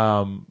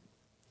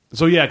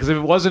 So yeah, because if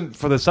it wasn't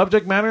for the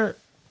subject matter,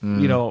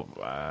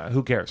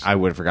 who cares? I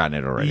would have forgotten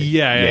it already.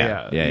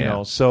 Yeah. You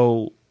know,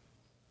 so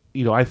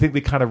I think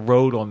they kind of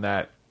rode on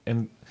that,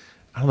 and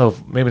I don't know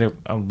if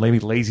maybe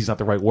lazy is not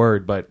the right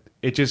word, but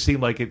it just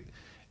seemed like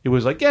it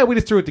was like, yeah, we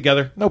just threw it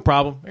together, no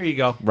problem. There you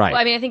go. Right.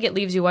 Well, I mean, I think it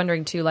leaves you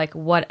wondering too, like,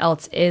 what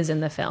else is in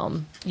the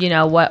film?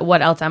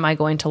 What else am I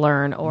going to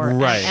learn, or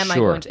Right, am I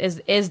sure. going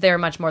to? Is there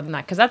much more than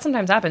that? Because that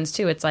sometimes happens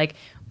too. It's like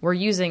we're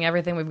using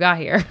everything we've got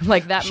here.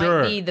 Like that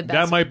Sure. might be the best.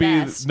 That might be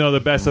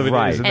the best of it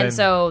Right. is. and then,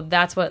 so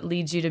that's what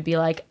leads you to be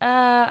like,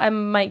 I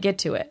might get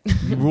to it.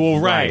 well,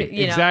 right.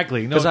 You know.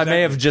 Exactly. No, Because I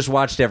may exactly. have just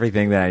watched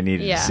everything that I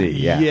needed Yeah. to see.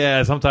 Yeah.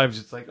 Yeah, sometimes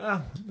it's like, I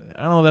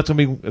don't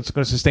know, it's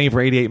going to sustain for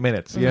 88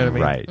 minutes. You know what I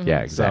mean? Right. Yeah,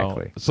 Mm-hmm.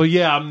 exactly. So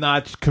yeah, I'm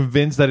not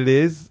convinced that it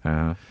is.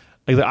 Uh-huh.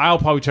 Like, I'll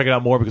probably check it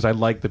out more because I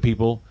like the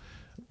people,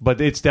 but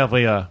it's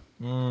definitely a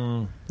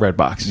red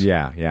box.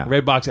 Yeah, yeah.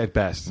 Red box at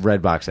best.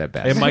 Redbox at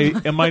best.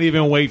 It might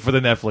even wait for the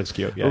Netflix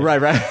queue. Yeah.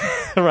 Right.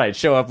 Right.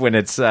 Show up when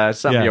it's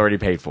something Yeah. you already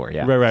paid for.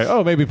 Yeah. Right.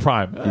 Oh, maybe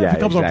Prime. Yeah, if it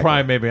comes on exactly.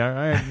 Prime, maybe. All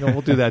right,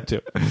 we'll do that too.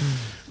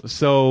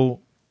 So,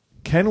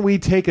 can we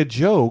take a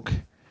joke?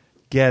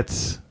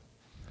 Gets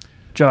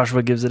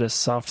Joshua gives it a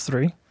soft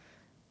 3.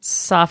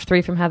 Soft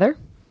 3 from Heather.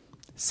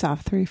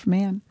 Soft 3 from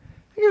Ann.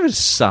 I give it a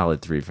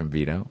solid 3 from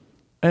Vito.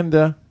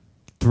 and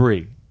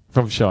 3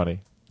 from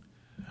Shawnee.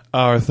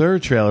 Our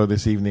third trailer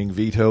this evening,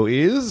 Vito,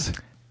 is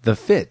The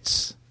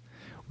Fits,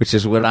 which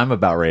is what I'm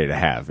about ready to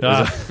have. It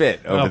was a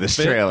fit over this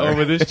trailer.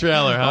 Over this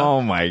trailer, huh?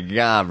 Oh my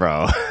god,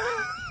 bro!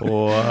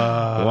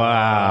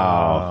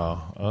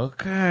 Wow.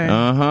 Okay.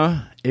 Uh-huh.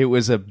 It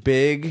was a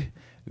big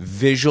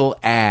visual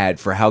ad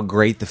for how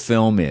great the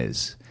film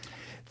is.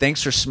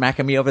 Thanks for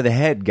smacking me over the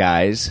head,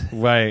 guys.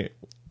 Right.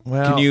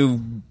 Well, Can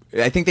you...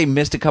 I think they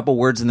missed a couple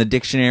words in the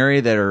dictionary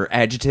that are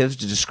adjectives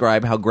to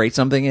describe how great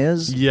something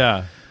is.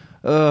 Yeah.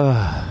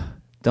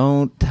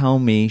 Don't tell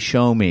me,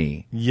 show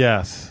me.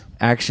 Yes.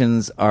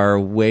 Actions are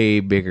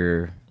way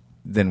bigger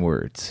than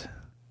words.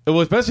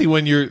 Well, especially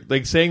when you're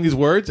like saying these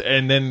words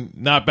and then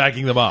not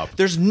backing them up.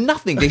 There's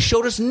nothing. They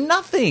showed us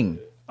nothing.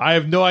 I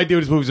have no idea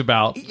what this movie's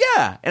about.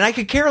 Yeah, and I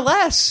could care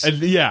less. And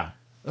yeah.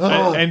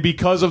 And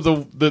because of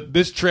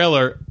this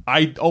trailer,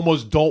 I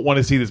almost don't want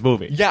to see this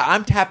movie. Yeah,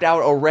 I'm tapped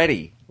out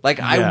already. Like,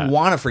 Yeah. I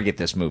want to forget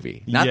this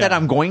movie. Not Yeah. that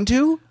I'm going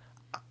to,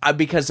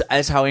 because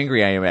that's how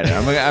angry I am at it.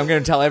 I'm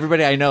going to tell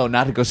everybody I know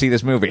not to go see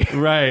this movie.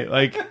 Right.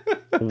 Like,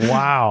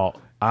 wow.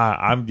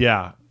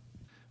 Yeah.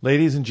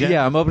 Ladies and gentlemen.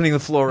 Yeah, I'm opening the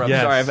floor up.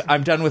 Yes. Sorry,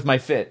 I'm done with my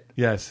fit.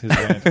 Yes. His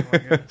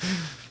band.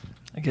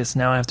 I guess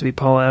now I have to be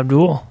Paula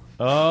Abdul.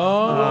 Oh.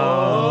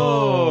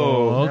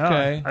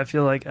 Okay.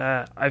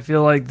 Yeah, I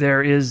feel like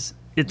there is.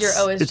 You're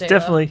always It's J-Lo.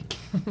 definitely.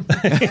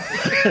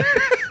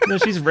 No,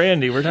 she's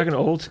Randy. We're talking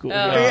old school.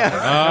 J-Lo's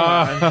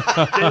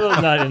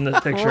not in the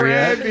picture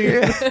yet.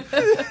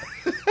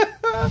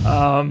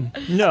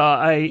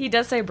 No, He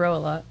does say bro a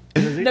lot.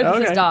 No,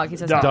 he says dog. He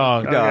says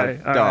Dog.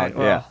 Okay, all right,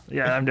 yeah.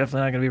 yeah. I'm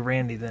definitely not going to be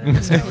Randy then in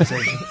this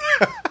conversation.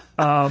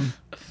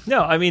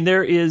 No, I mean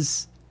there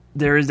is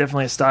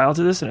definitely a style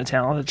to this and a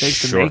talent it takes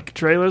Sure. to make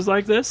trailers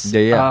like this.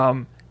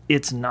 Yeah.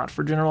 It's not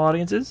for general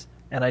audiences,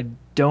 and I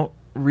don't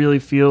really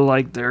feel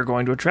like they're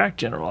going to attract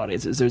general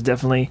audiences. There's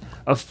definitely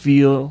a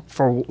feel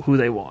for who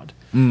they want,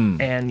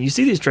 and you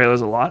see these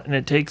trailers a lot, and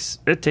it takes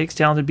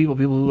talented people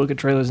who look at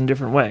trailers in a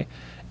different way,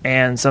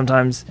 and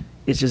sometimes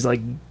it's just like.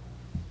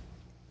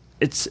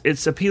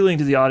 It's appealing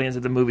to the audience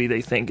that the movie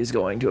they think is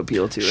going to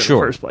appeal to in the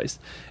first place.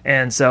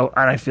 And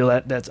I feel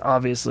that that's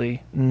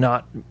obviously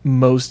not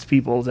most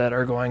people that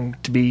are going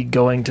to be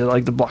going to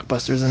like the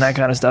blockbusters and that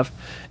kind of stuff.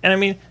 And I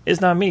mean, it's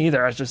not me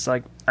either. I was just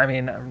like, I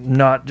mean, I'm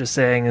not just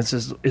saying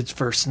it's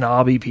for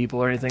snobby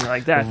people or anything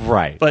like that.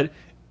 Right. But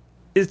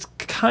it's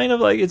kind of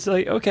like, it's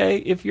like, okay,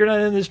 if you're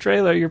not in this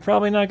trailer, you're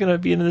probably not going to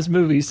be into this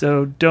movie.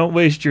 So don't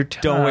waste your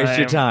time. Don't waste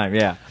your time,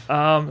 yeah.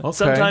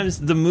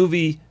 Sometimes the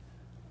movie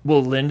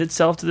will lend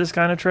itself to this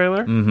kind of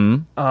trailer. Mm-hmm.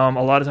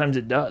 A lot of times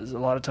it does. A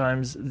lot of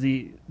times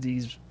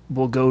these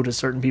will go to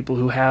certain people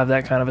who have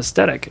that kind of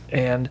aesthetic.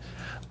 And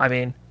I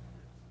mean,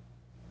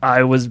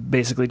 I was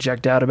basically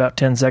checked out about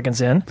 10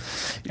 seconds in,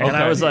 and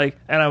I was sitting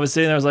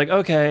there, I was like,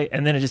 okay,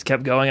 and then it just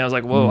kept going. I was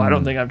like, whoa, I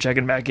don't think I'm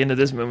checking back into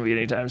this movie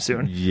anytime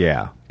soon.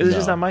 Yeah. It's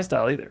just not my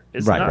style either.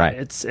 It's Right, not.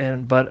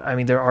 right. But I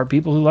mean, there are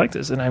people who like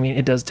this, and I mean,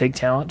 it does take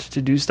talent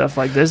to do stuff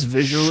like this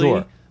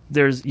visually.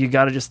 Sure. You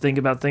got to just think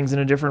about things in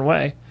a different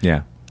way.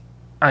 Yeah.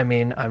 I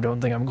mean, I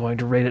don't think I'm going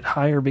to rate it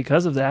higher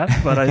because of that,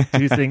 but I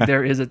do think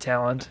there is a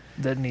talent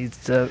that needs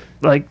to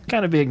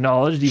kind of be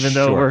acknowledged, even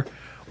though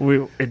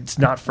it's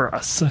not for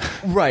us.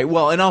 Right.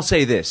 Well, and I'll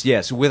say this.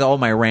 Yes, with all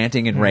my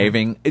ranting and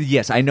raving,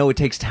 yes, I know it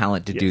takes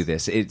talent to do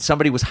this.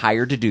 Somebody was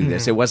hired to do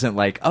this. It wasn't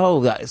like,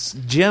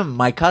 Jim,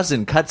 my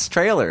cousin, cuts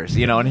trailers,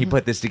 and he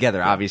put this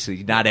together.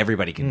 Obviously, not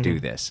everybody can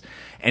do this.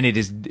 And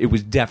it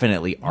was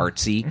definitely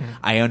artsy.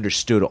 I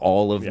understood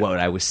all of what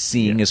I was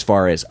seeing as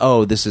far as,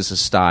 this is a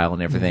style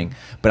and everything.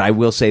 But I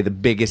will say the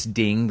biggest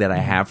ding that I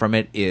have from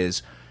it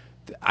is,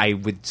 I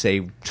would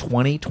say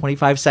 20,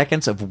 25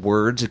 seconds of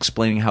words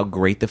explaining how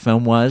great the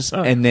film was,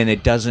 and then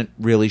it doesn't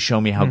really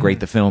show me how great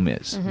the film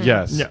is.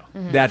 Yes. No.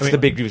 That's the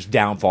biggest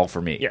downfall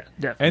for me. Yeah,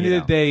 definitely. End of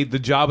the day, the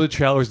job of the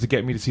trailer is to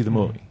get me to see the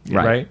movie.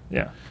 Right. Right?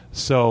 Yeah.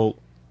 So...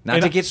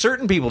 Not to get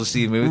certain people to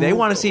see the movie. They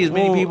want to see as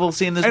many people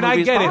seeing this and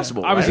movie I get as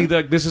possible. it. Obviously,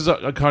 right? this is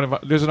a kind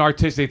of there's an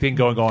artistic thing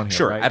going on here.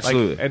 Sure, right?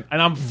 absolutely. And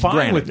I'm fine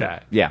Granted, with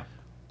that. Yeah.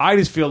 I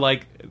just feel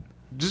like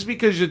just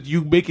because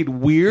you make it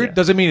weird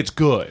doesn't mean it's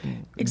good.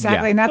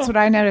 Exactly, Yeah. and that's what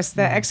I noticed.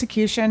 The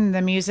execution,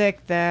 the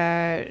music,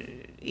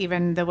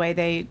 even the way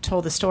they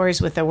told the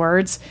stories with the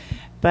words.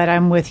 But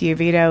I'm with you,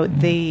 Vito.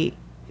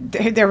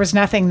 There was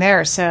nothing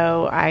there,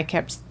 so I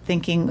kept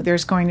thinking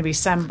there's going to be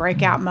some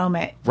breakout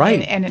moment,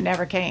 Right. And it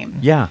never came.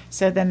 Yeah.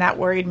 So then that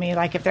worried me.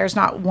 Like if there's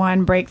not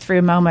one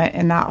breakthrough moment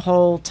in that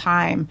whole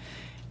time,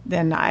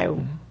 then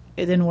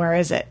where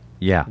is it?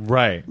 Yeah.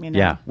 Right. You know?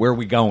 Yeah. Where are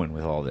we going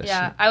with all this?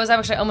 Yeah, I was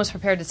actually almost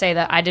prepared to say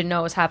that I didn't know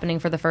it was happening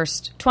for the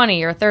first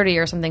 20 or 30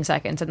 or something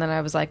seconds, and then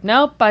I was like,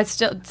 nope, it's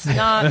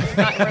not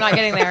we're not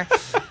getting there.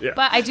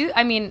 But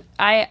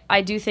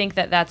I do think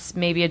that that's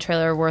maybe a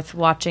trailer worth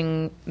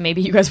watching.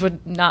 Maybe you guys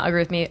would not agree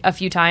with me a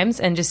few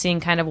times, and just seeing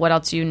kind of what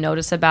else you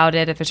notice about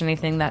it, if there's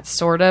anything that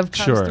sort of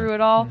comes Sure. through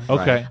it all.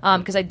 Okay.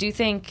 Because I do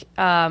think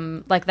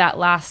like that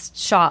last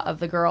shot of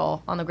the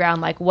girl on the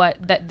ground, like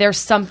that there's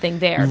something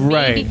there.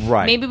 Right,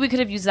 right. Maybe we could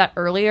have used that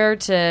earlier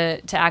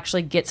to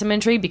actually get some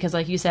intrigue, because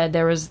like you said,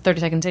 there was 30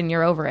 seconds in,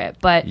 you're over it.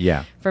 But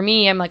Yeah. for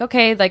me, I'm like,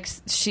 okay, like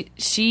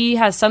she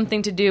has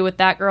something to do with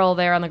that girl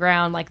there on the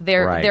ground. Like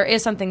Right. there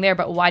is something there,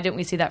 but why didn't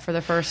we see that for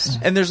the first?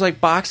 And there's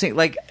like boxing.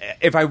 Like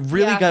if I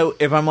really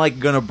if I'm like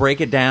going to break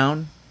it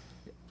down,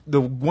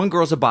 the one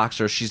girl's a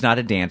boxer. She's not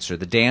a dancer.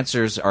 The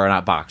dancers are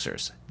not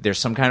boxers. There's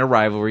some kind of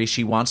rivalry.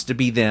 She wants to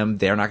be them.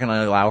 They're not going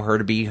to allow her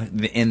to be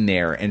in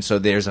there. And so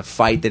there's a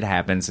fight that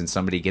happens and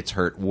somebody gets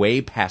hurt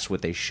way past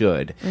what they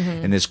should.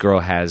 And this girl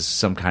has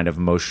some kind of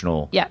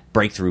emotional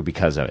breakthrough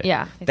because of it.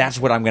 Yeah. That's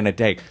what I'm going to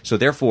take. So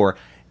therefore,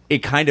 it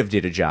kind of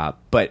did a job.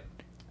 But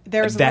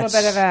There was a little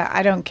bit of a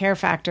I don't care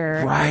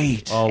factor.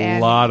 Right. A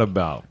lot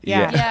about.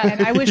 Yeah.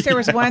 And I wish there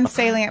was one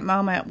salient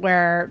moment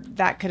where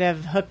that could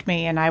have hooked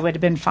me and I would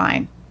have been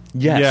fine.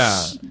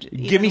 Yes. Yeah.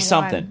 Give me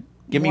something.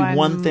 Give me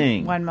one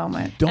thing. One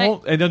moment.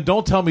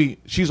 Don't tell me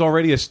she's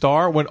already a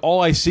star when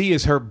all I see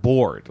is her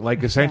board.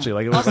 Like essentially,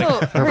 like it was Also,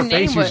 like her name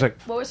face was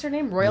like what was her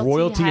name?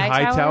 Royalty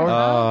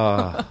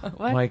Hightower.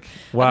 What? Like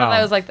I wow. thought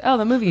that was like, oh,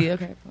 the movie.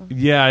 Okay.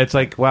 Yeah, it's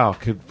like wow.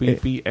 Could we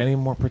be any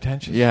more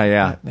pretentious? Yeah,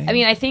 yeah. I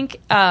mean, I think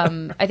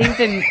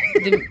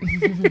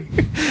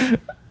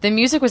the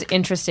music was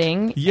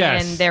interesting.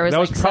 Yes, and there was that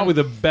was like, probably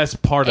some the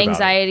best part about it.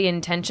 anxiety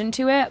and tension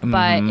to it,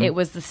 but it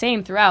was the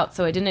same throughout.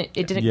 So it didn't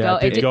Yeah, go.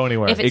 it didn't go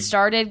anywhere. If it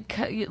started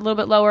a little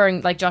bit lower,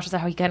 and like Josh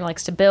said, how he kind of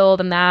likes to build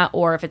and that,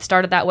 or if it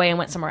started that way and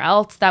went somewhere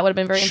else, that would have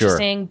been very Sure.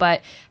 interesting.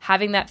 But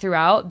having that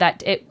throughout,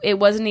 that it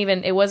wasn't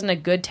a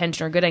good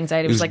tension or good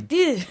anxiety. It was like,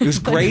 It was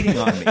grating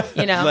on me.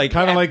 you know, Like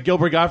Kind of like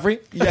Gilbert Gottfried.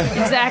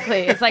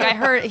 exactly. It's like I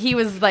heard he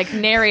was like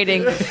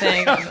narrating this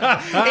thing.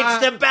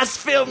 It's the best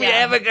film you're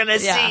ever gonna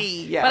Yeah.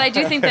 see. Yeah. But I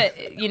do think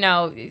that, you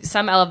know,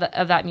 some of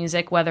that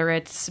music, whether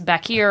it's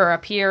back here or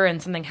up here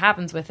and something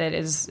happens with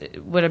it,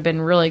 would have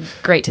been really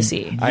great to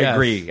see. I Yes.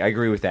 agree. I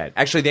agree with that.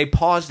 Actually, they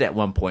paused at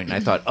one point, and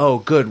I thought, "Oh,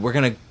 good, we're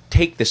gonna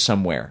take this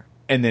somewhere."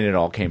 And then it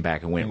all came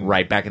back and went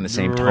right back in the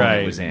same tone Right.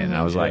 it was in. And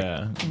I was like,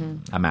 Yeah.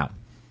 "I'm out."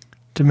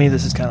 To me,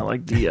 this is kind of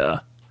like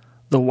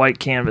the white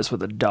canvas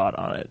with a dot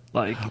on it.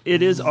 Like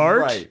it is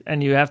art, Right.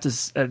 and you have to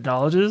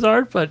acknowledge it as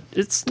art, but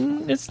it's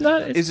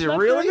not. It's Is it not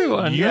for really?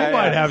 everyone. You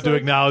might have to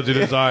acknowledge it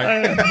as art.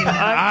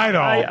 I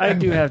don't. I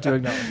do have to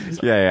acknowledge it. as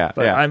art. Yeah,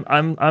 But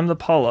I'm the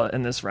Paula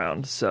in this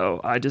round, so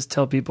I just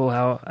tell people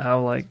how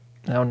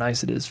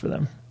nice it is for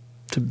them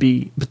to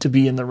be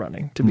in the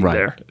running, to be Right.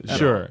 there.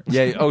 Sure.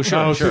 Yeah. Oh, sure.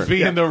 Oh, sure. to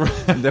be in the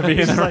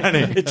Like,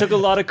 running. it took a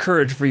lot of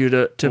courage for you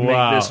to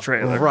Wow. make this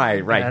trailer.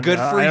 Right. Right. And, Good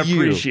for I you.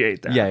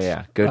 appreciate that. Yeah.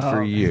 Yeah. Good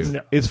for you.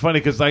 No. It's funny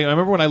because I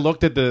remember when I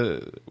looked at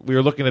we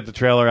were looking at the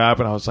trailer app,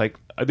 and I was like,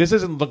 "This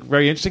doesn't look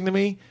very interesting to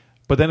me."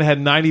 But then it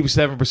had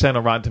 97%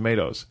 on Rotten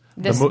Tomatoes.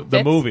 This the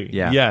fits? movie,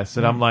 Yeah. yes,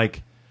 and I'm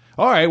like,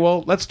 "All right,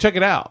 well, let's check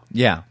it out."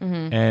 Yeah.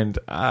 And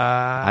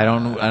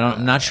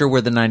I'm not sure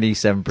where the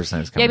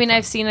 97% is coming Yeah, I mean, from.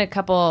 I've seen a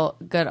couple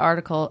good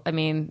articles. I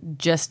mean,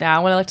 just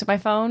now when I looked at my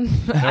phone,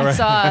 I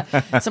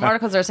saw some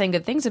articles that are saying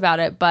good things about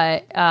it,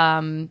 but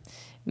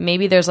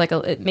maybe there's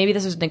maybe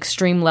this was an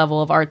extreme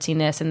level of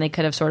artsiness, and they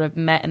could have sort of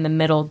met in the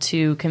middle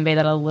to convey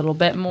that a little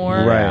bit more,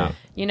 Right.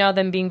 you know,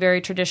 than being very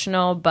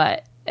traditional.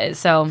 But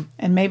so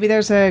And maybe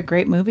there's a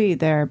great movie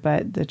there,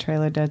 but the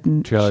trailer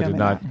doesn't. Trailer show did me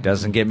not- that.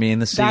 Doesn't get me in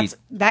the seat.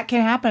 That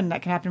can happen.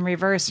 That can happen in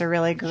reverse. A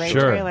really great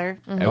Sure. trailer.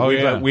 And Oh,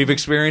 yeah. we've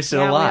experienced it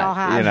Yeah, a we lot. all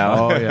have. You know.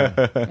 oh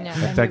yeah,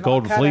 yeah. that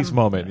golden cut fleece him.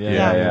 moment. Yeah,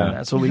 Yeah, yeah. yeah.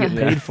 That's what we get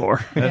paid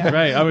for. That's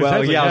right. I mean, Well,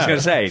 technically, yeah, I was going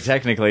to say,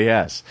 technically,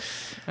 yes.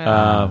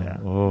 All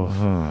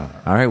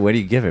right, what do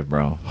you give it,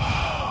 bro?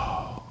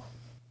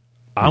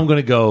 I'm going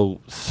to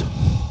go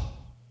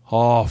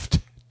soft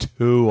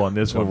 2 on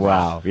this one.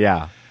 Wow,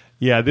 yeah.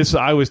 Yeah,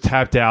 I was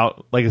tapped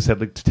out, like I said,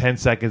 like 10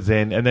 seconds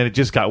in, and then it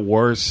just got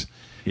worse.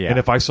 Yeah. And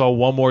if I saw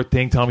one more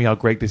thing, tell me how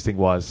great this thing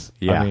was.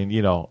 Yeah. I mean,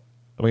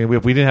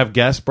 if we didn't have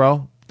guests,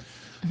 bro,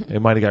 it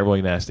might have got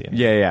really nasty.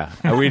 Yeah.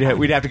 We'd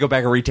have to go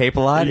back and retape a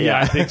lot? Yeah,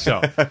 I think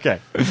so. Okay.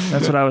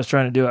 That's what I was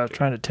trying to do. I was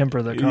trying to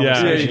temper the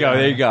conversation.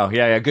 There you go.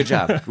 Yeah, good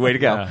job. Way to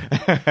go.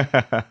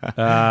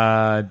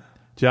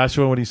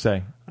 Joshua, what do you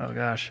say? Oh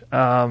gosh.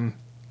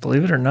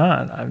 Believe it or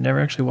not, I've never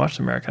actually watched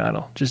American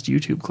Idol. Just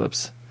YouTube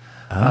clips.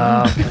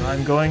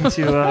 I'm going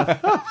to.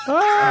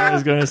 I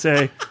was going to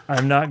say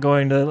I'm not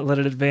going to let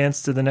it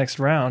advance to the next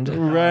round.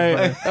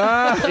 Right.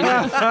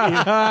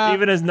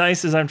 Even as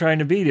nice as I'm trying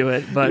to be to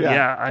it. But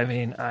yeah, I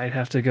mean, I'd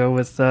have to go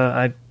with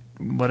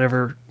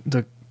whatever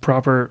the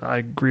proper. I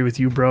agree with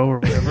you, bro, or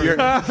whatever. You're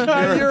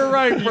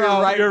right,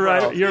 bro.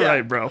 You're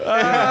right, bro.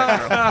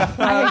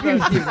 I agree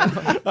with you.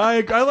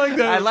 I like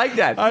that. I like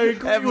that. I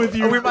agree with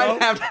you. We bro.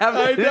 might have to have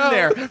it in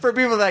there for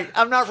people like,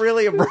 I'm not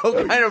really a bro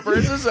kind of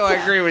person, so I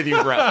agree with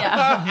you, bro.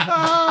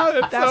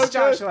 Yeah, That's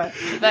Joshua.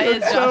 that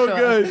is So Joshua.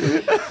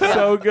 good.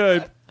 So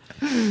good.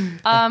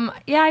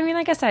 Yeah, I mean,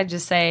 I guess I'd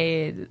just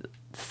say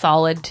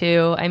solid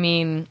 2. I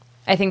mean,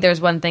 I think there's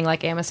one thing,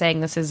 like Emma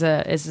saying, this is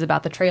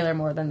about the trailer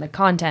more than the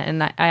content,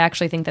 and I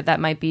actually think that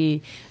might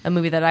be a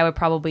movie that I would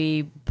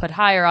probably put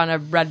higher on a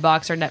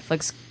Redbox or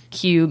Netflix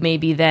queue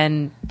maybe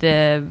than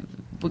the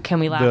Can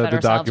We Laugh at The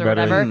Ourselves or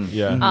documentary. whatever.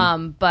 Yeah.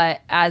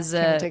 But as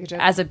Can We Take a Joke?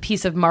 as a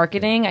piece of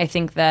marketing, I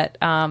think that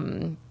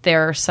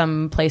there are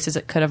some places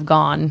it could have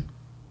gone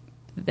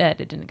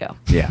that it didn't go.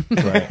 Yeah.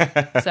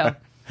 So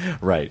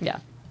Right. yeah.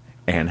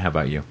 Anne, how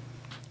about you?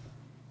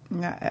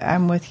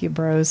 I'm with you,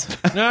 bros.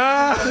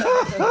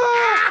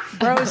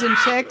 Bros and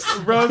chicks.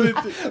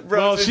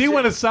 Well, she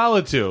went a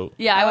solid 2.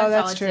 Yeah, I Oh, went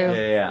that's solid true.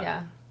 too.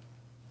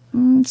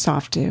 Yeah.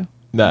 Soft too.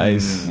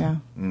 Nice. Yeah.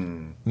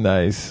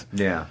 Nice.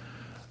 Yeah.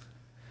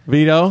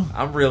 Vito?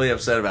 I'm really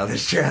upset about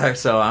this trailer,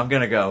 so I'm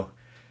going to go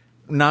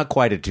not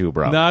quite a 2,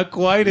 bro. Not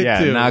quite a 2.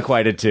 Yeah, not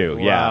quite a 2.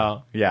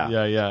 Wow.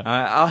 Yeah. Yeah.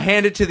 I'll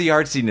hand it to the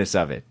artsiness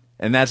of it,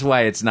 and that's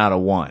why it's not a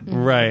 1.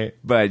 Right.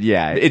 But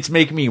yeah, it's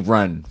making me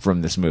run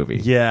from this movie.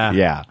 Yeah.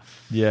 Yeah.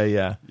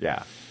 Yeah.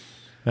 Yeah.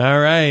 All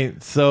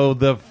right. So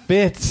the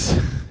fits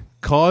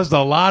caused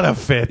a lot of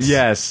fits.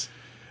 Yes.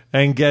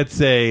 And gets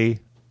a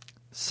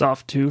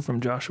Soft 2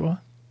 from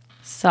Joshua.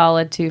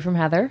 Solid 2 from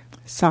Heather.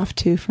 Soft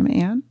 2 from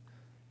Anne.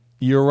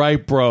 You're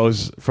right,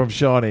 bros, from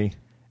Shawnee.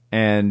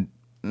 And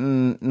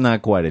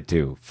not quite a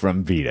 2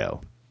 from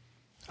Vito.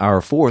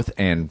 Our fourth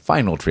and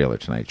final trailer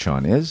tonight,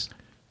 Sean, is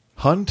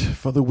Hunt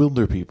for the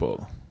Wilder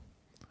People.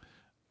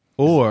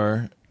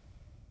 Or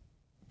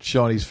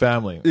Shawnee's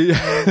Family.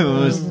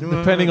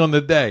 Depending on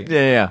the day.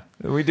 Yeah.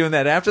 Are we doing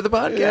that after the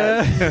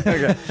podcast?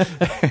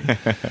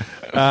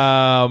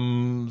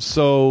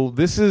 So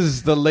this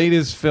is the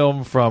latest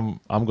film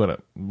from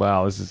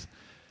this is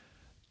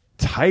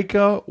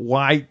Taika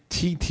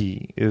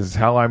Waititi is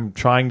how I'm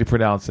trying to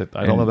pronounce it.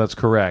 I don't know if that's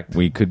correct.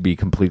 We could be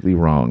completely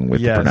wrong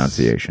with the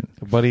pronunciation.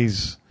 But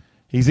he's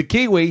a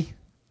Kiwi.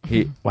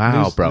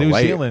 Wow, bro. New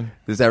Zealand.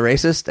 Is that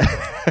racist?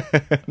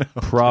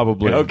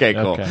 Probably. Okay,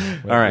 cool. Okay.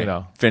 All right. You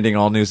know. Offending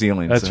all New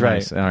Zealanders. That's right.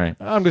 Nice. All right.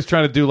 I'm just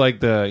trying to do like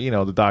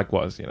the doc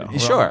was,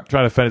 Sure. I'm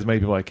trying to offend as many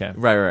people as I can.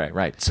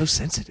 Right. So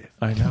sensitive.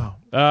 I know.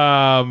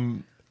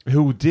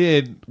 Who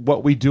did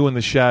What We Do in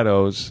the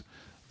Shadows.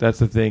 That's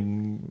the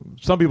thing.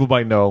 Some people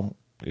might know.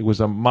 It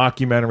was a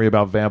mockumentary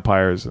about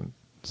vampires and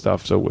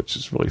stuff, which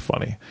is really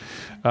funny.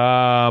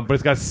 But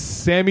it's got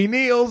Sammy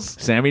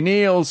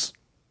Niels.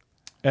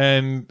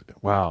 And,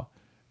 wow.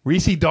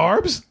 Reese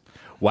Darbs?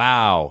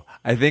 Wow.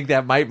 I think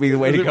that might be the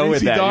way Is to it go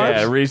with Reese that. Darbs?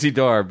 Yeah, Reese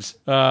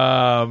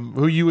Darbs.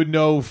 Who you would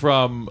know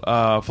from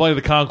Flight of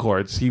the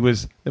Conchords. He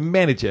was the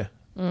manager.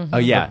 Oh,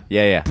 yeah.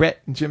 Brett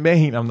and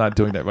Jermaine. I'm not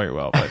doing that very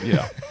well, but,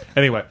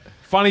 Anyway,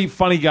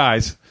 funny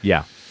guys.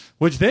 Yeah.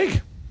 What'd you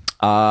think?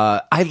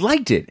 I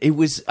liked it. It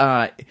was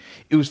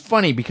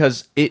funny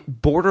because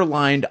it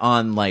borderlined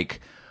on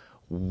like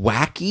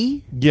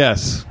wacky.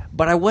 Yes.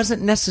 But I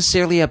wasn't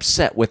necessarily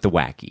upset with the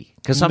wacky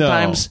because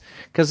sometimes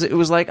it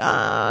was like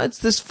it's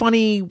this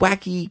funny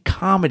wacky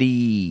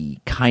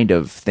comedy kind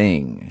of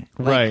thing.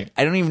 Like, Right.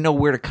 I don't even know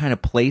where to kind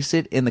of place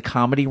it in the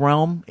comedy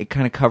realm. It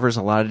kind of covers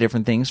a lot of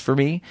different things for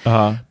me.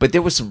 But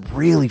there was some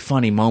really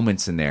funny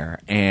moments in there,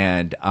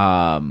 and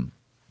the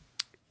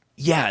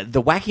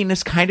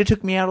wackiness kind of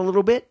took me out a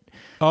little bit.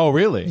 Oh,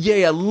 really?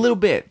 Yeah, a little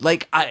bit.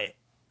 Like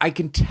I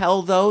can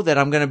tell though that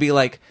I'm going to be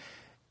like,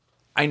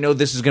 I know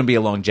this is going to be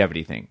a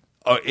longevity thing.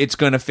 It's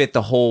going to fit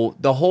the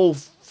whole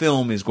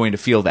film is going to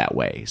feel that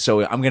way.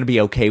 So I'm going to be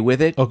okay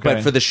with it. Okay.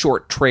 But for the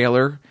short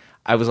trailer,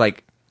 I was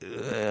like,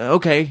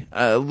 okay,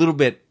 a little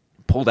bit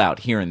pulled out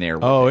here and there.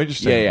 Oh,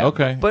 interesting. Yeah.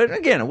 Okay. But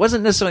again, I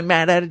wasn't necessarily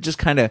mad at it. Just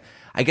kind of,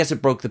 I guess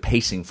it broke the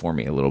pacing for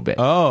me a little bit.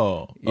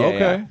 Oh, Yeah, okay.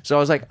 yeah. So I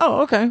was like,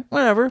 oh, okay,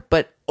 whatever.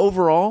 But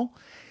overall,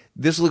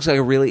 this looks like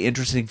a really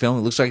interesting film.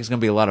 It looks like it's going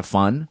to be a lot of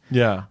fun.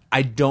 Yeah.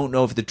 I don't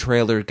know if the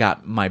trailer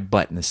got my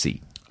butt in the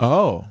seat.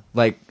 Oh.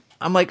 Like,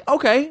 I'm like,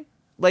 okay.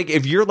 Like,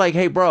 if you're like,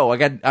 hey, bro, I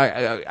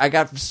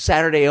got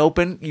Saturday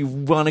open. You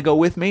want to go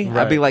with me? Right.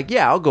 I'd be like,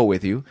 yeah, I'll go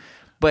with you.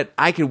 But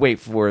I could wait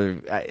for.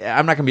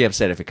 I'm not going to be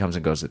upset if it comes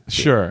and goes.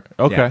 Sure.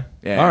 Okay.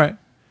 Yeah. All right.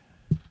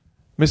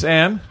 Miss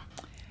Anne?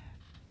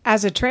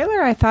 As a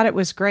trailer, I thought it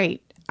was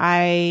great.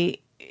 I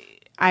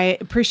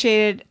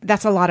appreciated.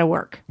 That's a lot of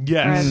work.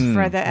 Yes.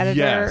 For the editor.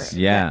 Yes.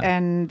 Yeah.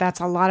 And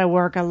that's a lot of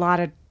work. A lot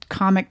of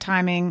comic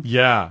timing.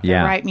 Yeah. The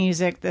right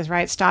music, the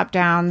right stop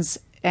downs,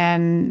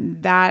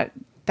 and that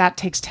that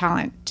takes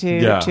talent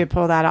to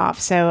pull that off.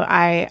 So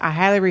I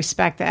highly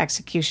respect the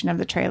execution of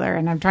the trailer,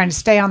 and I'm trying to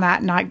stay on that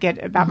and not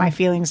get about my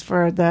feelings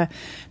for the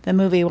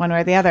movie one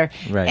way or the other.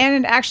 Right.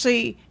 And it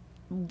actually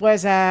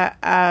was a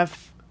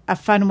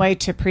fun way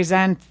to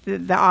present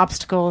the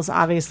obstacles,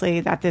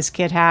 obviously, that this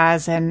kid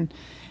has and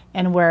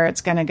where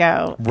it's going to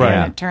go. Right.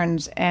 And it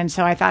turns, and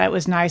so I thought it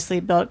was nicely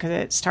built because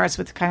it starts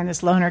with kind of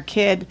this loner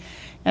kid,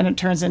 and it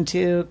turns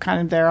into kind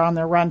of they're on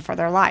their run for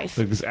their life.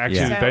 Like this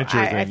action So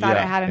adventure thing. I thought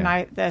it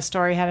had the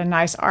story had a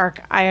nice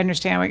arc. I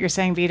understand what you're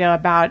saying, Vito,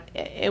 about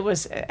it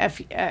was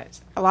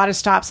a lot of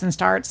stops and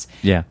starts.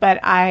 Yeah. But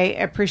I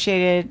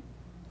appreciated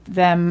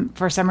them.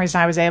 For some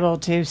reason, I was able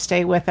to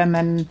stay with them,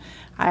 and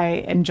I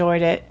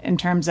enjoyed it in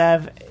terms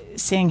of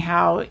seeing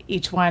how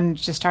each one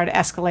just started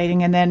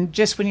escalating, and then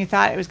just when you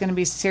thought it was going to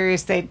be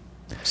serious, they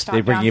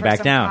bring you for back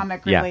some down.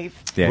 comic Yeah.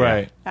 relief, Yeah,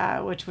 Right.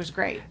 which was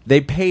great.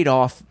 They paid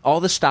off all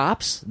the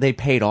stops. They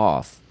paid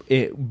off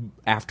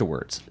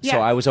afterwards, Yeah.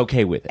 so I was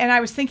okay with it. And I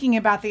was thinking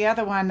about the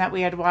other one that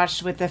we had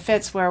watched with the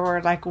Fitz, where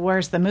we're like,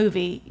 "Where's the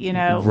movie?" You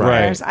know,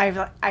 Right. Whereas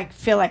I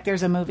feel like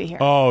there's a movie here.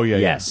 Oh yeah,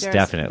 Yes.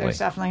 Definitely. There's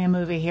definitely a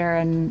movie here,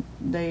 and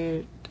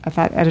I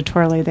thought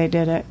editorially they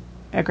did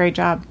a great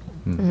job.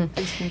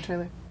 Based on the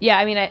trailer. Yeah,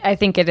 I mean, I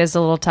think it is a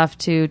little tough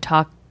to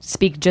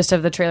speak just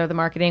of the trailer, the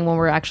marketing, when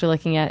we're actually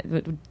looking at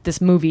this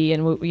movie,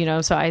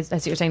 and so I see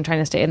what you're saying, trying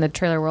to stay in the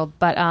trailer world,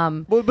 but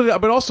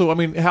But also, I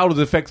mean, how does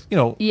it affect?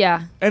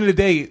 yeah, End of the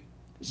day,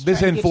 this trying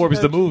to get informs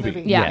you the to the movie.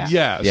 movie. Yeah.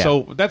 yeah. Yeah.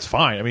 So that's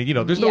fine. I mean,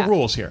 there's no Yeah.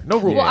 rules here. No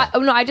rules. Well,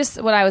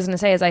 what I was going to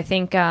say is I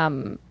think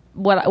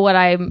what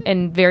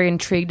I'm very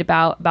intrigued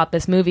about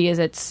this movie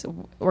is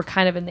we're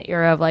kind of in the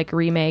era of like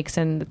remakes,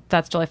 and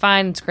that's totally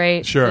fine. It's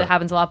great. Sure. It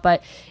happens a lot,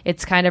 but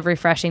it's kind of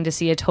refreshing to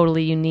see a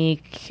totally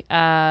unique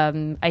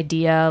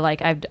idea.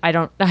 Like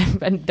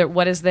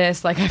what is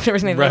this? Like I've never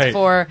seen Right. this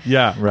before.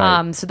 Yeah.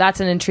 Right. So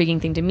that's an intriguing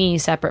thing to me,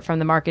 separate from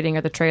the marketing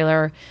or the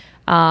trailer.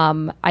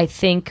 I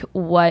think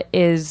what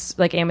is,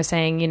 like Anne was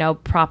saying,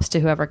 props to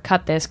whoever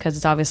cut this, because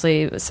it's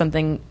obviously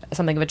something of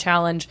a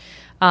challenge.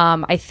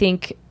 I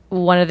think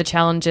one of the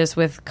challenges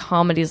with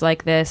comedies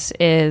like this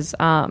is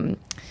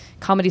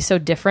comedy's so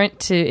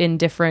different in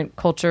different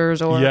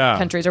cultures or Yeah.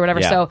 countries or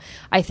whatever. Yeah. So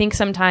I think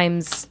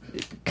sometimes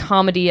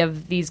comedy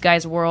of these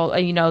guys' world,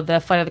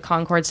 the Flight of the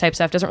Conchords type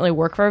stuff doesn't really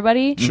work for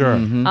everybody. Sure.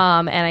 And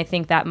I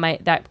think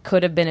that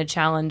could have been a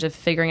challenge of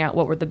figuring out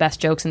what were the best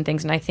jokes and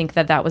things. And I think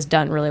that was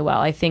done really well.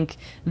 I think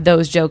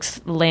those jokes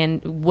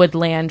would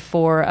land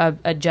for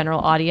a general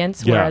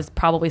audience, Yeah. whereas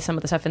probably some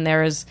of the stuff in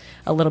there is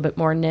a little bit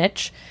more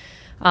niche.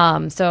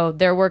 So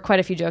there were quite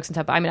a few jokes and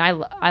stuff. I mean,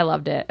 I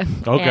loved it.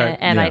 Okay.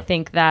 And Yeah. I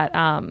think that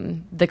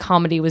the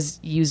comedy was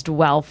used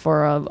well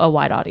for a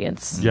wide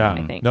audience. Yeah.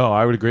 I think. No,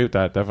 I would agree with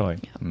that definitely.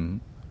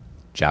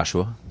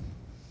 Joshua.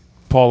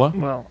 Paula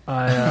Well,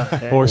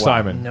 I or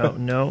Simon.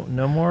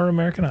 no more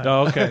American Idol.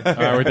 Oh, okay. All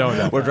right, we're done with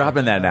that. We're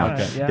dropping that now. All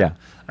right, Yeah.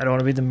 I don't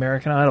want to be the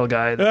American Idol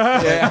guy.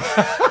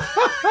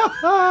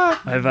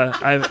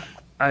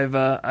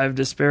 I've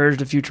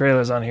disparaged a few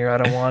trailers on here. I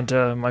don't want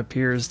my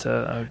peers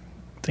to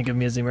think of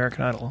me as the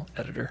American Idol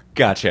editor.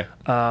 Gotcha.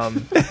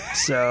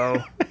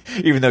 So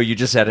Even though you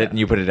just said it and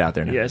you put it out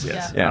there now. yes.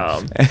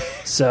 Yeah.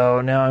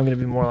 So now I'm going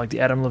to be more like the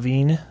Adam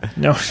Levine.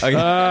 No, I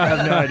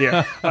have no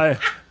idea.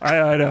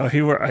 I know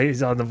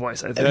he's on The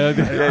Voice. I think.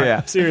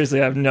 yeah.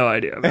 Seriously, I have no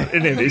idea about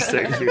any of these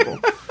things, people.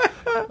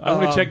 I'm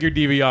gonna check your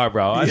DVR,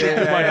 bro. I think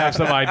you might have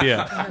some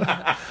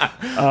idea.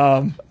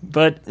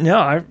 But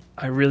no,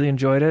 I really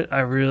enjoyed it.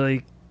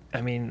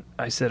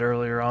 I said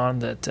earlier on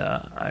that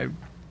I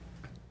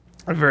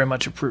very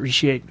much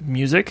appreciate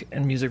music,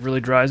 and music really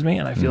drives me.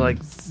 And I feel like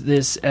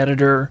this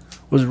editor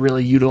was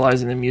really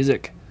utilizing the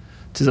music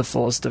to the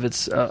fullest of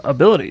its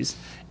abilities.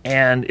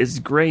 And it's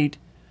great.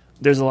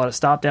 There's a lot of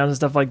stop downs and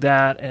stuff like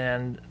that,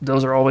 and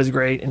those are always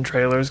great in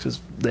trailers because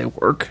they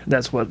work.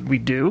 That's what we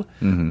do.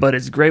 But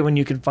it's great when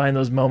you can find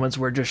those moments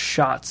where just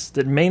shots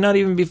that may not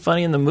even be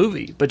funny in the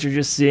movie, but you're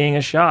just seeing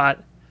a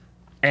shot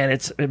and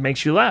it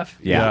makes you laugh.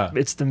 Yeah.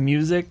 It's the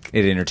music.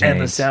 It entertains. And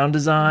the sound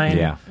design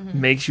Yeah.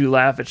 makes you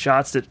laugh at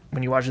shots that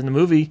when you watch it in the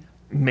movie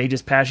may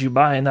just pass you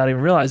by and not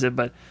even realize it.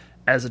 But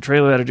as a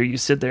trailer editor, you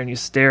sit there and you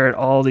stare at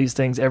all these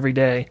things every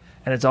day,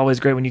 and it's always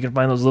great when you can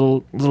find those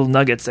little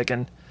nuggets that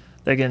can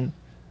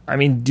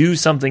do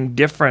something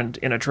different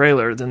in a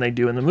trailer than they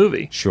do in the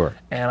movie. Sure.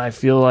 And I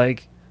feel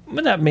like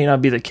that may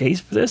not be the case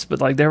for this, but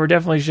like there were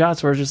definitely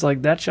shots where it's just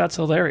like that shot's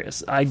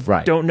hilarious. I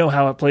Right. don't know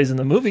how it plays in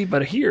the movie,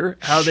 but here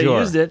how they Sure.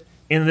 used it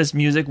in this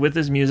music with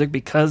this music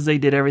because they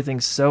did everything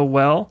so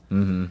well,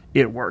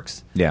 it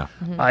works. Yeah.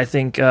 I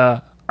think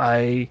the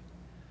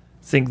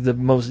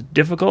most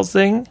difficult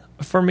thing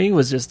for me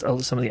was just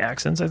some of the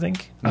accents. I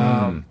think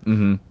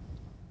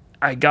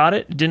I got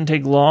it. It didn't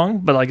take long,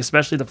 but like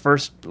especially the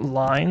first few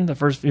lines,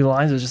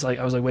 it was just like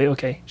I was like, wait,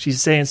 okay,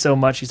 she's saying so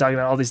much. She's talking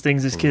about all these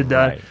things this kid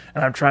done, Right.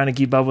 and I'm trying to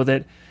keep up with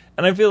it.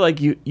 And I feel like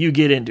you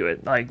get into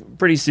it. Like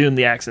pretty soon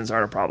the accents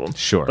aren't a problem.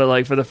 Sure. But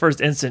like for the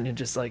first instant, it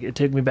just like it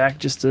took me back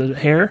just a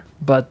hair.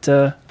 But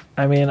I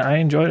I mean, I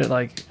enjoyed it.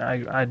 Like,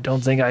 I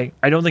don't think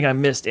I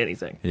missed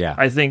anything. Yeah.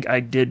 I think I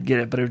did get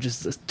it, but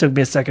it took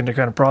me a second to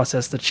kind of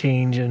process the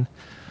change and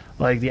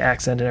like the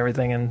accent and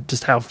everything, and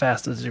just how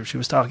fast she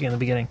was talking in the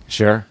beginning.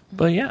 Sure.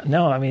 But yeah,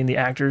 no, I mean, the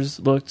actors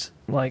looked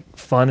like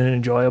fun and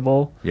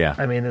enjoyable. Yeah.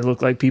 I mean, they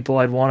looked like people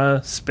I'd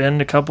want to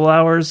spend a couple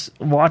hours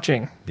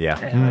watching. Yeah.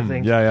 And I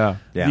think Yeah.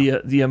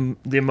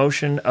 the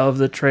emotion of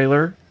the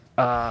trailer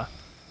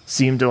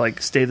seemed to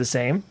like stay the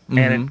same,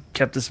 and it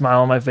kept a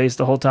smile on my face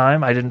the whole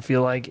time. I didn't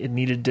feel like it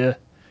needed to.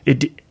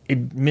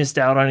 It missed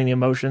out on any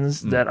emotions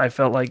that I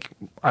felt like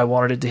I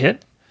wanted it to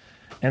hit,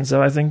 and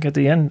so I think at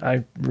the end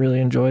I really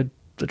enjoyed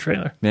the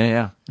trailer.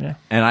 Yeah.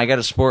 And I got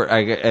a sport.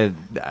 I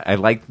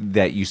like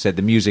that you said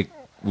the music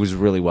was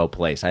really well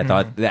placed. I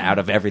thought that out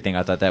of everything,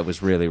 I thought that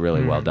was really,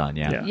 really well done.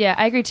 Yeah. Yeah,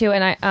 I agree too.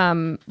 And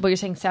I, what you're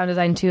saying, sound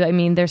design too. I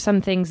mean, there's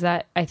some things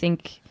that I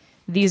think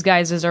these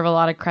guys deserve a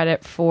lot of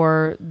credit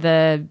for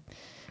the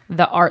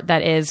art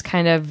that is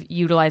kind of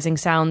utilizing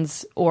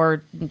sounds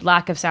or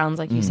lack of sounds,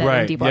 like you said,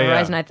 Right. in Deepwater Yeah, yeah.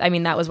 Horizon. I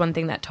mean, that was one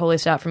thing that totally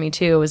stood out for me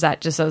too. Was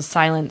that just those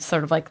silent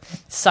sort of like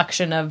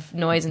suction of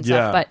noise and stuff,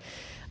 Yeah. but.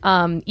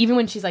 Even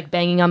when she's like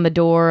banging on the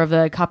door of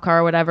the cop car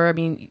or whatever, I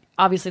mean,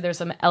 obviously there's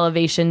some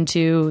elevation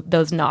to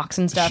those knocks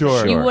and stuff.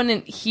 Sure. You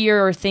wouldn't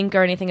hear or think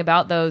or anything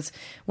about those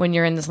when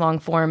you're in this long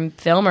form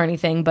film or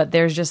anything, but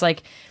there's just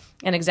like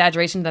an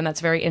exaggeration to them that's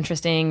very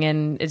interesting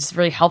and it's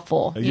really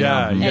helpful. you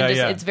Yeah, know? yeah, and just,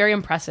 yeah. It's very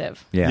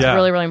impressive. Yeah. It's Yeah.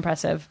 really, really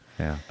impressive.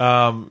 It's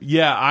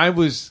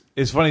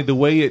funny the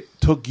way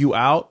it took you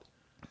out.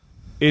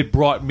 It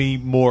brought me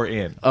more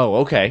in. Oh,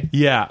 okay.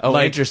 Yeah. Oh,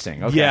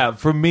 interesting. Okay. Yeah,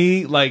 for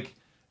me, like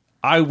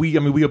we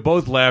have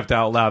both laughed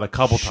out loud a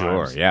couple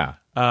Sure. times. Yeah.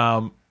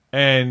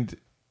 And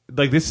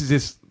like this is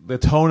just the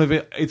tone of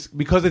it. It's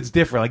because it's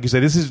different. Like you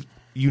said, this is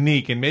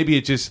unique, and maybe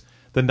it's just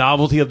the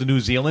novelty of the New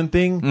Zealand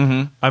thing.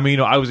 Mm-hmm. I mean,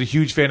 I was a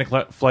huge fan of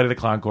Flight of the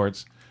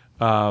Conchords.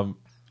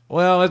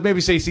 Well, let's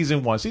maybe say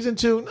season 1. Season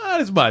 2, not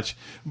as much.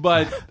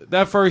 But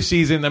that first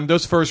season, I mean,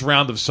 those first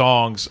round of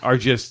songs are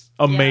just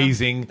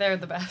amazing. Yeah, they're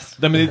the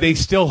best. I mean, they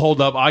still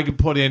hold up. I could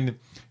put in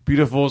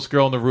 "Beautifulest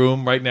Girl in the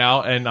Room" right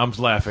now, and I'm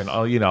laughing.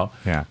 Oh, you know.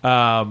 Yeah.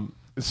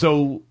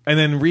 So, and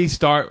then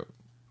restart.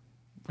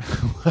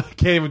 I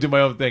can't even do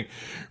my own thing.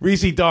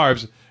 Reese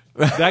Darbs,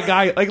 that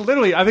guy, like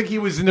literally, I think he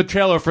was in the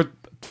trailer for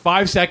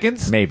 5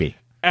 seconds, Maybe.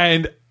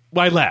 and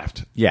I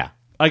laughed. Yeah.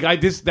 Like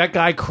that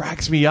guy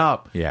cracks me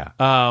up. Yeah.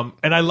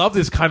 And I love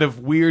this kind of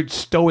weird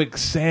stoic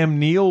Sam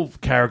Neill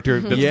character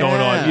that's Yeah.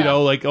 going on. You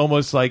know, like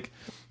almost like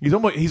he's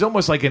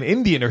almost like an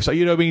Indian or so.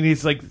 You know what I mean?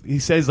 He's like he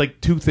says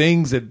like two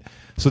things, and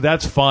so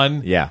that's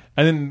fun. Yeah.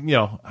 And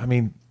then I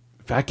mean,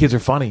 fat kids are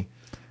funny.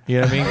 You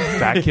know what I mean?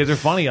 Fat kids are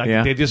funny. Like,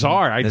 Yeah. they just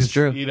are. That's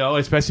true. You know,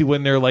 especially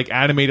when they're like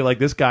animated like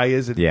this guy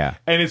is. And, Yeah.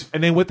 And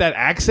then with that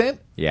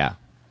accent, Yeah.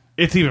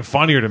 it's even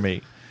funnier to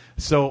me.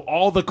 So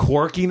all the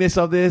quirkiness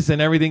of this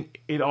and everything,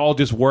 it all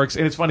just works.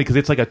 And it's funny because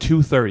it's like a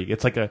 2:30.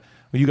 It's like when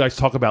you guys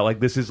talk about like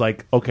this is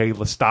like, okay,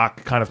 the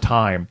stock kind of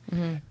time.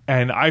 Mm-hmm.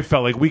 And I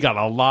felt like we got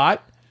a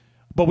lot,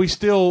 but we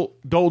still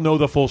don't know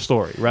the full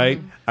story,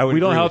 right? I would we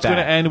don't agree know how with it's going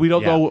to that. end. We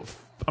don't Yeah. know.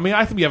 I mean,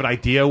 I think we have an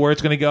idea where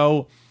it's going to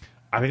go.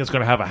 I think it's going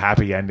to have a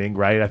happy ending,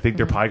 right? I think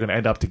they're probably going to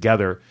end up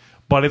together.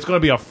 But it's going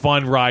to be a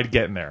fun ride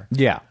getting there.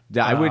 Yeah.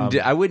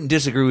 I wouldn't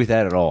disagree with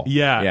that at all.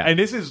 Yeah. Yeah. And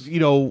this is,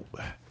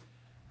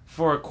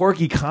 for a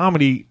quirky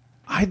comedy,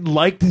 I'd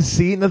like to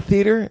see it in the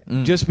theater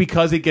just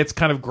because it gets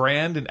kind of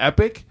grand and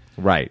epic.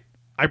 Right.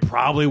 I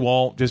probably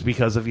won't just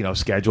because of,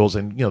 schedules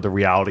and, the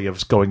reality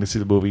of going to see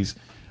the movies.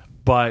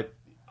 But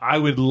I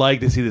would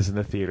like to see this in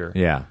the theater.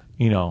 Yeah.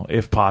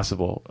 If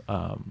possible.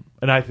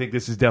 And I think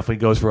this is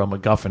definitely goes for a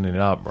MacGuffin it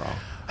up, bro.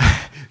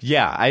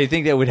 Yeah, I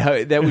think that would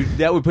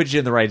put you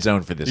in the right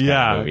zone for this kind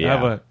of movie. Yeah.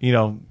 Have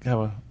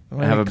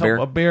a beer?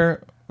 A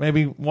beer,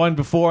 maybe one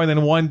before and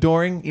then one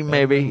during.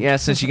 Maybe, yeah,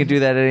 since you can do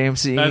that at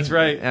AMC. That's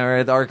right. Or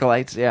at the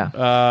ArcLights,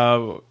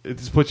 yeah. It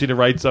just puts you in the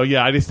right. So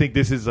yeah, I just think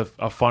this is a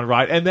fun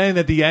ride. And then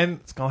at the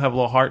end, it's gonna have a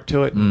little heart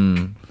to it.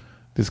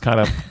 Just kind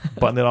of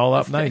button it all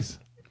up, nice.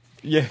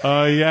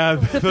 Yeah. Yeah.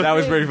 That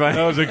was pretty fun.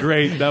 That was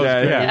great. That was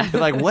great. Yeah.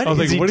 Like, what I was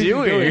is like, he what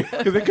doing? is he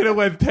doing? Because it could have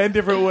went 10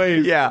 different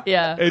ways. Yeah.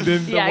 Yeah. And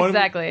then the yeah, one-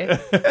 exactly.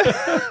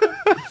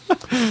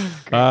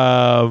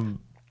 All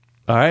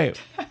right.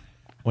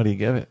 What do you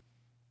give it?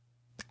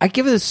 I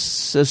give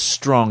this a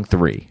strong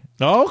 3.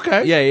 Oh,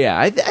 okay. Yeah.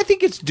 I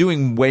think it's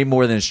doing way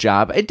more than its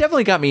job. It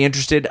definitely got me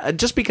interested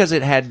just because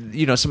it had,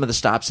 some of the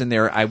stops in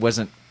there. I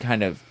wasn't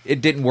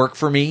it didn't work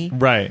for me.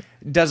 Right.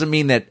 Doesn't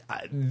mean that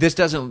this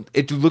doesn't.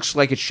 It looks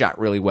like it's shot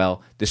really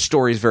well. The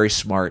story is very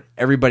smart.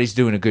 Everybody's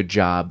doing a good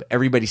job.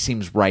 Everybody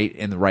seems right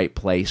in the right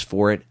place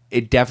for it.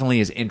 It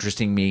definitely is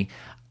interesting me.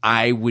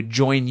 I would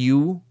join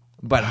you,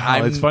 but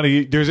It's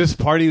funny. There's this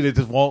party that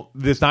just won't.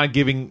 That's not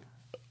giving.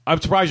 I'm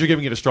surprised you're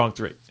giving it a strong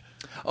 3.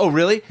 Oh,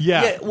 really?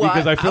 Yeah, Well,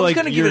 because I feel was like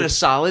going to give it you're- a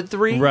solid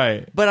 3,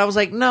 Right. But I was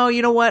like, no.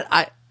 You know what?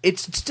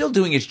 It's still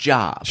doing its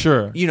job.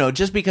 Sure.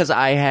 Just because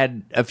I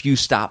had a few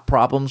stop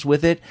problems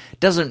with it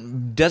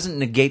doesn't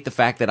negate the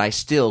fact that I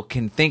still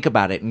can think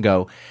about it and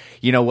go,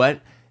 you know what?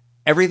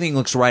 everything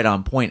looks right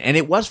on point, and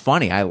it was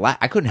funny.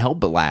 I couldn't help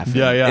but laugh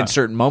in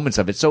certain moments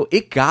of it. So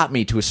it got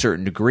me to a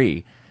certain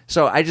degree.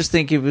 So I just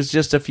think it was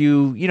just a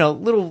few,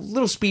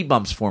 little speed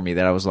bumps for me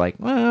that I was like,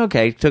 well,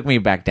 okay, took me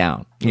back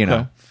down, you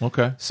know.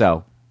 Okay.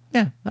 So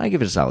yeah, I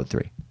give it a solid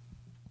 3.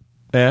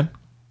 And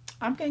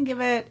I'm going to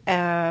give it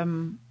a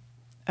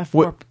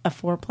 4+. a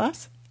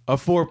 4+.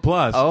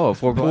 Oh, a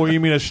 4+. Or you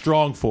mean a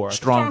strong 4?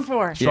 Strong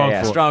 4.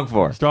 Yeah, strong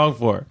 4. Strong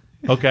 4.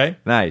 Okay.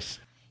 Nice.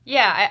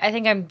 Yeah, I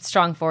think I'm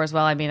strong 4 as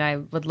well. I mean, I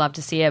would love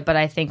to see it, but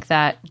I think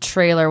that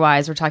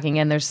trailer-wise, we're talking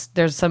again,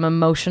 there's some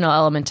emotional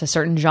element to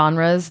certain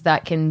genres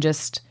that can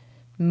just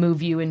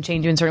move you and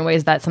change you in certain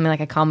ways that something like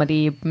a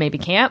comedy maybe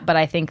can't. But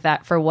I think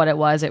that for what it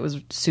was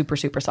super,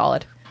 super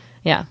solid.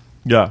 Yeah.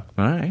 Yeah.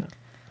 All right.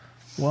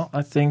 Well,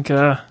 I think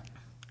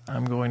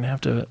I'm going to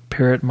have to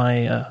parrot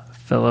my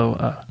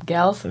fellow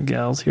Gals?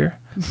 gals here.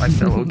 My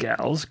fellow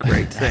gals.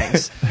 Great,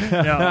 thanks.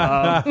 No,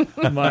 I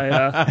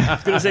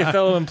was going to say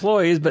fellow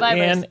employees, but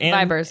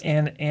Vibers.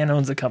 Ann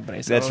owns the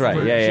company. So That's right.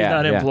 Yeah, she's yeah.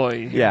 not an yeah.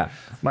 employee. Yeah.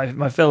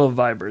 My fellow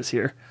Vibers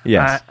here.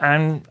 Yes.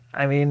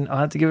 I mean, I'll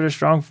have to give it a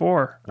strong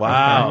 4.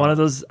 Wow. I'm one of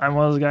those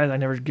guys. I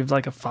never give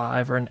like a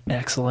 5 or an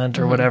excellent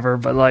or whatever.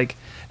 But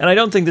and I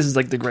don't think this is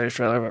like the greatest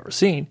trailer I've ever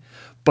seen.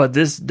 But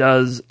this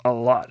does a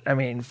lot. I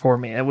mean, for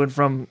me, it went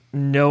from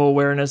no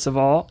awareness at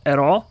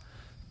all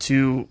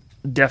to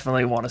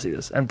definitely want to see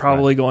this, and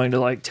probably going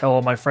to tell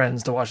all my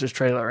friends to watch this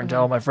trailer and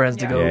tell all my friends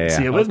to go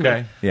see it with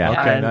me. Yeah.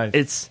 Okay, And nice.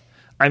 it's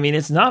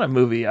not a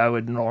movie I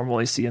would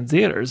normally see in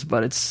theaters,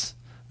 but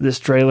this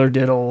trailer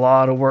did a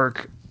lot of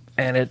work,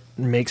 and it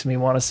makes me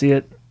want to see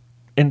it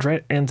in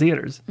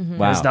theaters. Wow.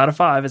 And it's not a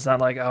 5. It's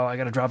not like, oh, I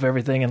got to drop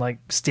everything and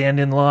stand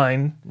in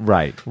line.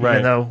 Right.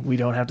 Even though we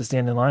don't have to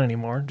stand in line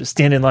anymore. Just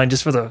stand in line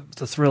just for the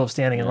thrill of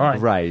standing in line.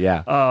 Right.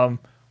 Yeah.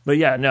 But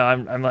yeah, no,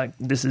 I'm like,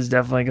 this is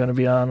definitely going to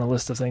be on the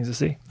list of things to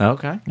see.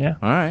 Okay. Yeah.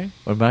 All right.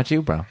 What about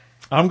you, bro?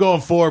 I'm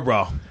going 4,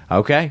 bro.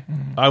 Okay.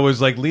 I was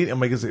leading.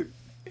 I'm like, is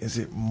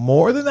it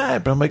more than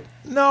that? But I'm like,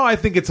 no, I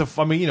think it's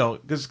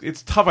because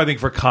it's tough, I think,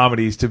 for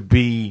comedies to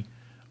be,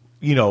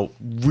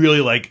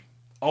 really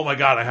oh my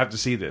God, I have to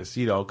see this,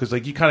 because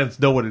you kind of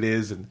know what it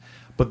is.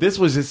 But this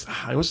was just,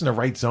 it was in the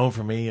right zone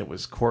for me. It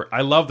was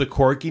I love the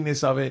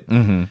quirkiness of it,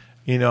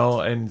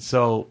 and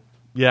so,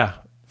 yeah,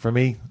 for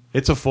me,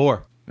 it's a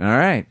 4. All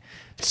right.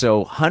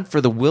 So Hunt for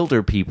the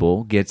Wilder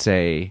People gets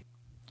a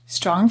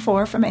Strong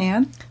 4 from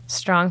Anne.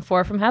 Strong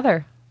 4 from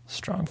Heather.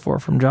 Strong 4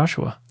 from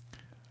Joshua.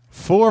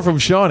 4 from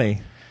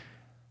Shawnee.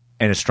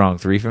 and a strong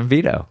 3 from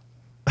Vito.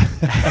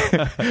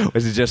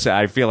 Was it just?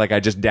 I feel like I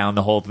just downed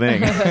the whole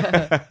thing.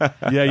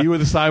 Yeah, you were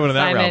the Simon in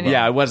that Simon, round.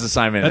 Yeah, I was the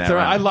Simon. That's in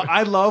all that right. round.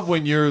 I love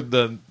when you're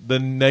the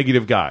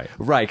negative guy.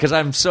 Right, because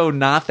I'm so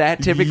not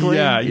that typically.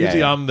 Yeah, usually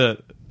yeah.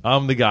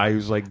 I'm the guy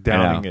who's like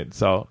downing it.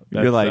 So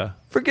you're that's, like,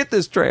 forget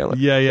this trailer.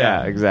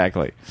 Yeah.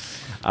 exactly.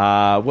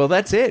 Well,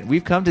 that's it.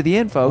 We've come to the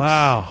end, folks.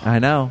 Wow. I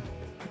know.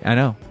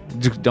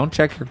 Just don't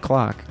check your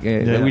clock.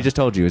 Yeah. We just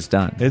told you it's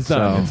done. It's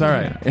done. So, It's all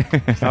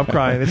right. Stop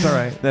crying. It's all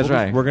right. That's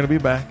right. We're going to be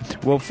back.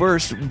 Well,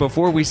 first,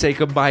 before we say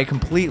goodbye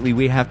completely,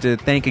 we have to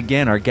thank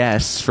again our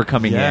guests for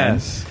coming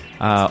Yes. in.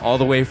 All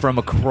the way from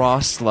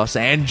across Los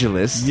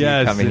Angeles.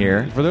 Yes. Coming and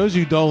here. For those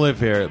who don't live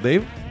here,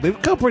 they've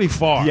come pretty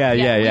far.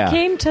 Yeah. We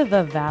came to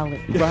the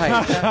valley.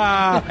 Right.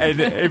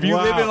 And if you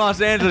Wow. live in Los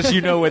Angeles,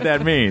 you know what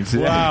that means.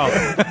 Wow.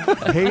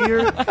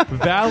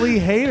 Valley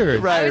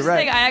haters. Right. I was just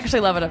saying, I actually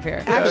love it up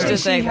here. I was Actually,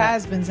 just she saying that.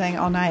 has been saying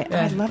all night,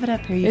 I love it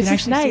up here. You It's can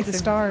just actually nice see the and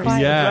stars.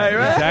 quiet. Yeah, Right,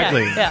 right.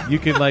 exactly. Yeah. You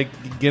can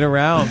get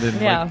around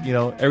and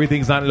Yeah.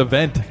 everything's not an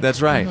event.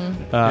 That's right.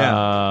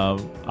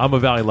 I'm a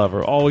Valley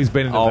lover. Always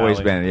been in the Always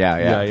Valley. been.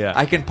 Yeah. Yeah.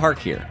 I can park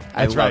here.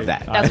 I That's love right.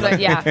 that. That's what,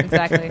 yeah,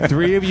 exactly.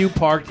 3 of you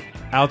parked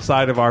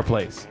outside of our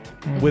place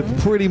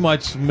with pretty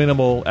much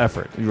minimal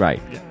effort.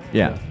 Right.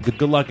 Yeah.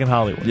 Good luck in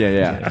Hollywood.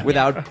 Yeah.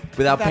 Without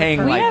paying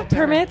a We like have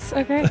permits,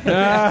 okay?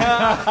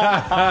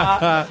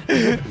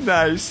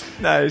 nice.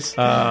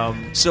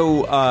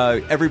 So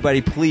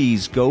everybody,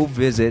 please go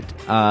visit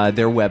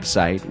their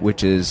website,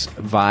 which is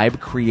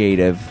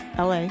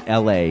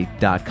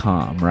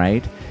vibecreativela.com,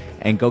 right?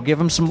 And go give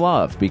them some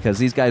love because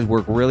these guys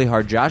work really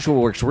hard. Joshua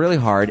works really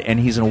hard, and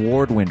he's an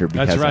award winner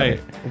because That's of right.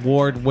 it.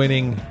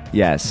 Award-winning,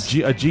 Yes.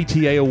 a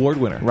GTA award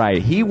winner. Right.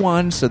 He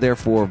won, so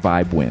therefore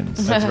Vibe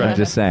wins. That's right. I'm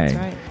just saying.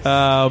 That's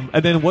right.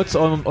 And then what's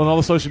on all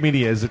the social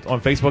media? Is it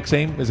on Facebook?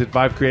 Same? Is it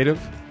Vibe Creative?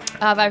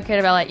 Vibe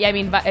Creative LA. Yeah, I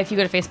mean, if you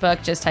go to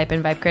Facebook, just type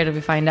in Vibe Creative,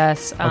 you find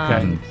us.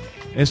 Okay.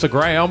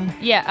 Instagram.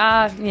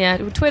 Yeah,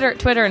 Twitter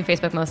and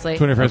Facebook mostly.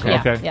 Twitter and Facebook,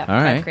 Yeah, okay. yeah. All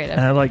right. Vibe Creative.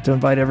 And I'd like to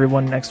invite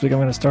everyone next week. I'm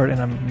going to start an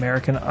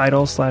American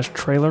Idol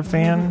 /trailer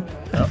fan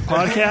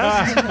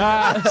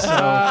podcast.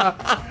 So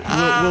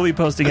we'll be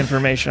posting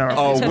information on our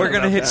Oh, Facebook we're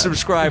going to about hit that.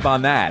 subscribe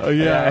on that.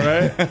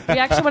 Yeah, right? We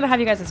actually want to have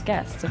you guys as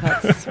guests. If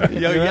that's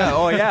Yeah.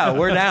 Oh, yeah.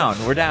 We're down.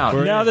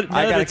 Now that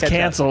gotta it's catch up.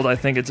 canceled, I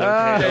think it's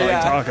okay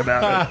to talk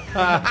about it.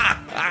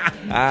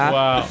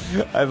 Wow.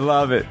 I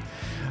love it.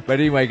 But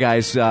anyway,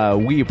 guys,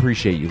 we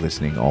appreciate you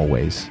listening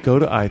always. Go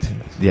to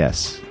iTunes.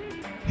 Yes.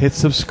 Hit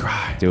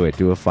subscribe. Do it.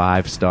 Do a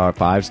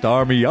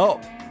 5-star me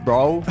up.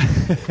 bro.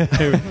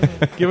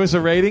 Give us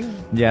a rating.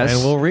 Yes.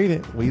 And we'll read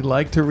it. We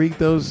like to read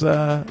those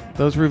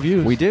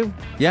reviews. We do.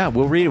 Yeah,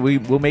 we'll read it.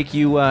 We'll make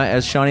you,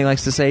 as Shawnee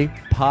likes to say,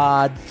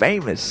 pod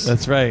famous.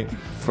 That's right.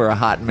 For a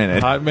hot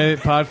minute. Hot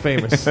minute, pod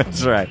famous.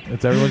 That's right.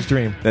 That's everyone's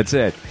dream. That's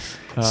it.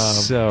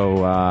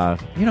 7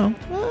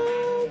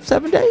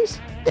 days.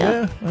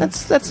 Yeah,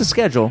 that's the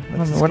schedule.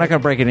 We're not going to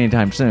break it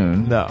anytime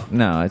soon.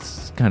 No,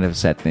 it's kind of a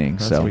set thing.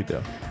 That's so what we do.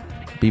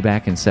 Be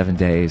back in 7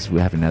 days.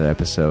 We'll have another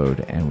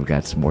episode, and we've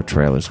got some more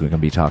trailers we're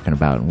going to be talking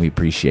about, and we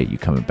appreciate you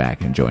coming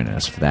back and joining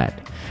us for that.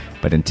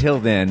 But until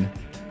then,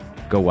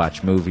 go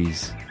watch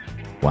movies,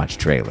 watch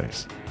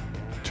trailers.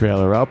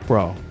 Trailer up,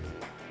 bro.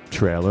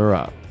 Trailer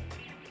up.